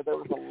convention, because there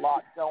was a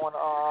lot going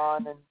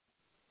on, and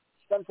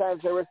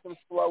sometimes there were some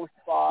slow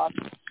spots.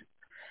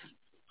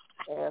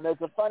 And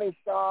there's a funny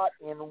shot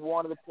in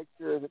one of the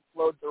pictures that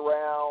floats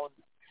around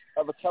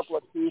of a couple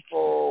of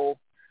people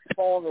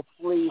falling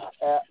asleep.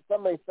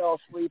 Somebody fell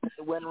asleep at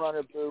the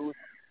Windrunner booth,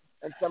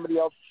 and somebody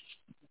else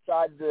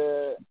decided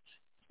to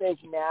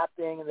fake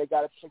napping, and they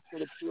got a picture of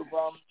the two of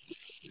them.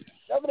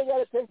 Nobody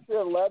got a picture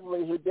of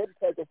Leslie, who did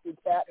take a few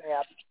cat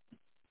naps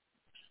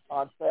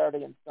on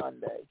Saturday and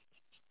Sunday.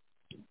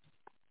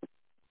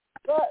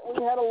 But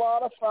we had a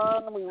lot of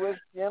fun. We wish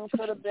Jim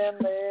could have been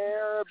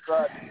there,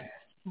 but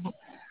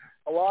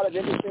a lot of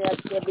interesting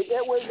activity.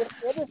 It was an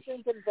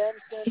interesting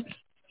convention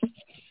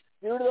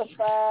due to the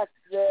fact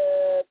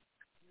that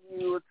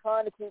you were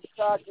trying to keep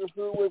track of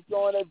who was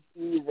going to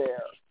be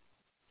there.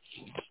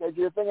 Because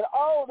you're thinking,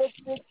 "Oh, this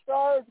big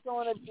star is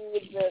going to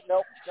be there."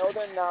 Nope, no,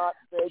 they're not.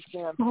 They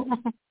canceled.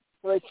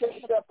 So they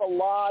picked up a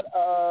lot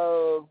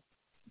of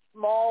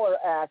smaller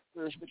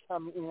actors to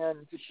come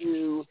in to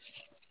do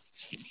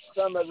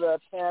some of the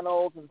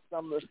panels and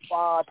some of the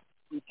spots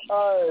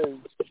because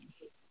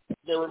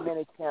there were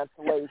many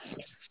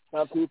cancellations.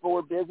 Some people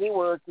were busy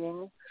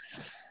working.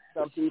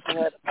 Some people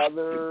had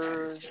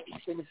other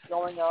things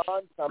going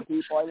on. Some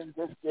people, I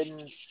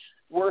think,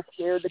 were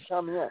scared to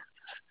come in.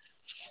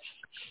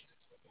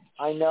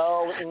 I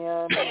know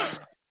in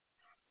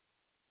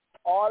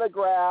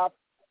autographs,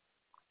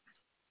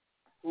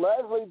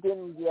 Leslie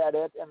didn't get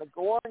it, and the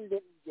Gordon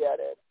didn't get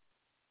it.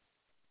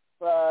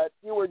 but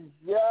you were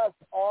just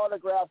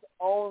autographs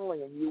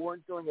only and you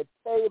weren't doing a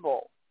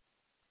table,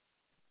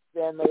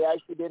 then they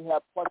actually did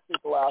have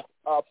plexiglass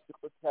up to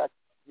protect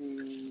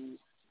the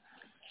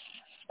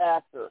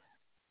actor.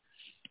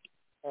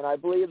 And I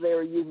believe they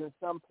were using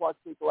some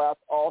plexiglass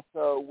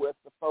also with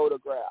the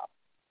photograph.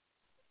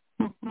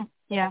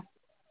 Yeah.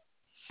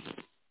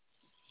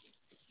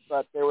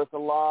 But there was a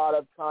lot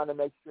of trying to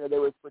make sure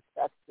there was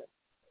protection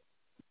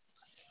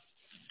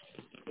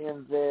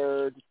in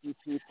there to keep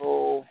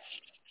people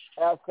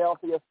as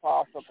healthy as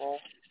possible.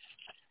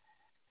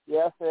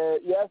 Yes,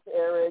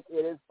 Eric,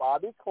 it is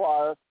Bobby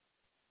Clark.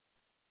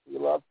 We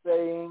love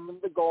saying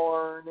the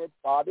Gorn. It's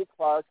Bobby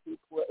Clark who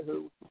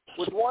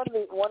was one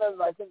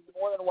of I think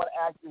more than one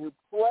actor who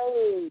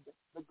played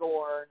the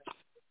Gorn,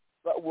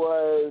 but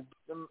was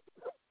the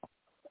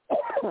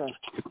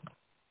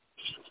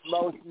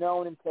most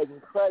known and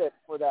taking credit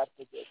for that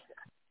position.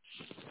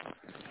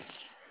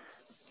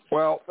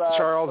 Well, but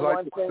Charles,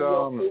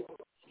 the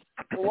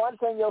one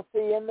thing you'll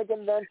see in the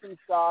convention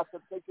shots, the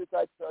pictures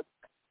I took,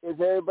 is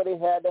everybody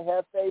had to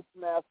have face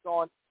masks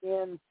on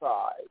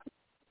inside.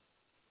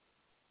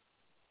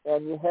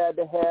 And you had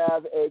to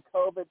have a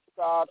COVID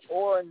shot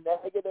or a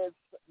negative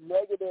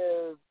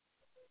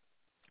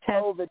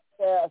COVID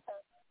test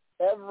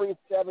every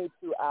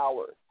 72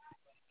 hours.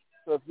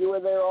 So if you were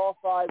there all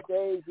 5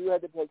 days, you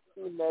had to take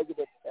 2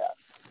 negative tests.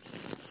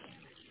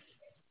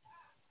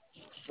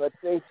 But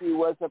safety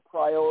was a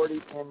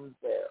priority in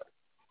there.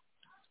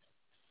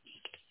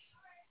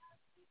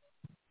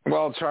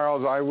 Well,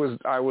 Charles, I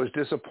was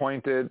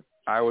disappointed.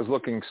 I was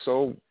looking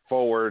so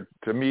forward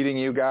to meeting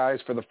you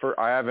guys for the first.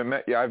 I haven't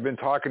met you. I've been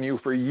talking to you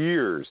for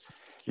years.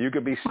 You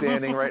could be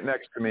standing right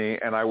next to me,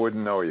 and I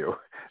wouldn't know you.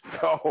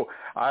 So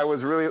I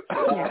was really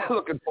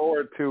looking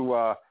forward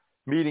to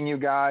meeting you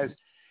guys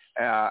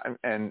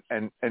and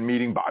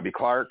meeting Bobby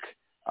Clark.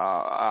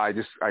 I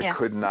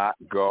could not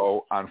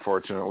go,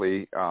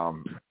 unfortunately.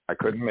 I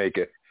couldn't make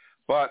it.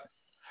 But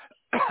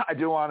I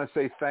do want to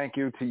say thank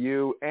you to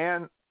you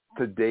and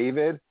to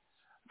David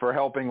for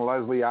helping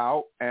Leslie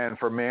out and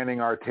for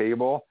manning our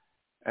table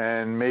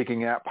and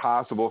making that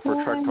possible for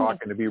Trek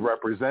Talking to be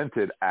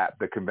represented at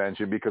the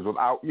convention, because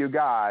without you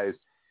guys,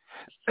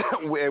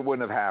 it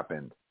wouldn't have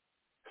happened.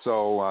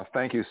 So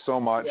thank you so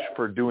much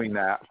for doing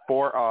that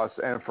for us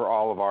and for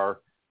all of our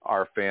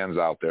fans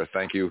out there.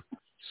 Thank you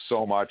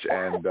so much.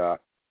 And I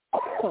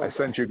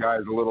sent you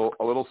guys a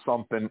little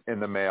something in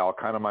the mail,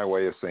 kind of my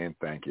way of saying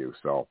thank you.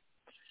 So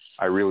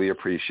I really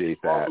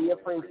appreciate that. We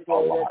appreciate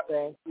it.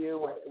 Thank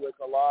you.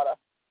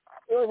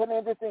 It was an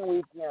interesting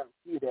weekend,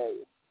 few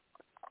days.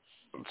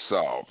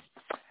 So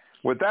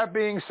with that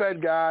being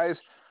said, guys,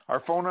 our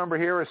phone number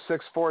here is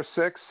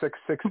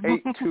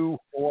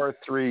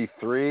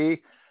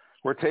 646-668-2433.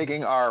 We're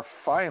taking our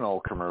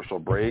final commercial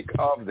break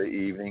of the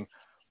evening.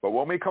 But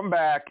when we come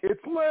back,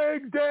 it's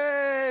leg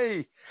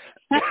day.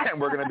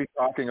 And we're going to be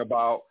talking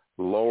about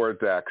Lower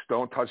Decks.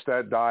 Don't touch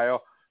that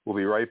dial. We'll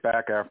be right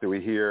back after we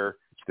hear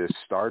this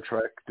Star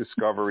Trek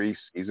Discovery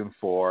Season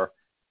 4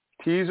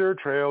 teaser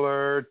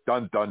trailer.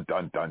 Dun, dun,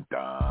 dun, dun,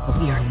 dun. But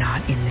we are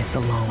not in this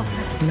alone.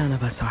 None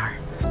of us are.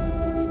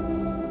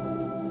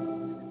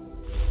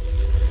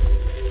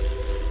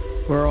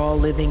 We're all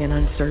living in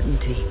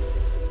uncertainty.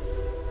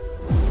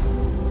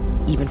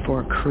 Even for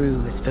a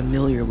crew as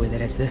familiar with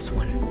it as this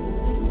one.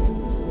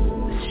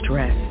 The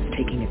stress is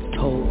taking its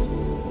toll.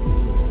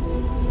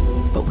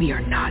 But we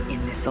are not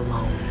in this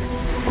alone.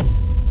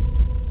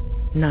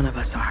 None of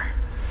us are.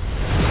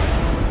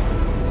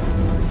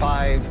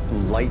 5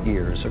 light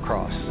years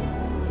across.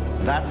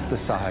 That's the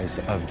size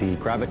of the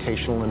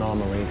gravitational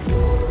anomaly.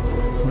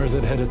 Where's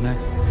it headed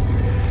next?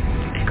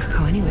 It could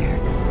go anywhere.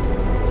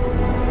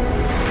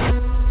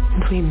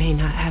 We may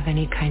not have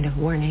any kind of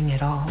warning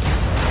at all.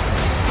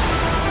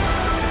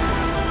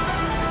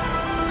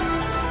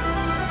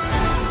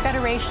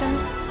 Federation,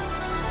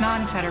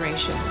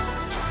 non-federation.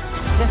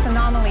 This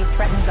anomaly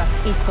threatens us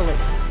equally.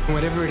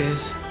 Whatever it is,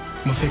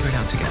 we'll figure it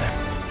out together.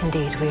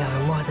 Indeed, we are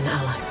more than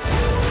allies.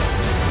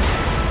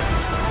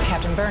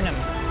 Captain Burnham,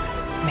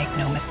 make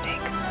no mistake.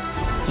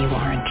 You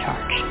are in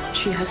charge.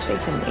 She has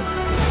faith in me.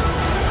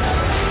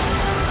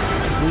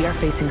 We are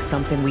facing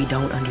something we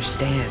don't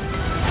understand.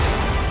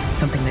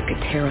 Something that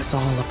could tear us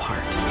all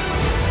apart.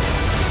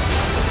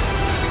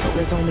 But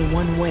there's only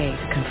one way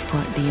to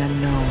confront the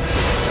unknown.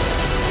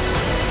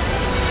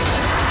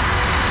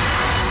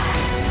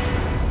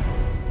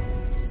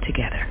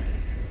 Together.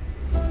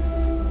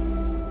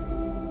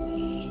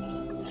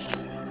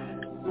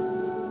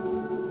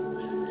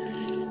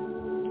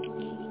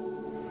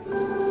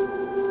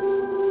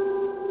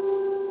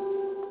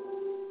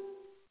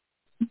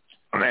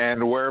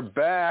 And we're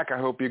back. I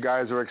hope you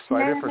guys are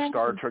excited for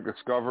Star Trek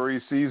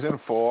Discovery Season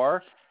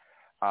 4.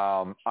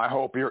 I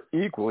hope you're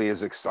equally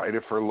as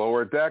excited for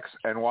Lower Decks.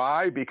 And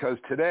why? Because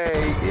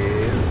today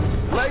is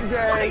leg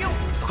day. Why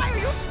are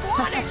you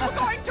squatting? We're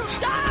going to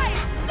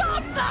die!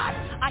 Stop that!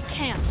 I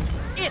can't.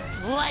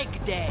 It's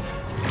leg day.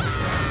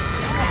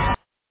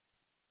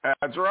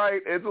 That's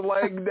right. It's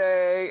leg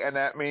day, and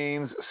that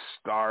means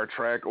Star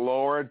Trek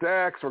Lower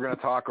Decks. We're going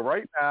to talk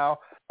right now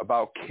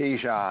about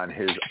Kayshon,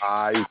 His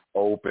Eyes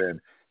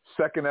Open.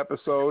 Second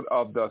episode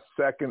of the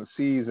second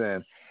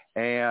season.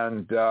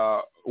 And,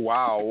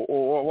 wow,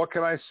 what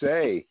can I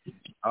say?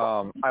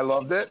 I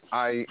loved it.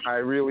 I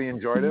really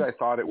enjoyed it. I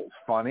thought it was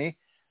funny.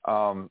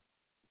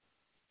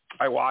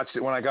 I watched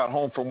it when I got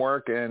home from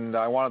work, and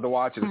I wanted to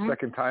watch it a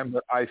second time,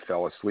 but I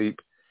fell asleep.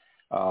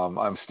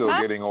 I'm still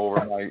getting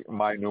over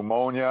my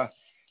pneumonia,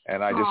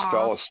 and I just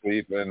fell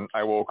asleep, and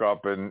I woke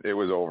up, and it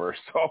was over.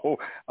 So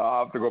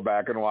I'll have to go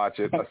back and watch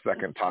it a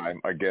second time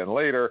again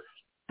later.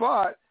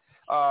 But,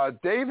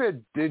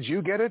 David, did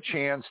you get a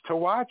chance to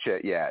watch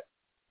it yet?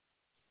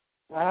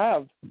 I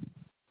have.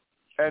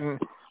 And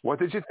what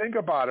did you think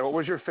about it? What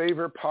was your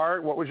favorite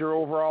part? What was your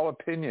overall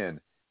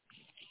opinion?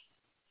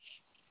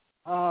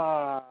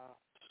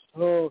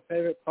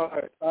 Favorite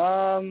part.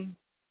 From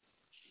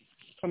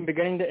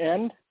beginning to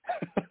end.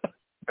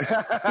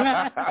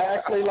 I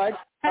actually liked.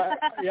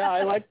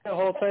 I liked the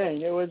whole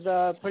thing. It was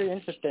pretty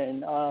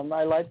interesting.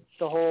 I liked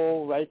the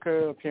whole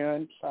Riker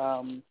appearance.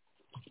 I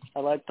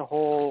liked the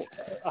whole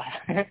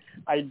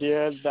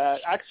idea that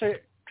actually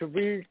to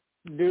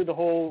redo the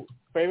whole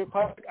favorite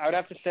part, I would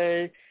have to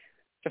say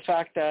the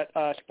fact that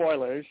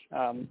spoilers,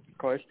 of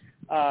course,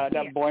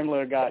 that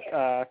Boimler got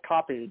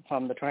copied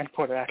from the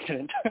transporter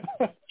accident.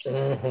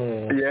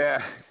 Yeah,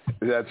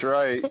 that's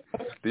right.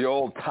 The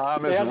old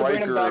Thomas Riker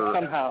bring him back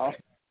somehow.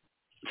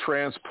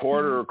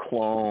 Transporter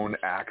clone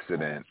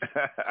accident.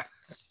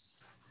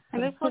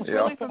 And this looks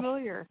really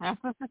familiar.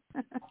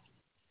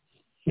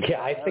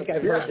 Yeah, I think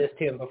I've heard this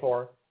tune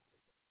before.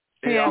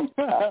 Yeah.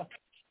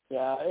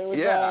 Yeah, it was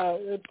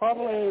it's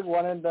probably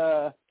one of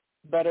the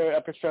better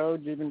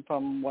episodes, even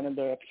from one of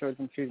the episodes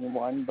in season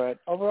 1. But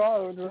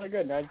overall, it was really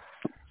good.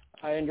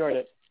 I enjoyed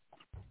it.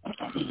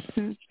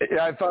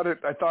 Yeah, I thought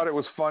it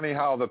was funny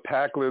how the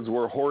Packlids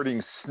were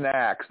hoarding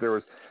snacks. There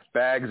was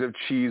bags of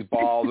cheese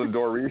balls and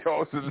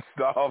Doritos and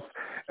stuff,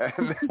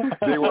 and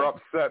they were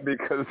upset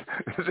because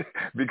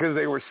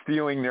they were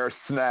stealing their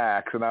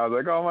snacks. And I was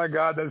like, oh my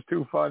God, that's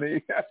too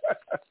funny.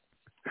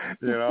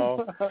 You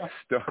know,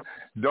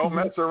 don't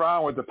mess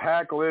around with the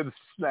Packlids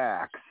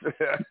snacks.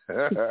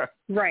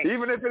 Right.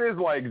 Even if it is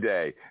leg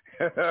day.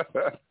 That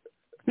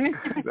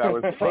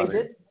was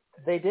funny.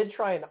 They did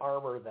try and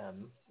armor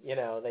them. You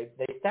know, they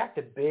stacked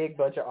a big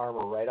bunch of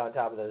armor right on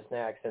top of those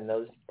snacks, and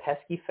those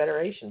pesky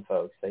Federation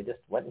folks, they just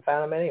went and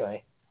found them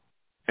anyway.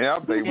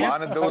 Yep, they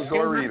wanted those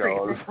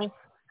Doritos.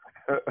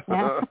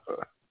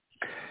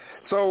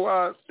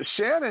 So,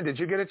 Shannon, did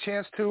you get a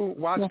chance to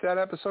watch that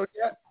episode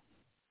yet?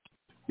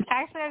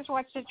 Actually, I just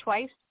watched it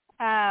twice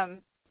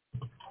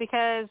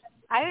because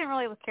I didn't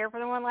really care for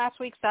the one last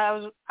week,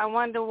 so I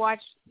wanted to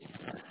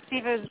see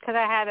if it was because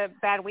I had a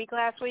bad week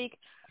last week.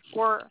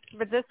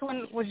 But this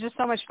one was just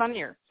so much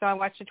funnier, so I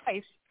watched it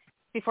twice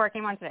before I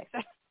came on today.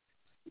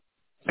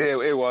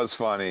 It was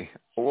funny.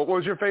 What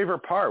was your favorite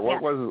part?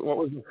 What was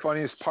the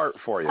funniest part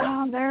for you?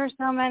 Oh, there are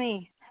so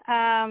many.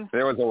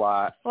 There was a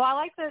lot. Well, I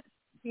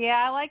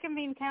like him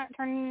being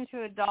turning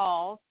into a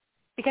doll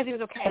because he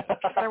was okay.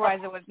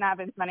 Otherwise, it would not have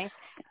been funny.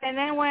 And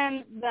then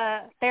when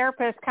the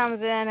therapist comes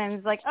in and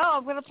is like, "Oh,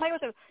 I'm going to play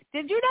with him,"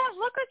 did you not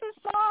look at the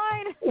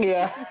sign?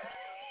 Yeah.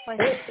 Like,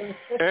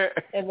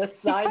 and the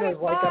sign was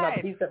like on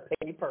a piece of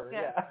paper.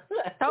 Yeah.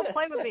 Don't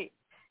play with me.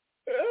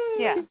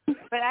 Yeah.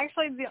 But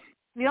actually,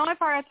 the only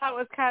part I thought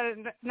was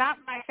kind of not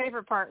my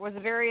favorite part was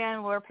the very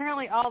end where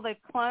apparently all the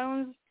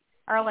clones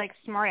are like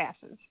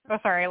smartasses. Oh,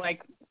 sorry,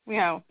 like, you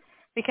know,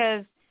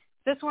 because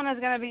this one is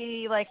going to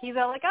be like, he's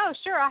all like, oh,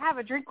 sure, I'll have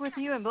a drink with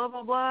you and blah,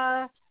 blah,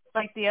 blah,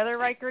 like the other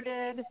Riker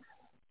did,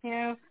 you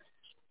know.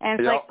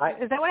 And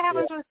it's is that what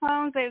happens with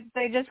clones?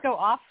 They just go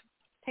off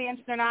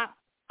tangents. They're not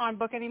on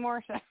book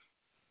anymore. So.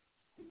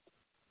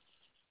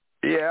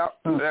 Yeah,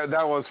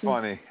 that was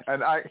funny,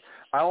 and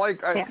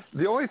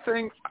the only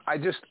thing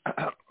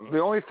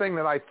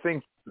that I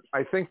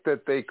think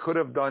that they could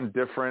have done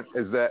different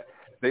is that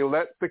they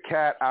let the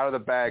cat out of the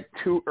bag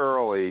too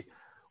early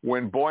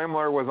when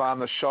Boimler was on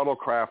the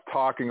shuttlecraft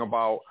talking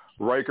about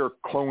Riker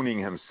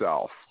cloning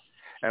himself,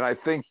 and I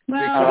think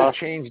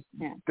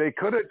they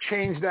could have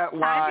changed that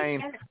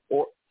line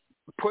or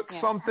put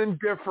something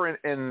different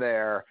in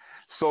there.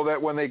 So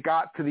that when they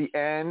got to the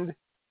end,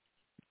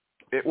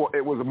 it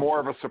was more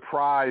of a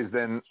surprise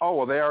than, oh,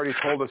 well, they already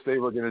told us they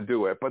were going to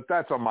do it. But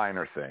that's a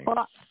minor thing.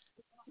 Well,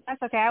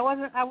 that's okay. I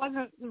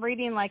wasn't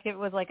reading like it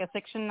was like a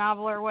fiction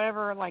novel or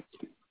whatever, like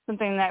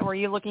something that were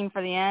you looking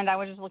for the end. I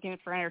was just looking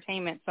for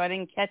entertainment, so I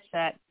didn't catch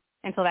that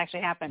until it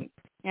actually happened.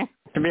 Yeah.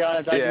 To be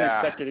honest, I didn't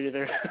expect it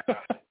either.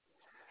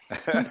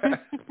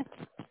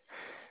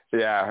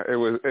 Yeah, it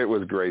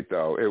was great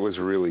though. It was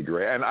really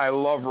great, and I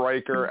love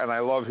Riker and I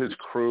love his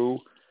crew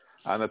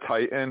on the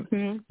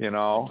Titan, you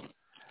know,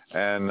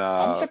 and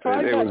I'm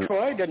surprised that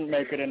Troy didn't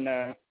make it in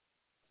there.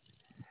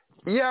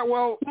 Yeah,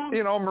 well,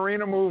 you know,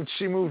 Marina moved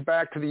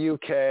back to the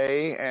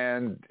UK,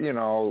 and you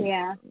know,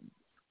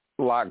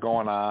 a lot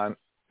going on.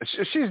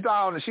 She's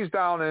down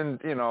in,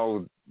 you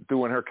know,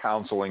 doing her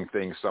counseling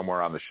thing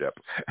somewhere on the ship.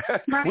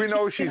 We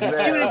know she's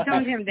there. She would have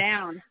toned him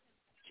down.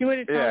 She would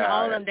have toned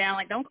all of them down,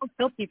 like, don't go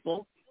kill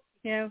people,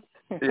 you know.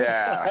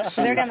 Yeah.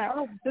 They're down there,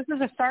 this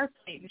is a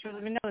Starfleet. She was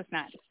like, no, it's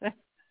not.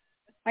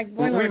 Like,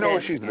 we know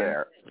she's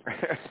there.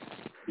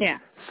 Yeah.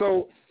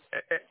 So,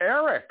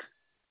 Eric,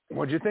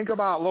 what'd you think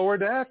about Lower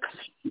Decks?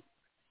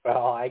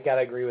 Well, I got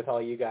to agree with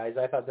all you guys.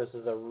 I thought this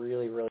was a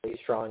really, really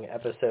strong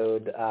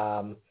episode.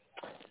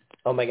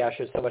 Oh my gosh,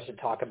 there's so much to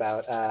talk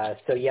about.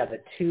 So yeah, the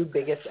two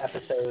biggest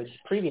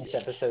previous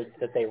episodes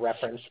that they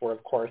referenced were,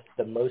 of course,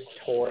 the Most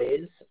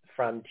Toys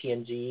from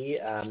TNG.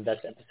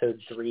 That's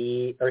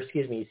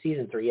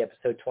season 3,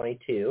 episode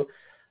 22,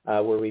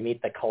 where we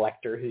meet the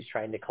Collector who's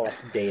trying to collect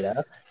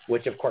data,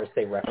 which of course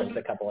they referenced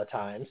a couple of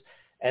times.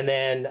 And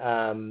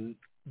then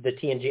the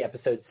TNG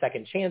episode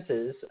Second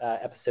Chances,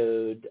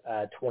 episode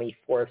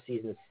 24 of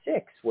season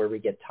 6, where we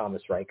get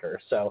Thomas Riker.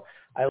 So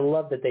I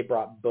love that they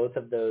brought both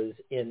of those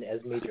in as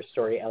major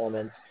story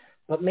elements.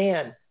 But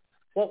man,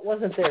 what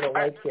wasn't there to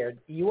like here?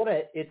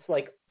 It's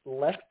like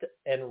left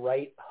and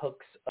right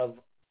hooks of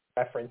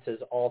references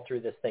all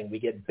through this thing. We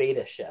get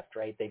Beta Shift,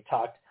 right? They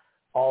talked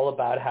all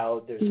about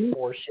how there's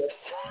 4 ships.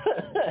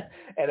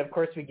 And of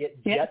course we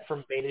get Jet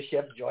from Beta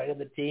Shift joining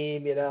the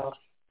team, you know.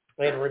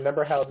 And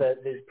remember how the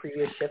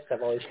previous ships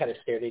have always kind of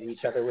stared at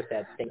each other with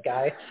that stink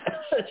eye?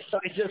 So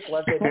I just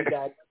love that he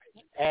got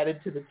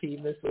added to the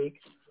team this week.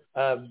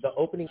 The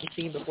opening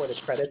scene before the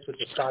credits with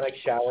the sonic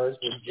showers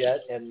where Jet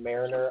and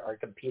Mariner are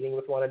competing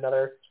with one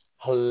another.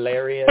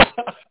 Hilarious.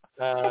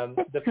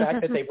 The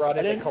fact that they brought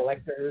in the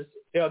collectors.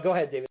 You know, go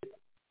ahead, David.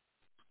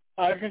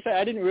 I was going to say,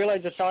 I didn't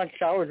realize the sonic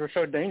showers were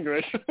so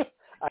dangerous.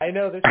 I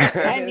know.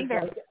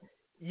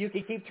 You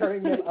can keep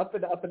turning them up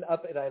and up and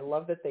up, and I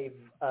love that they've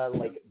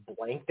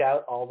blanked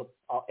out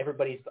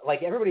everybody's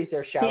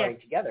there showering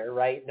together,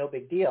 right? No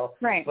big deal.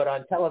 Right. But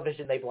on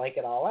television, they blank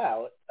it all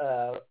out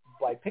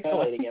by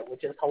pixelating it,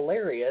 which is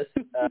hilarious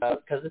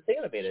because it's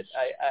animated.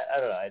 I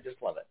don't know. I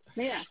just love it.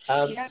 Yeah.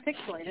 You got to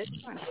pixelate it.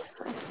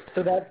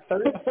 So that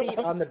third seat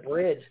on the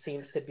bridge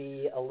seems to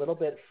be a little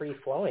bit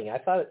free-flowing. I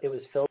thought it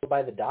was filled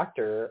by the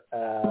doctor,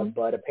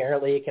 but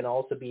apparently it can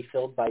also be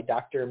filled by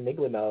Dr.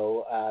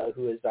 Miglimo,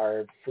 who is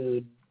our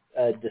food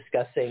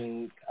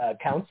discussing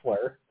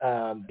counselor,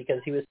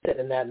 because he was sitting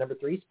in that number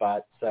 3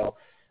 spot. So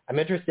I'm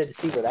interested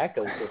to see where that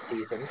goes this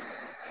season.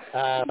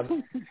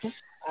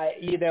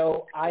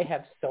 I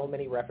have so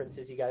many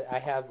references, you guys. I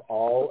have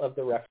all of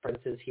the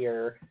references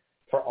here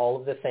for all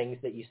of the things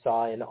that you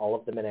saw in all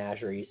of the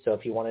menageries. So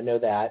if you want to know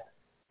that,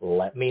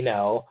 let me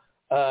know.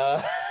 We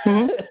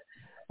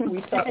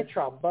saw the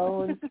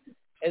trombones.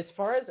 As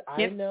far as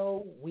I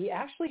know, we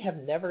actually have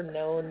never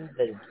known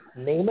the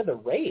name of the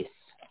race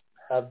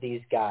of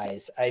these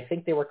guys. I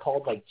think they were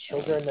called like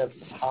Children of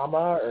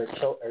Tama or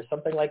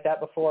something like that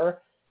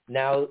before.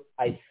 Now,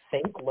 I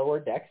think Lower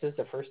Decks is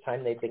the first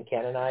time they've been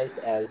canonized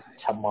as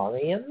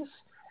Tamarians.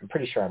 I'm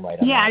pretty sure I'm right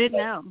on that. Yeah, I didn't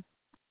know.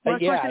 Well,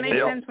 of course, it makes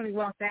sense sense when he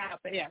walked out,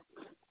 but yeah.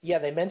 Yeah,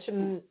 they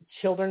mentioned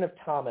Children of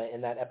Tama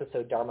in that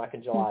episode Darmok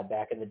and Jalad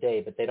back in the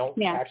day, but they don't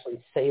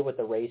actually say what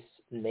the race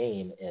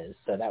name is,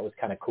 so that was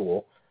kind of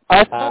cool.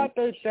 I thought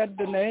they said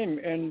the name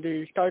in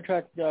the Star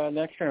Trek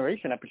Next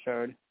Generation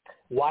episode.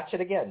 Watch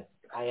it again.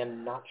 I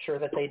am not sure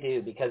that they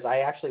do, because I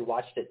actually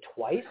watched it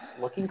twice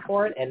looking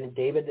for it, and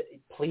David,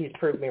 please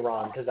prove me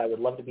wrong, because I would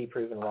love to be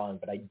proven wrong,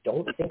 but I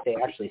don't think they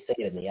actually say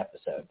it in the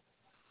episode.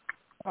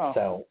 Oh.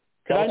 So,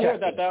 I knew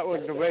that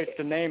was the race,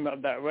 the name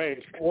of that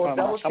race. Well,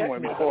 double check somewhere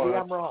me. before. Maybe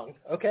I'm wrong.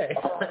 Okay,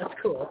 that's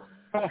cool.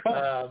 Go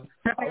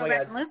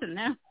back and listen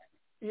now.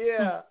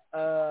 Yeah.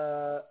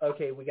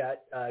 Okay, we got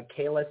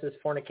Kalis'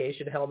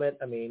 fornication helmet.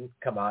 I mean,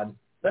 come on.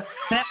 He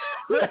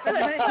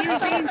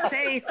was being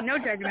safe. No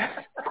judgment.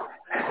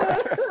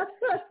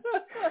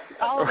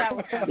 All of that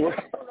was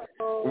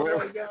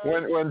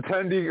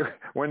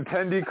when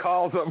Tendi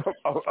calls him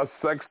a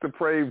sex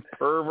depraved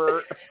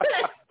pervert.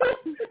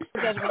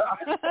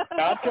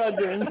 Not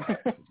judging.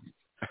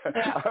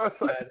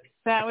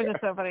 That was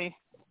just so funny.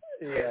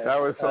 Yeah, that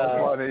was so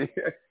funny.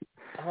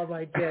 Oh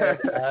my god!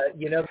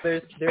 There's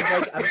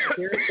like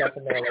obscure stuff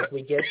in there. Like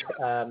we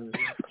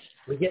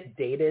get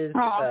Data's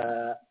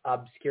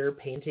obscure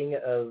painting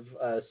of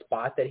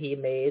Spot that he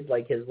made,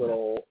 like his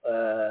little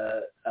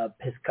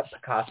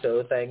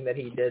Picasso thing that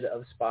he did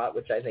of Spot,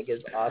 which I think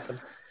is awesome.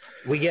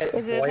 We get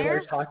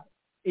Boiler talk.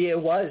 Yeah,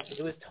 it was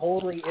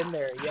totally in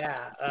there.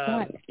 Yeah,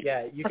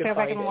 you can go back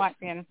find and it. watch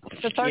again.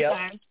 The third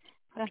time.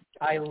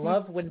 I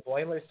love when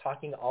Boiler's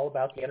talking all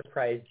about the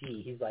Enterprise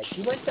D. He's like,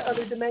 you went to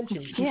other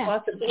dimensions. You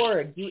fought the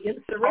Borg. You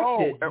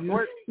insurrected.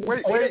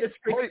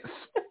 Wait.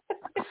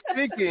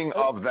 Speaking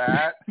of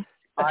that,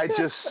 I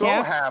just so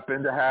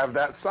happen to have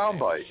that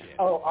soundbite.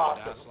 Oh,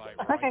 awesome.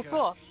 Okay,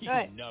 cool.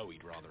 Good. You know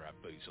he'd rather have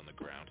boots on the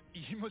ground.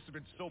 He must have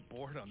been so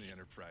bored on the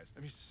Enterprise. I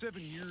mean,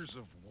 7 years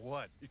of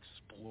what?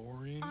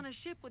 Exploring? On a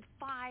ship with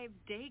 5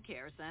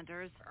 daycare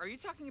centers. Are you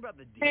talking about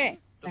the D? Hey.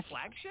 The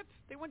flagship?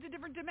 They went to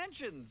different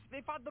dimensions.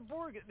 They fought the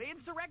Borg. They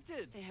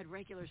insurrected. They had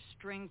regular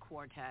string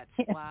quartets.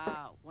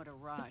 Wow, what a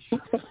rush.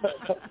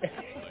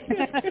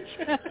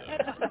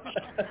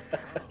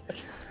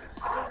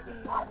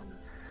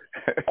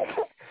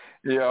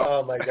 Yeah.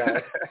 Oh my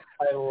gosh,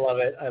 I love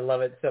it. I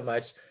love it so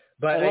much.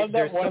 But I love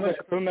that one so of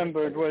the crew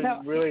members was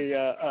really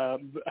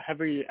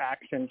heavy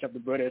accent of the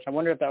British. I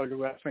wonder if that was a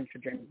reference to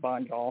James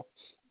Bond. All.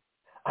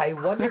 I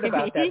wondered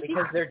about that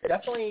because there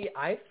definitely,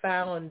 I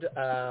found,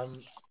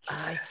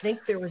 I think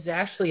there was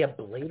actually a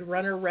Blade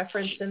Runner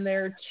reference in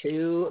there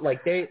too.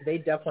 Like they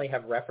definitely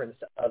have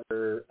referenced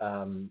other,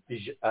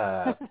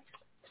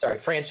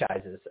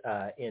 franchises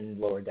in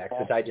Lower Decks,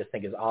 which I just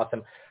think is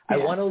awesome. Yeah. I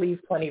want to leave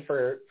plenty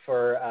for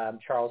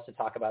Charles to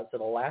talk about. So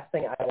the last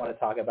thing I want to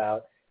talk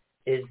about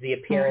is the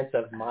appearance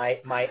of my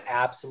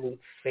absolute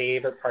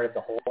favorite part of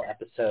the whole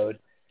episode,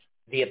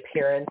 the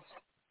appearance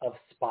of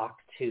Spock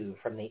 2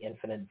 from the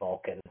Infinite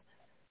Vulcan.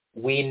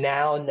 We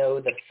now know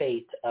the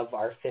fate of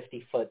our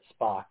 50-foot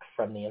Spock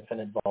from the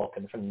Infinite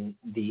Vulcan from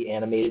the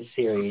animated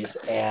series,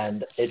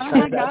 and it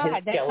turns out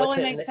his skeleton that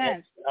totally makes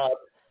sense.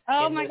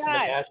 Oh my God!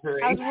 I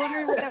was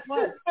wondering what that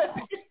was.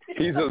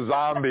 He's a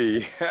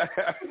zombie.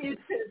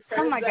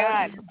 Oh my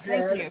God!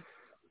 Thank you.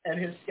 And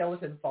his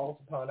skeleton falls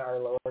upon our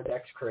Lower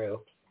Decks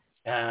crew.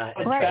 That's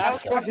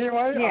what he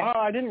was? Yeah. Oh,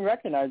 I didn't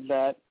recognize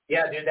that.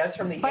 Yeah, dude, that's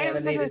from the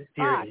animated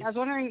series. I was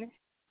wondering.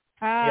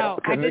 Oh,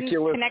 I didn't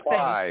connect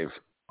that.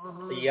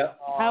 Yep.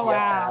 Oh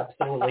wow.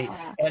 Absolutely.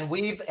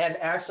 And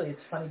actually it's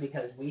funny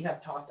because we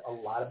have talked a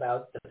lot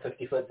about the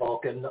 50-foot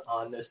Vulcan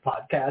on this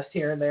podcast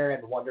here and there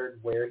and wondered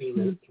where he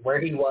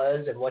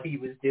was and what he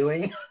was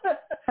doing.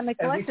 And they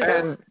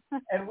and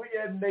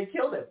they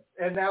killed him.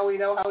 And now we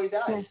know how he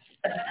died.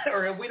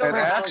 Or we don't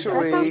know how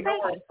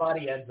his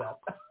body ends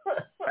up.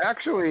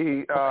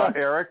 Actually,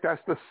 Eric,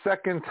 that's the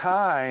second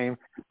time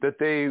that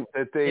they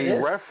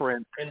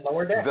reference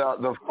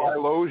the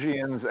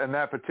Philosians in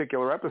that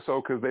particular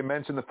episode, because they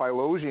mentioned the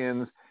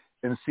Philosians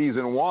in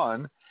season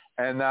 1,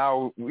 and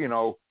now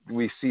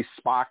we see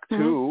Spock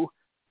 2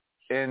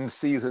 in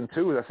season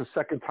 2. That's the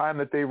second time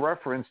that they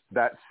referenced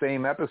that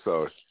same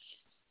episode.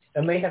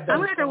 And they have. I'm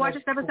going to have to watch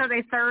this episode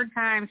a third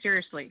time.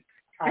 Seriously.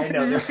 I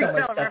know there's so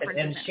much stuff,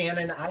 and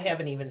Shannon, I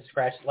haven't even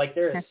scratched. Like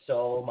there is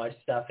so much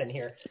stuff in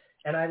here.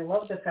 And I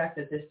love the fact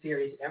that this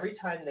series, every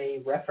time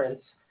they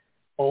reference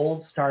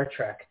old Star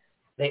Trek,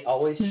 they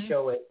always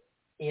show it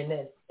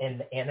in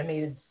an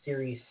animated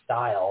series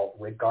style,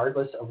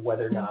 regardless of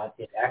whether or not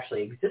it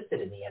actually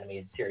existed in the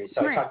animated series.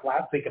 So I talked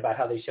last week about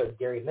how they showed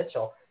Gary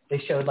Mitchell. They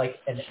showed like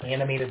an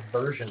animated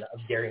version of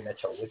Gary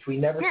Mitchell, which we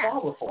never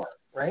saw before,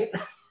 right?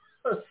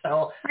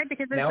 So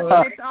because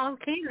it's all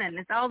canon.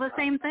 It's all the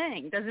same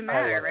thing. Doesn't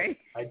matter, right?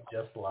 I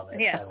just love it.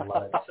 Yeah. I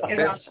love it so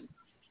much. Awesome.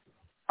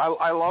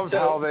 I loved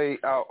how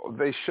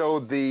they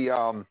showed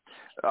the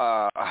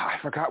I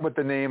forgot what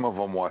the name of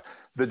them was.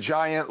 The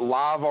giant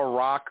lava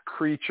rock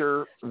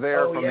creature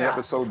there from the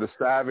episode The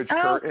Savage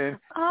Curtain.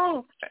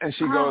 And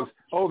she goes,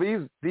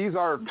 these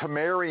are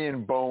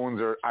Tamarian bones,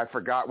 or I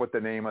forgot what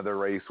the name of the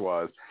race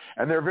was.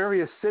 And they're very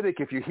acidic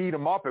if you heat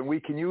them up, and we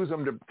can use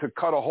them to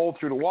cut a hole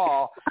through the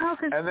wall.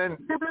 And then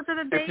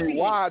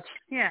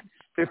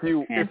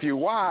if you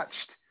watched,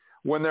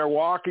 when they're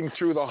walking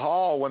through the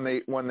hall, when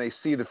they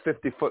see the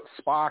 50-foot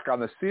Spock on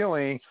the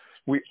ceiling,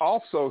 we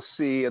also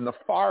see in the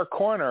far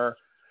corner,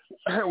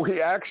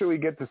 we actually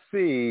get to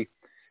see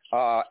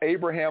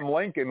Abraham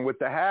Lincoln with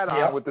the hat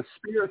on with the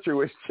spear through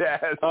his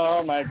chest.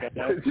 Oh, my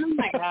goodness. Oh,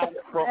 my God.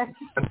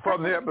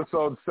 from the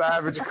episode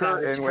Savage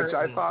Curtain, which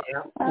I thought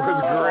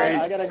was great.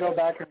 I got to go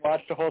back and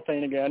watch the whole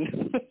thing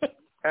again.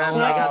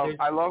 And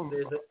I love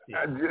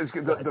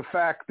the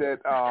fact that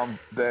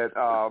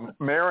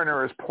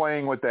Mariner is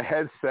playing with the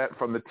headset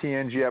from the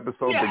TNG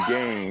episode The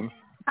Game.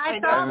 I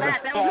saw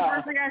that. That was the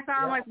first thing I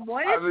saw. I'm like,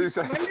 what are they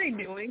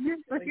doing?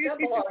 That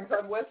belongs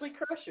on Wesley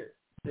Crusher.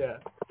 Yeah.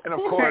 And of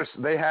course,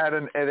 they had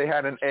an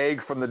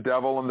egg from the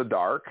Devil in the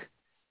Dark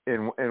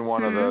in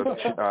one of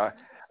the.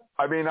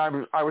 I mean,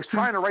 I was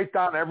trying to write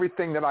down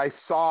everything that I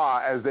saw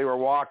as they were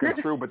walking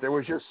through, but there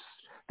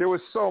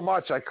was so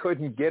much I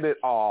couldn't get it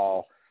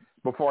all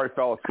before I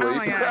fell asleep.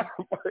 Oh, yeah.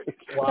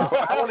 Well,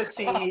 I want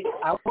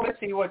to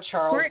see what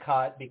Charles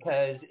caught,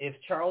 because if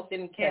Charles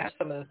didn't catch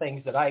some of the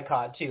things that I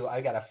caught too, I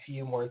got a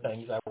few more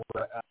things I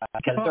were. I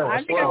think I'm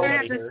gonna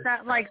have to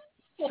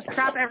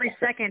stop every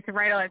second to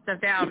write all that stuff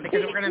down,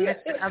 because we're gonna miss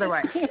it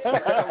otherwise.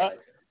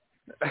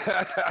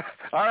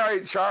 All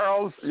right,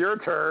 Charles, your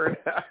turn.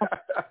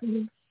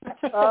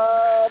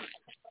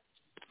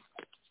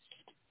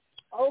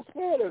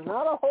 Okay, there's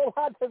not a whole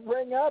lot to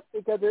bring up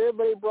because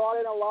everybody brought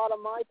in a lot of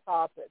my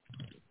topics.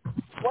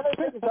 One of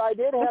the things I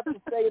did have to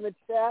say in the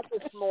chat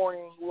this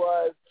morning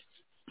was,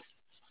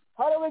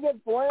 how do we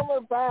get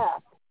Boimler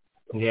back?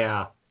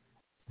 Yeah.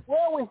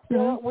 Well,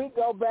 we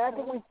go back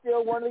and we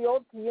steal one of the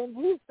old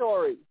TNG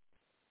stories.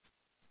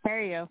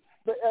 There you go.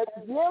 But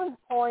at Jim's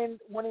point,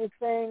 when he's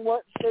saying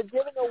they're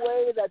giving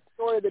away that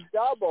story of the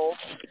double,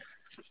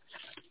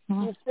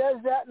 he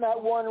says that in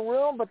that one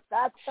room, but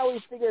that's how he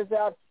figures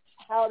out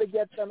how to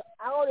get them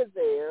out of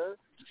there,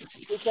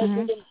 because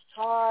he can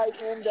tie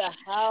into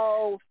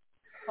how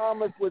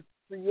Thomas was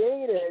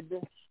created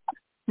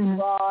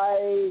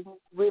by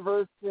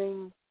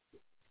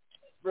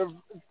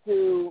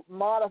to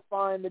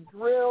modifying the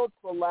drill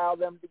to allow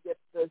them to get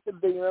to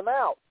beam them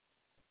out.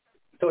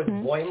 So it's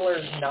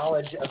Boimler's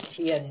knowledge of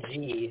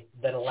TNG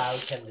that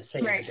allows him to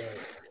save the day.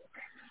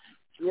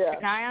 Yeah.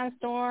 Ion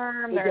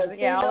Storm. Because There's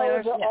he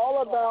knows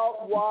all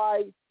about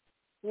why.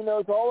 He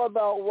knows all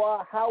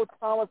about how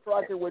Thomas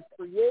Riker was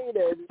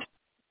created,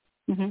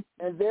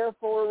 and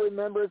therefore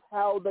remembers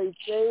how they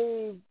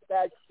saved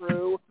that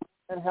crew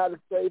and how to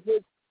save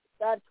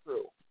that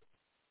crew.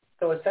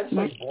 So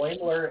essentially,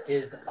 Boimler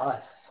is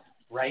us,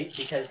 right?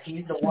 Because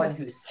he's the one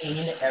who's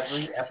seen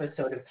every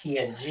episode of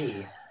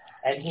TNG,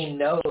 and he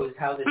knows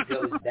how this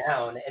goes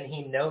down, and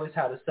he knows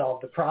how to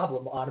solve the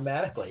problem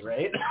automatically,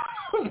 right?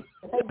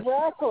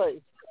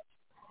 Exactly.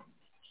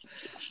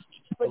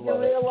 But you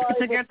realize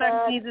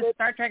he's a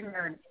Star Trek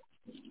nerd.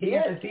 He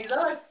is. He's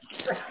us.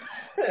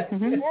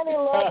 And he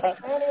loves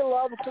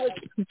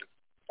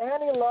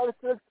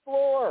to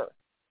explore.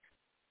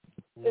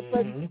 It's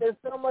like there's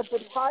so much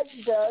that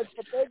Titan does,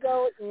 but they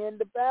go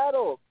into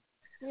battle.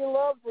 He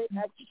loves the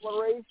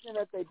exploration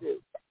that they do.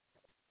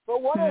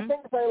 But one of the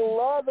things I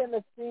love in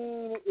the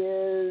scene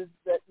is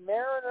that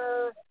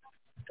Mariner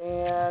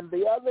and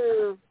the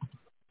other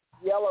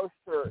yellow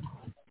shirt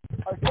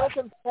are so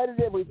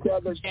competitive with each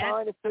other,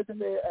 trying to sit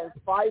there and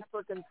fight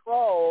for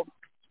control.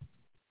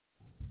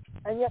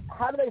 And yet,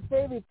 how do they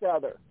save each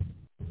other?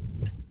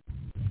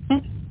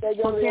 They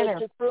go to the other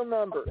two crew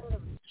members.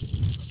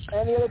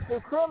 And the other two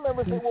crew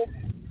members say, well,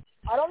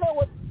 I don't know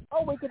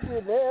we could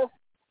do this.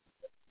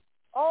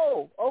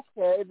 Oh,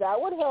 okay, that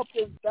would help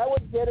us. That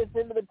would get us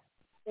into the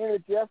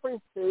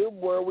Jeffries tube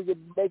where we could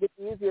make it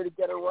easier to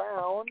get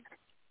around.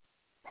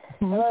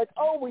 And like,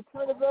 we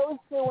turn to those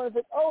two, and it's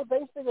like,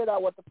 they figured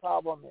out what the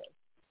problem is.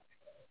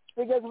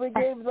 Because we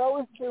gave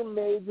those two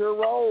major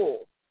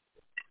roles.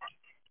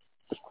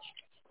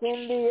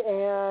 Cindy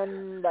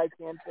and I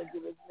can't think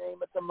of his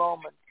name at the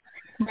moment.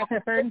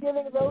 Rutherford.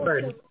 Giving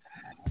those two,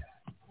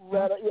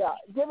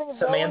 giving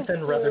Samantha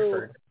and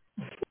Rutherford.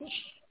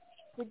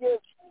 To give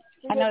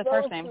I know the those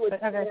first name, two a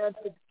but okay. chance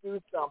to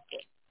do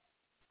something.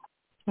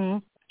 Mm-hmm.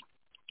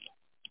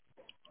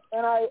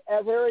 And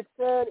as Eric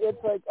said,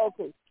 it's like,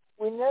 okay,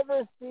 we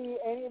never see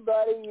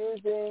anybody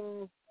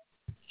using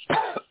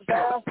the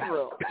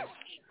bathroom.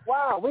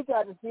 Wow, we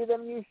got to see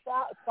them use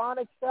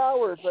sonic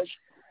showers. Like,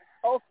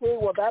 okay,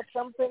 well, that's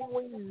something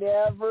we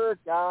never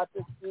got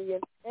to see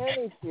in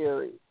any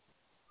series.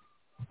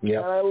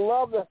 Yeah. And I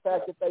love the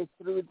fact that they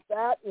threw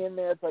that in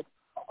there. It's like,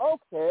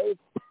 okay,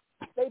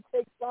 they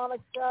take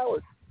sonic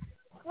showers.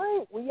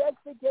 Great, we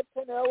actually get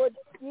to know a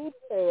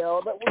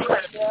detail that we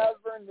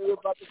never knew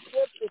about the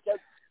ship because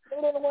they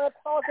didn't want to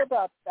talk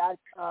about that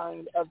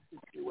kind of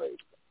situation.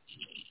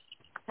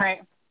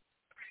 Right.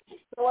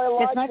 So I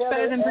like it's much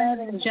better than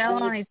putting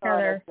gel on each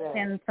other.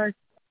 I'm sorry,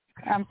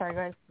 go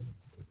ahead.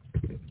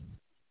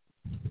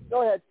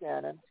 Go ahead,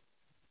 Shannon.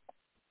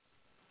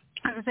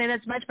 I would say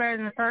that's much better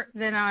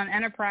than on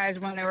Enterprise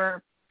when they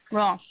were,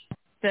 the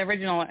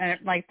original,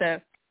 like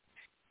the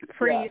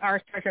our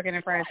Star Trek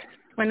Enterprise,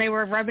 when they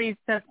were rubbing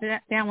stuff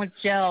down with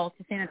gel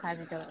to sanitize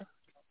each other.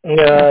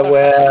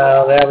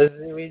 Well, that was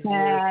we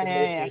had some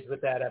issues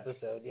with that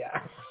episode.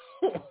 Yeah.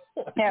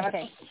 Yeah.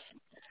 Okay.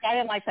 I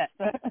didn't like that.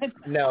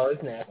 No, it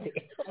was nasty.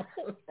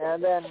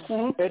 And then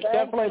it's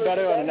definitely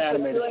better on an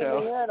animated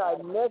show.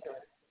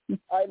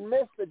 I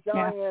missed the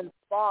giant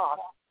Spock.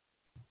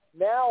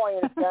 Now I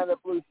understand the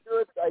blue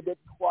shirts I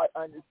didn't quite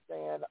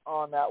understand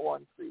on that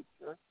one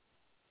creature.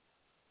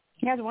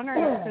 Yeah, I was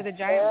wondering who the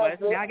giant was.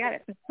 Now I got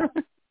it.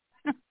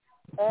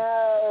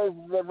 As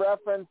the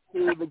reference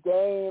to the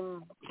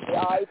game, the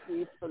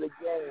eyepiece for the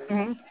game.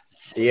 Mm-hmm.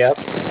 Yep,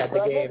 had the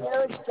game.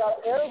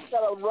 Eric's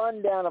got a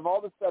rundown of all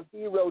the stuff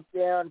he wrote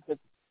down because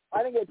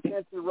I didn't get a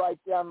chance to write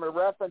down my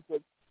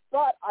references.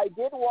 But I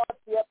did watch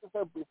the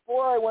episode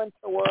before I went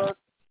to work.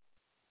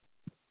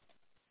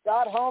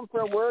 Got home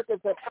from work and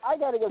said, I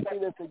got to go see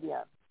this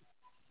again.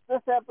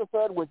 This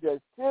episode was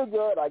just too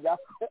good. I got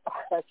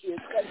to see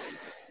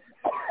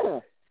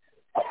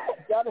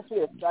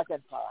it a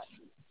second time.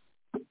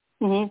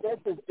 Mm-hmm. This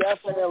is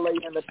definitely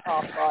in the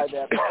top 5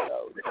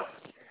 episodes.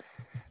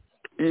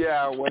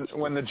 Yeah,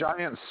 when the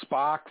giant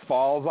Spock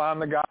falls on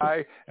the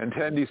guy and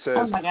Tendi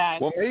says,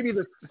 well, maybe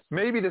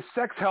the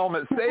sex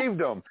helmet saved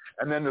him,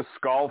 and then the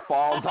skull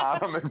falls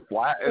on him and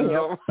flattens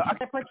him.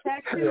 The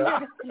protection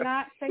does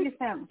not save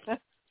him.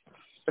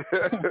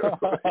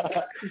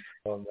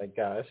 Oh my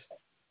gosh.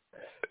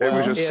 It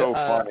was just so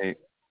funny.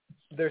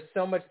 There's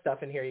so much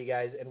stuff in here, you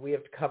guys, and we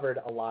have covered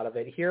a lot of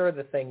it. Here are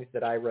the things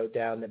that I wrote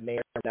down that may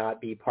or may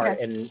not be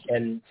part,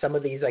 and some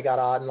of these I got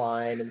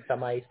online, and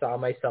some I saw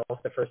myself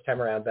the first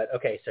time around. But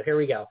okay, so here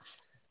we go.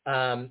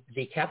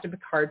 The Captain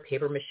Picard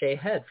papier-mâché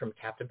head from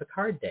Captain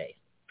Picard Day,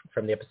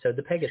 from the episode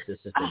The Pegasus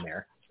is in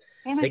there.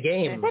 The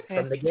game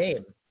from the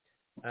game.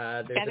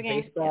 There's a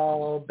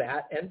baseball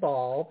bat and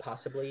ball,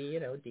 possibly,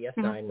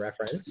 DS9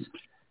 reference.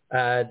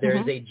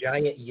 There's a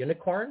giant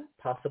unicorn,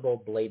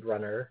 possible Blade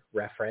Runner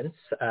reference,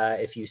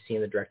 if you've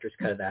seen the director's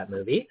cut of that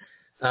movie.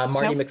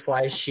 Marty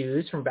McFly's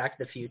shoes from Back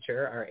to the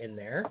Future are in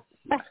there.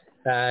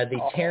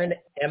 The Terran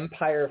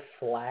Empire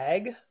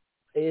flag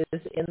is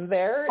in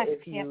there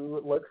if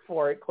you look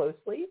for it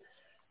closely.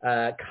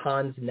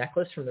 Khan's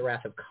necklace from the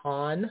Wrath of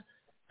Khan.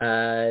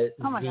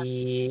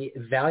 The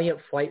Valiant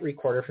flight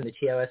recorder from the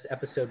TOS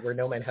episode Where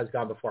No Man Has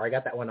Gone Before. I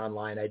got that one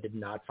online. I did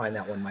not find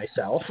that one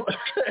myself.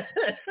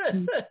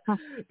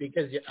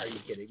 Because, are you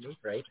kidding me,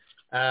 right?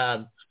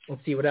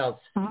 Let's see what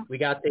else. We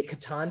got the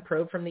Catan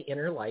probe from the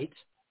Inner Light.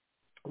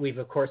 We've,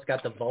 of course,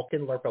 got the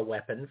Vulcan Lurpa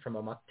weapon from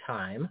Amok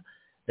Time.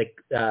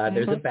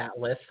 There's a bat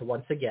lift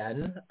once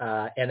again.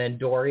 And then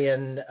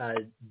Dorian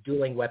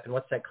dueling weapon.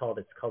 What's that called?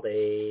 It's called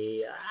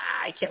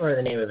I can't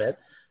remember the name of it.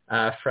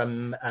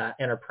 From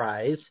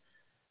Enterprise.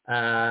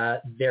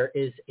 There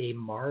is a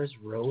Mars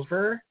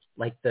rover,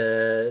 like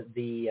oh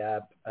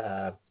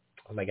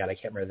my God, I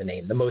can't remember the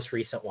name. The most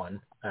recent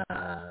one,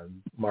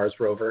 Mars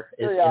rover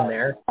is in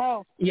there.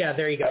 Oh. Yeah,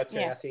 there you go.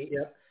 Curiosity,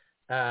 yep.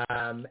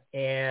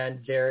 And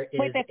there is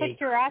Wait, they put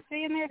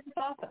Curiosity in there? That's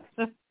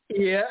awesome.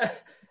 Yeah,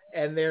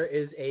 and there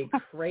is a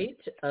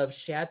crate of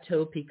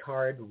Chateau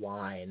Picard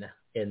wine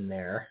in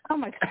there. Oh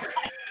my God.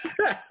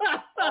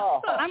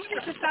 I'm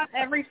going to stop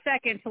every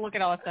second to look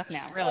at all this stuff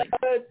now, really.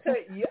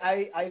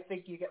 I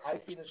think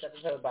I've seen this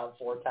episode about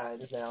 4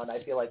 times now, and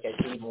I feel like I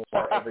see more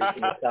every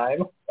single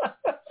time.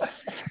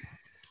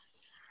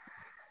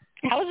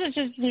 I was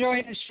just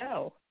enjoying the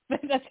show.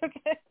 That's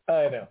okay.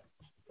 I know.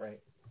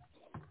 Right.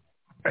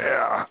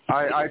 Yeah,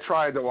 I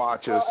tried to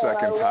watch it a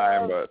second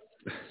time, but...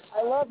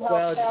 I love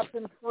how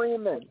Captain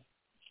Freeman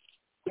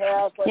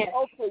has, like,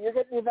 okay, you're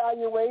getting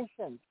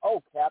evaluations.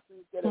 Oh,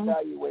 captains get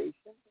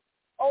evaluations.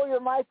 Oh,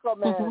 you're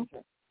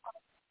micromanaging.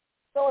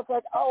 So it's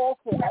like, oh,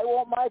 okay, I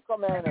won't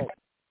micromanage.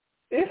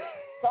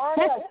 Sorry,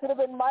 I should have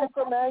been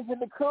micromanaging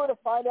the crew to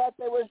find out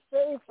they were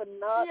safe and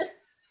not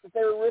that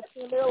they were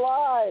risking their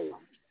lives.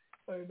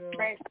 I know.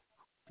 Right.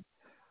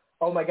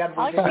 Oh my God, we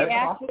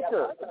got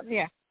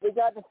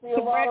to see a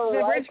lot of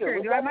the bridge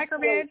crew. Do I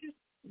micromanage?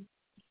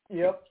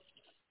 Yep.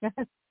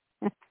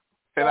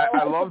 And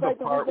I love the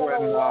part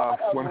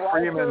when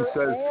Freeman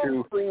says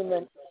to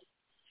Freeman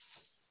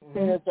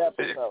in this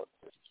episode.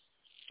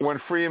 When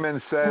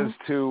Freeman says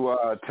to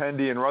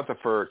Tendi and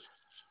Rutherford,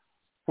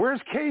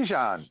 "Where's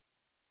Kayshon?"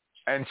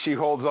 And she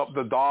holds up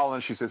the doll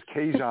and she says,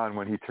 "Kayshon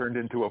when he turned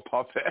into a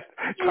puppet,"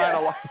 kind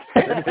of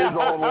like in his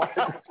own life.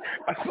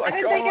 I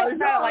didn't think it was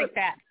like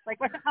that. Like,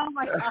 oh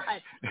my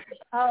God.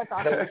 Oh, it's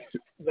awesome.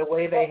 The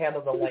way they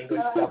handled the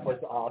language stuff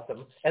was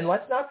awesome. And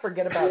let's not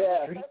forget about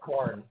street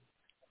corn.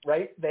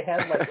 Right? They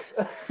had like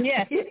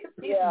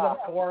pieces of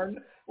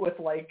corn with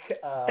like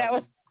that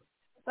was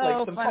so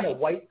like some funny. kind of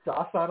white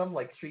sauce on them,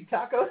 like street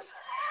tacos.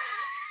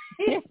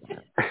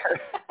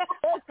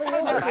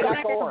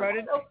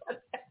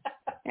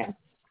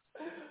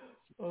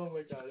 Oh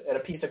my God! And a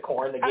piece of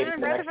corn that gave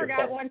him an extra. I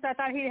forgot once. I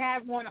thought he'd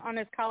have one on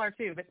his collar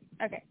too, but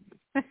okay.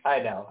 I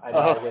know.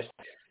 I wish.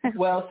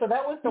 Well, so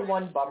that was the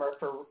one bummer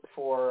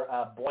for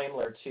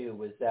Boimler too,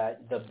 was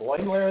that the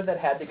Boimler that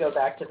had to go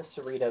back to the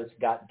Cerritos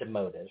got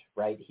demoted.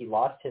 Right, he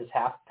lost his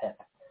half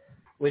pip,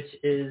 which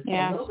is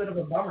a little bit of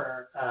a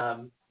bummer.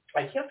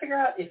 I can't figure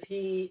out if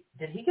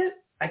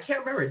I can't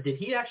remember. Did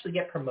he actually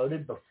get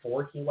promoted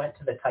before he went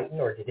to the Titan,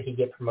 or did he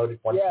get promoted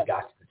once he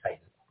got to the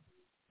Titan?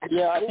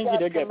 Yeah, I think he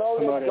did get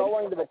promoted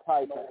going to the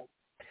Titan.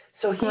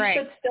 So he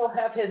should still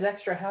have his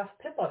extra half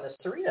pip on the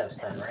Cerritos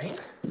then, right?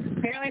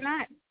 Apparently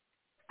not.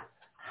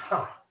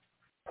 Huh.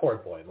 Poor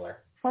Boimler.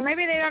 Well,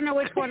 maybe they don't know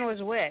which one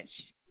was which.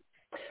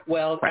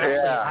 Well,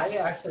 I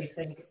actually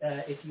think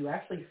if you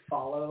actually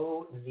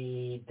follow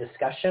the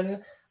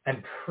discussion,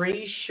 I'm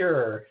pretty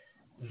sure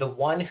the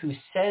one who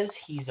says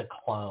he's a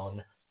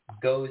clone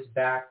goes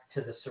back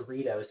to the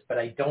Cerritos, but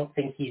I don't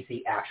think he's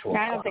the actual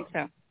clone. I don't think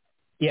so.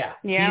 Yeah.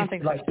 Yeah, I don't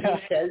think like, so.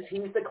 He says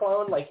he's the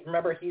clone. Like,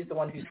 remember, he's the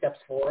one who steps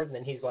forward, and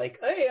then he's like,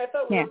 hey, I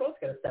thought we were both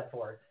going to step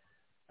forward.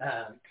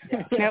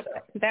 Nope,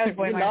 that was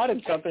Boimler. You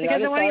nodded something. I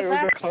just thought it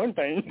was a clone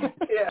thing.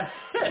 Yeah,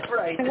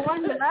 right. The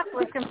one left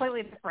was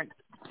completely different.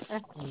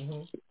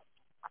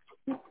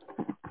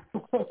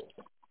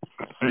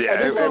 Yeah,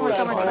 it was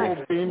that whole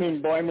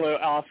beaming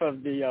Boimler off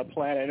of the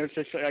planet. It was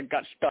just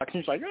got stuck.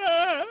 He's like,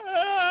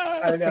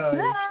 I know.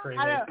 He's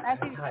screaming. I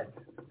think. God,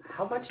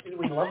 how much did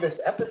we love this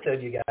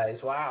episode, you guys?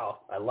 Wow,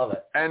 I love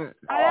it. And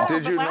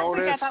did you last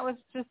notice? Week I thought was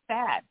just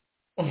sad.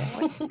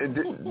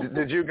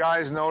 Did you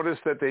guys notice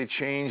that they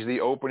changed the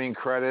opening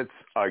credits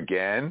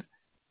again?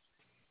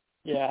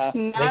 Yeah,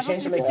 no, they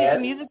changed them again.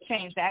 The music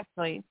changed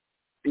actually.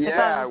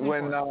 Yeah,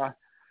 when the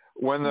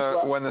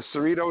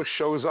Cerritos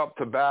shows up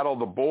to battle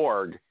the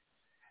Borg,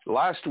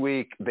 last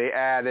week they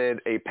added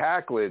a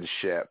Package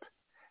ship.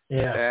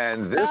 Yeah.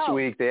 And this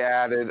week they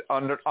added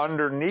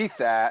underneath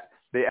that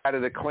they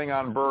added a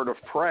Klingon bird of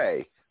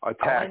prey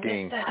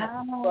attacking.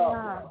 I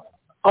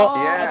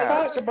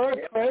thought the bird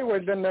of prey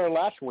was in there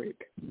last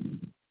week.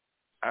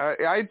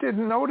 I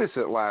didn't notice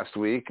it last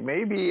week.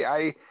 Maybe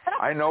I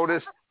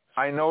noticed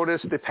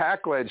the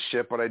Package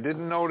ship, but I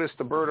didn't notice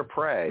the bird of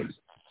prey.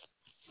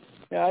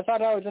 Yeah, I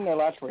thought I was in there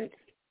last week.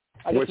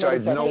 Which I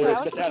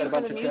noticed.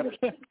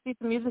 See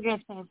the music has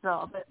changed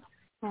all, but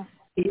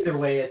Either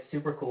way, it's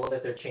super cool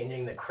that they're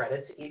changing the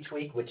credits each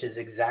week, which is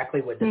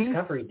exactly what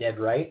Discovery did,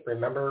 right?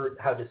 Remember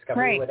how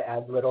Discovery would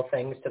add little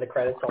things to the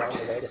credits along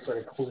the way to sort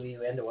of clue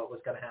you into what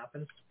was going to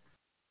happen?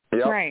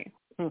 Yep. Right.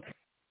 You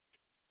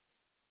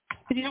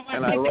don't want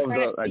and to I love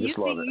the I just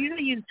love it.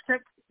 Usually you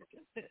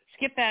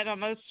skip that on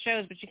most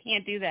shows, but you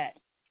can't do that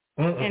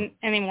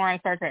anymore on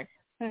Star Trek.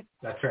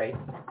 That's right.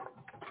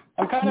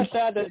 I'm kind of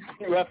sad that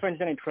you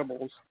referenced any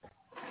tribbles.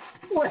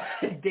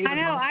 David, I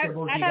know. I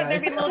thought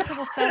there'd be a little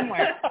tribble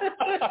somewhere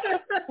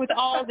with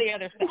all the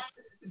other stuff.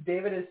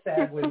 David is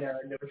sad when there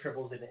are no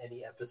tribbles in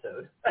any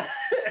episode.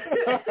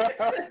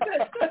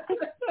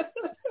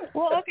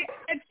 Well, okay.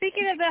 And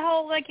speaking of the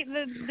whole, like,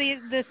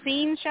 the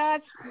scene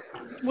shots,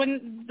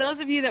 when those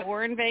of you that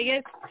were in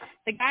Vegas,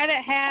 the guy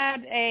that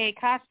had a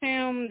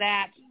costume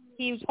that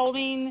he was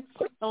holding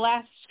the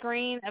last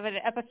screen of an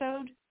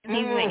episode, and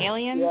he's the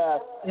alien.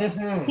 Yes.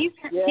 Mm-hmm. He's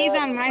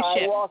on my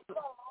ship.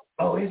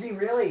 Oh, is he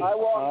really? I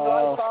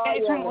walked right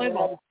by him and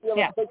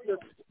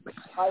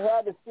I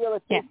had to steal a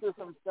picture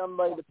from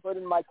somebody to put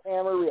in my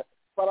camera reel.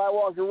 But I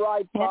walked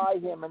right by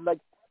him, and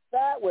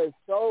that was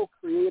so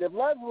creative.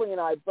 Leslie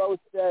and I both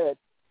said it.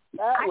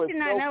 That was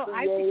so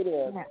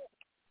creative.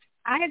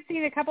 I had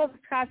seen a couple of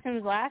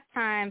costumes last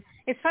time.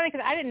 It's funny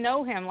because I didn't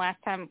know him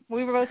last time.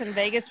 We were both in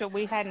Vegas, but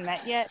we hadn't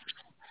met yet,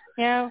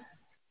 you know.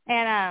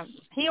 And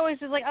he always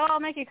was like, "Oh,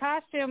 I'll make a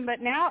costume," but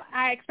now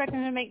I expect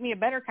him to make me a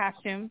better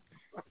costume.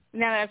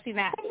 Now that I've seen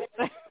that.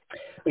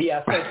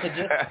 Yeah, so to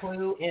just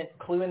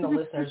clue in the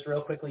listeners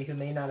real quickly who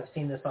may not have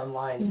seen this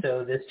online.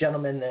 So this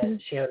gentleman that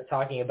Shannon's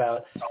talking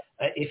about,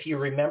 if you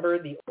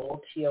remember the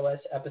old TOS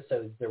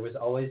episodes, there was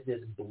always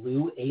this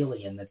blue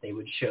alien that they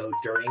would show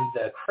during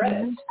the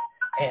credits.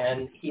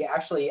 And he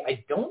actually,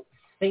 I don't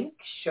think,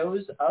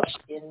 shows up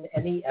in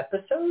any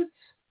episodes.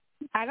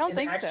 I don't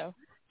think so.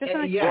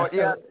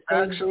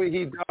 Actually,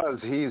 he does.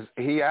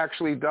 He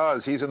actually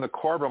does. He's in the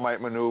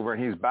Corbomite maneuver,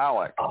 and he's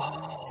Balak.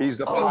 He's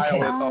the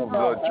pilot of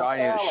the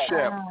giant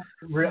ship.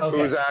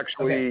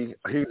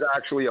 He's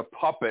actually a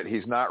puppet.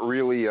 He's not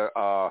really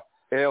a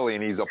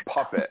alien. He's a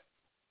puppet.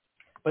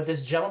 But this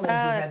gentleman who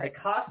had the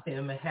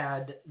costume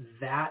had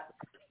that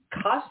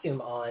costume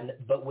on,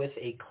 but with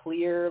a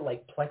clear,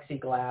 like,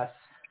 plexiglass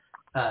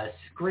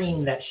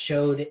screen that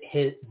showed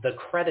the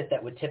credit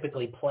that would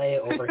typically play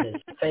over his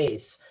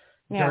face.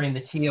 During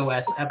the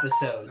TOS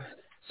episodes.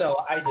 So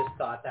I just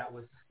thought that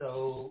was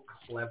so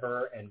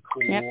clever and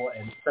cool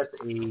and such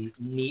a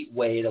neat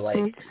way to,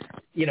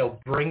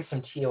 bring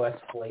some TOS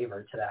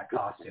flavor to that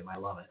costume. I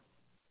love it.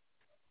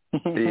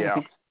 Yeah.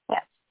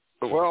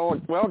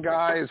 Well,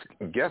 guys,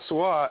 guess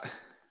what?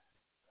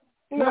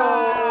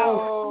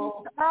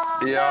 No.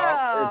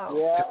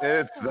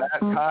 It's that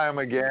time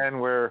again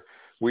where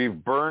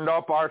we've burned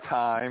up our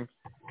time.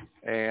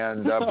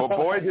 And but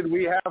boy, did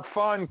we have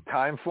fun.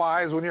 Time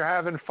flies when you're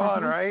having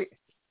fun, right?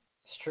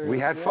 It's true. We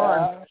had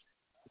fun.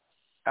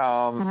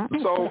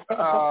 So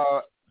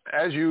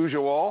as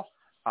usual,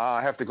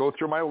 I have to go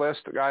through my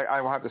list. I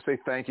will have to say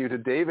thank you to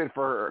David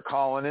for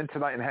calling in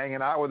tonight and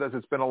hanging out with us.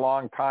 It's been a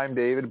long time,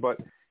 David, but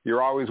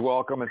you're always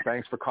welcome, and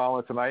thanks for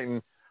calling tonight.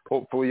 And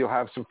hopefully you'll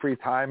have some free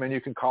time and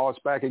you can call us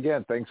back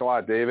again. Thanks a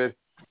lot, David.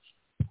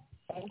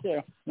 Thank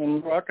you. You're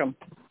welcome.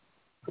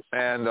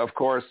 And, of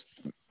course,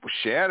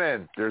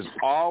 Shannon, there's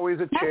always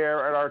a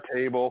chair at our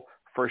table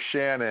for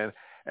Shannon,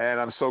 and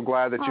I'm so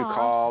glad that you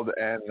called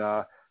and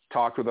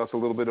talked with us a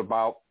little bit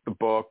about the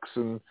books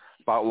and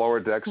about Lower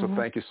Decks, so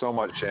thank you so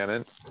much,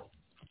 Shannon.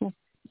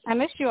 I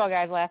missed you all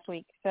guys last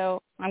week,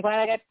 so I'm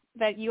glad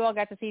that you all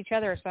got to see each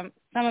other. Some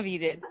of you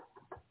did.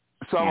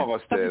 Some of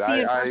us did.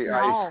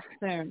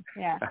 Soon.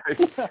 Yeah.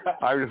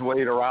 I just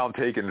laid around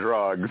taking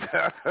drugs.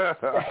 Well,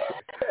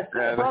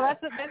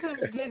 that's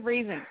a good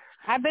reason.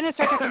 I've been to a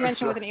Star Trek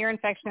convention with an ear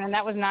infection, and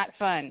that was not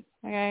fun.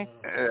 Okay.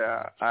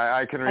 Yeah,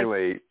 I can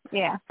relate.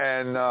 Yeah.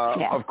 And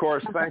of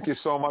course, thank you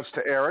so much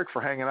to Eric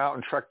for hanging out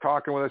and Trek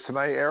talking with us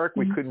tonight. Eric,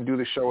 we couldn't do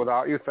the show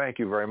without you. Thank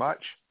you very much.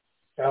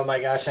 Oh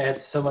my gosh, I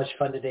had so much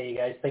fun today, you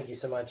guys. Thank you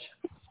so much.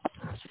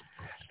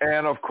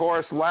 And of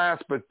course,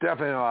 last but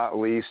definitely not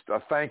least,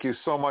 thank you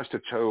so much to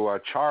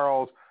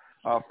Charles,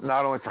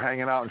 not only for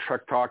hanging out and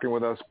Trek talking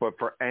with us, but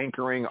for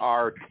anchoring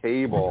our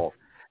table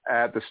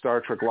at the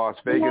Star Trek Las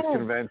Vegas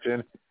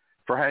convention,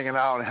 for hanging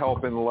out and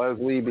helping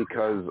Leslie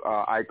because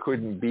I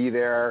couldn't be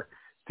there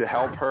to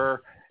help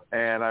her.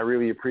 And I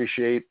really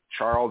appreciate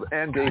Charles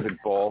and David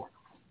both,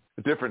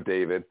 a different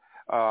David,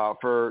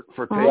 for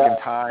taking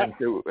time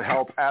to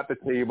help at the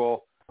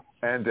table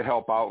and to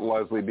help out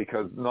Leslie,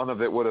 because none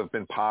of it would have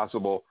been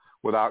possible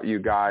without you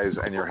guys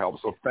and your help.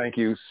 So thank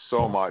you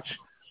so much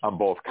on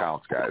both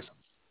counts, guys.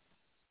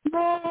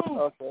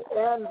 Okay.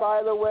 And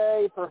by the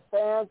way, for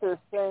fans who are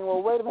saying,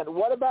 well, wait a minute,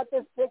 what about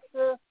this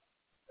picture?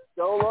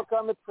 Go look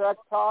on the Trek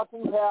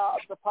Talking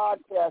the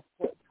podcast,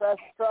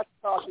 Trek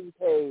Talking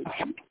page.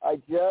 I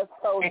just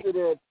posted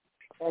it,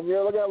 and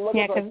you're going to look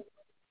at it.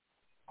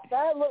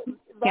 That's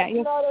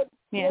not a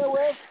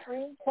TOS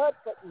screen cut,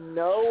 but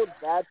no,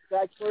 that's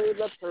actually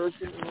the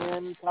person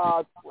in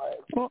cosplay.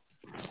 Well,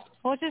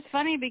 it's just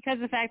funny because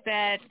the fact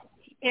that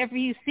if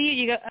you see it,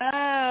 you go,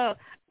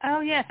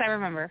 oh yes, I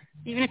remember.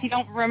 Even if you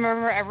don't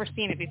remember ever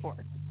seeing it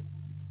before.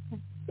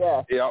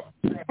 Yeah. Yep.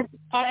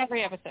 On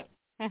every episode.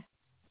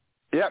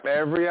 Yep,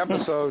 every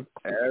episode.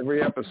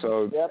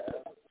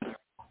 Yep.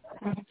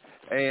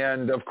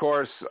 And, of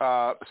course,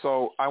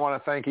 so I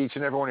want to thank each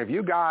and every one of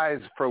you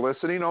guys for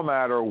listening, no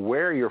matter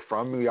where you're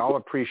from. We all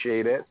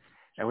appreciate it.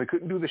 And we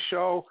couldn't do the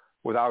show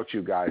without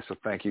you guys. So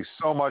thank you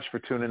so much for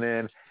tuning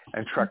in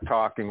and Trek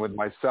Talking with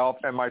myself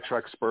and my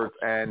Trek experts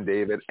and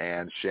David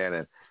and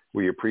Shannon.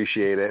 We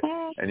appreciate it.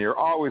 And you're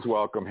always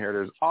welcome here.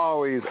 There's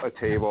always a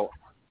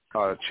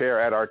chair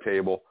at our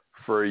table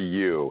for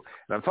you.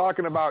 And I'm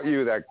talking about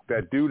you, that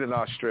dude in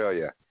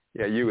Australia.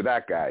 Yeah, you,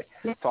 that guy.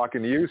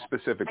 Talking to you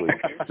specifically.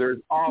 There's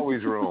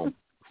always room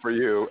for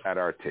you at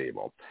our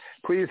table.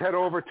 Please head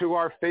over to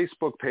our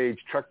Facebook page,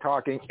 Trek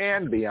Talking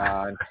and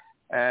Beyond,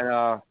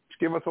 and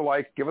give us a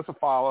like, give us a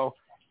follow,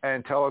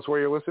 and tell us where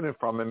you're listening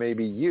from, and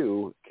maybe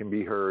you can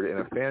be heard in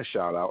a fan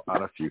shout-out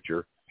on a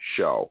future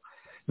show.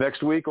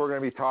 Next week, we're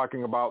going to be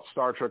talking about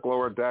Star Trek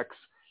Lower Decks,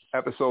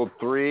 Episode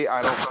 3.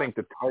 I don't think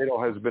the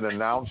title has been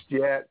announced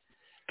yet.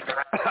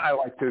 I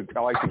like to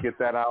get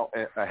that out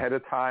ahead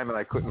of time, and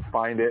I couldn't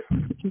find it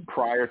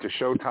prior to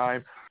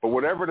showtime. But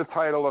whatever the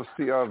title of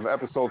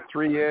Episode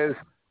 3 is,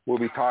 we'll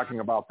be talking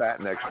about that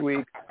next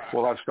week.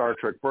 We'll have Star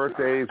Trek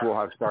birthdays. We'll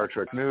have Star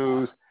Trek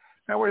news.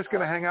 And we're just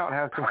going to hang out and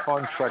have some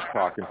fun Trek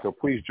talking. So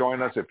please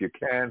join us if you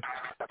can.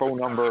 Phone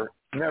number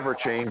never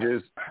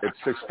changes. It's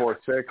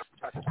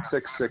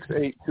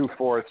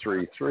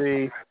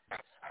 646-668-2433.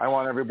 I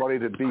want everybody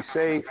to be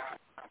safe,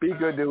 be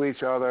good to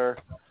each other.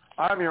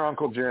 I'm your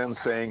Uncle Jim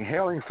saying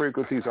hailing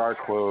frequencies are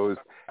closed.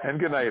 And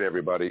good night,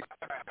 everybody.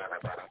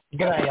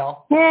 Good night,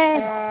 y'all.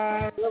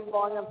 Yay. Live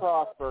long and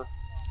prosper.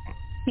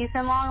 Peace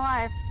and long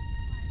life.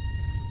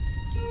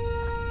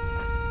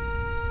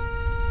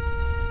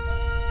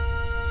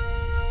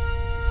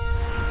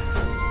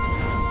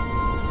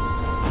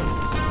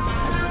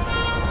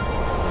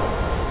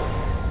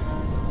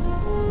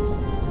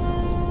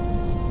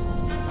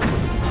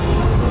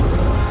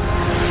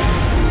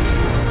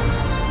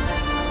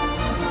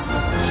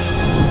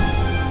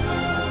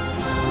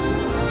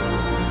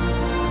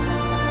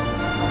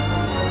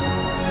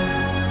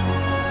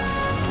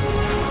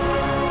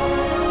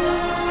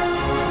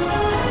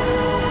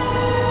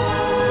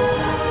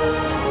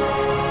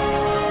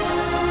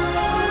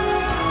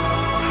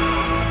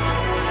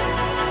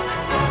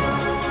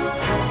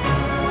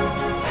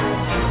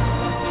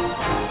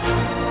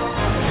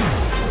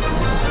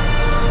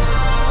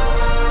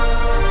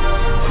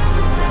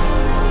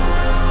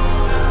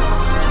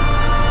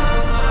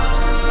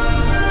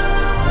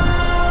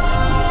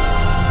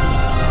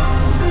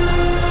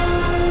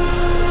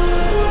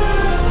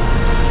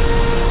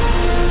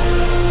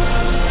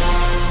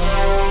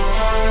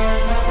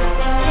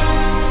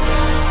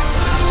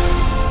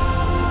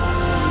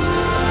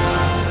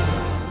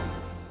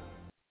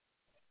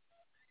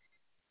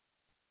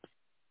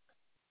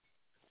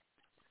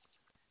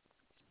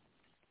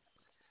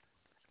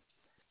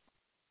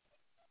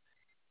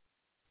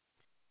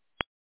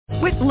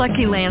 With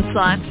Lucky Land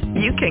Slots,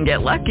 you can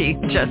get lucky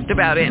just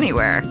about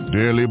anywhere.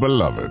 Dearly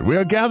beloved, we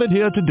are gathered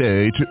here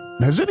today to...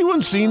 Has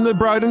anyone seen the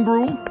bride and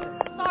groom?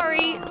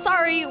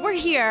 Sorry, we're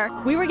here.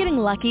 We were getting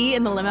lucky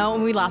in the limo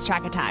and we lost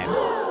track of time.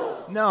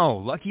 No,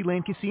 Lucky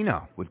Land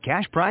Casino, with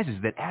cash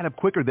prizes that add up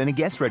quicker than a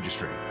guest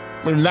registry.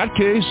 In that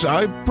case,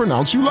 I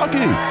pronounce you lucky.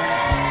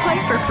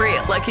 Play for free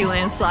at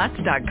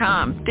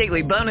LuckyLandSlots.com.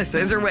 Daily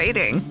bonuses are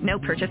waiting. No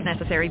purchase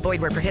necessary.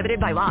 Void where prohibited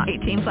by law.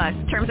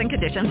 18+. Terms and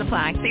conditions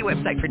apply. See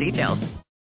website for details.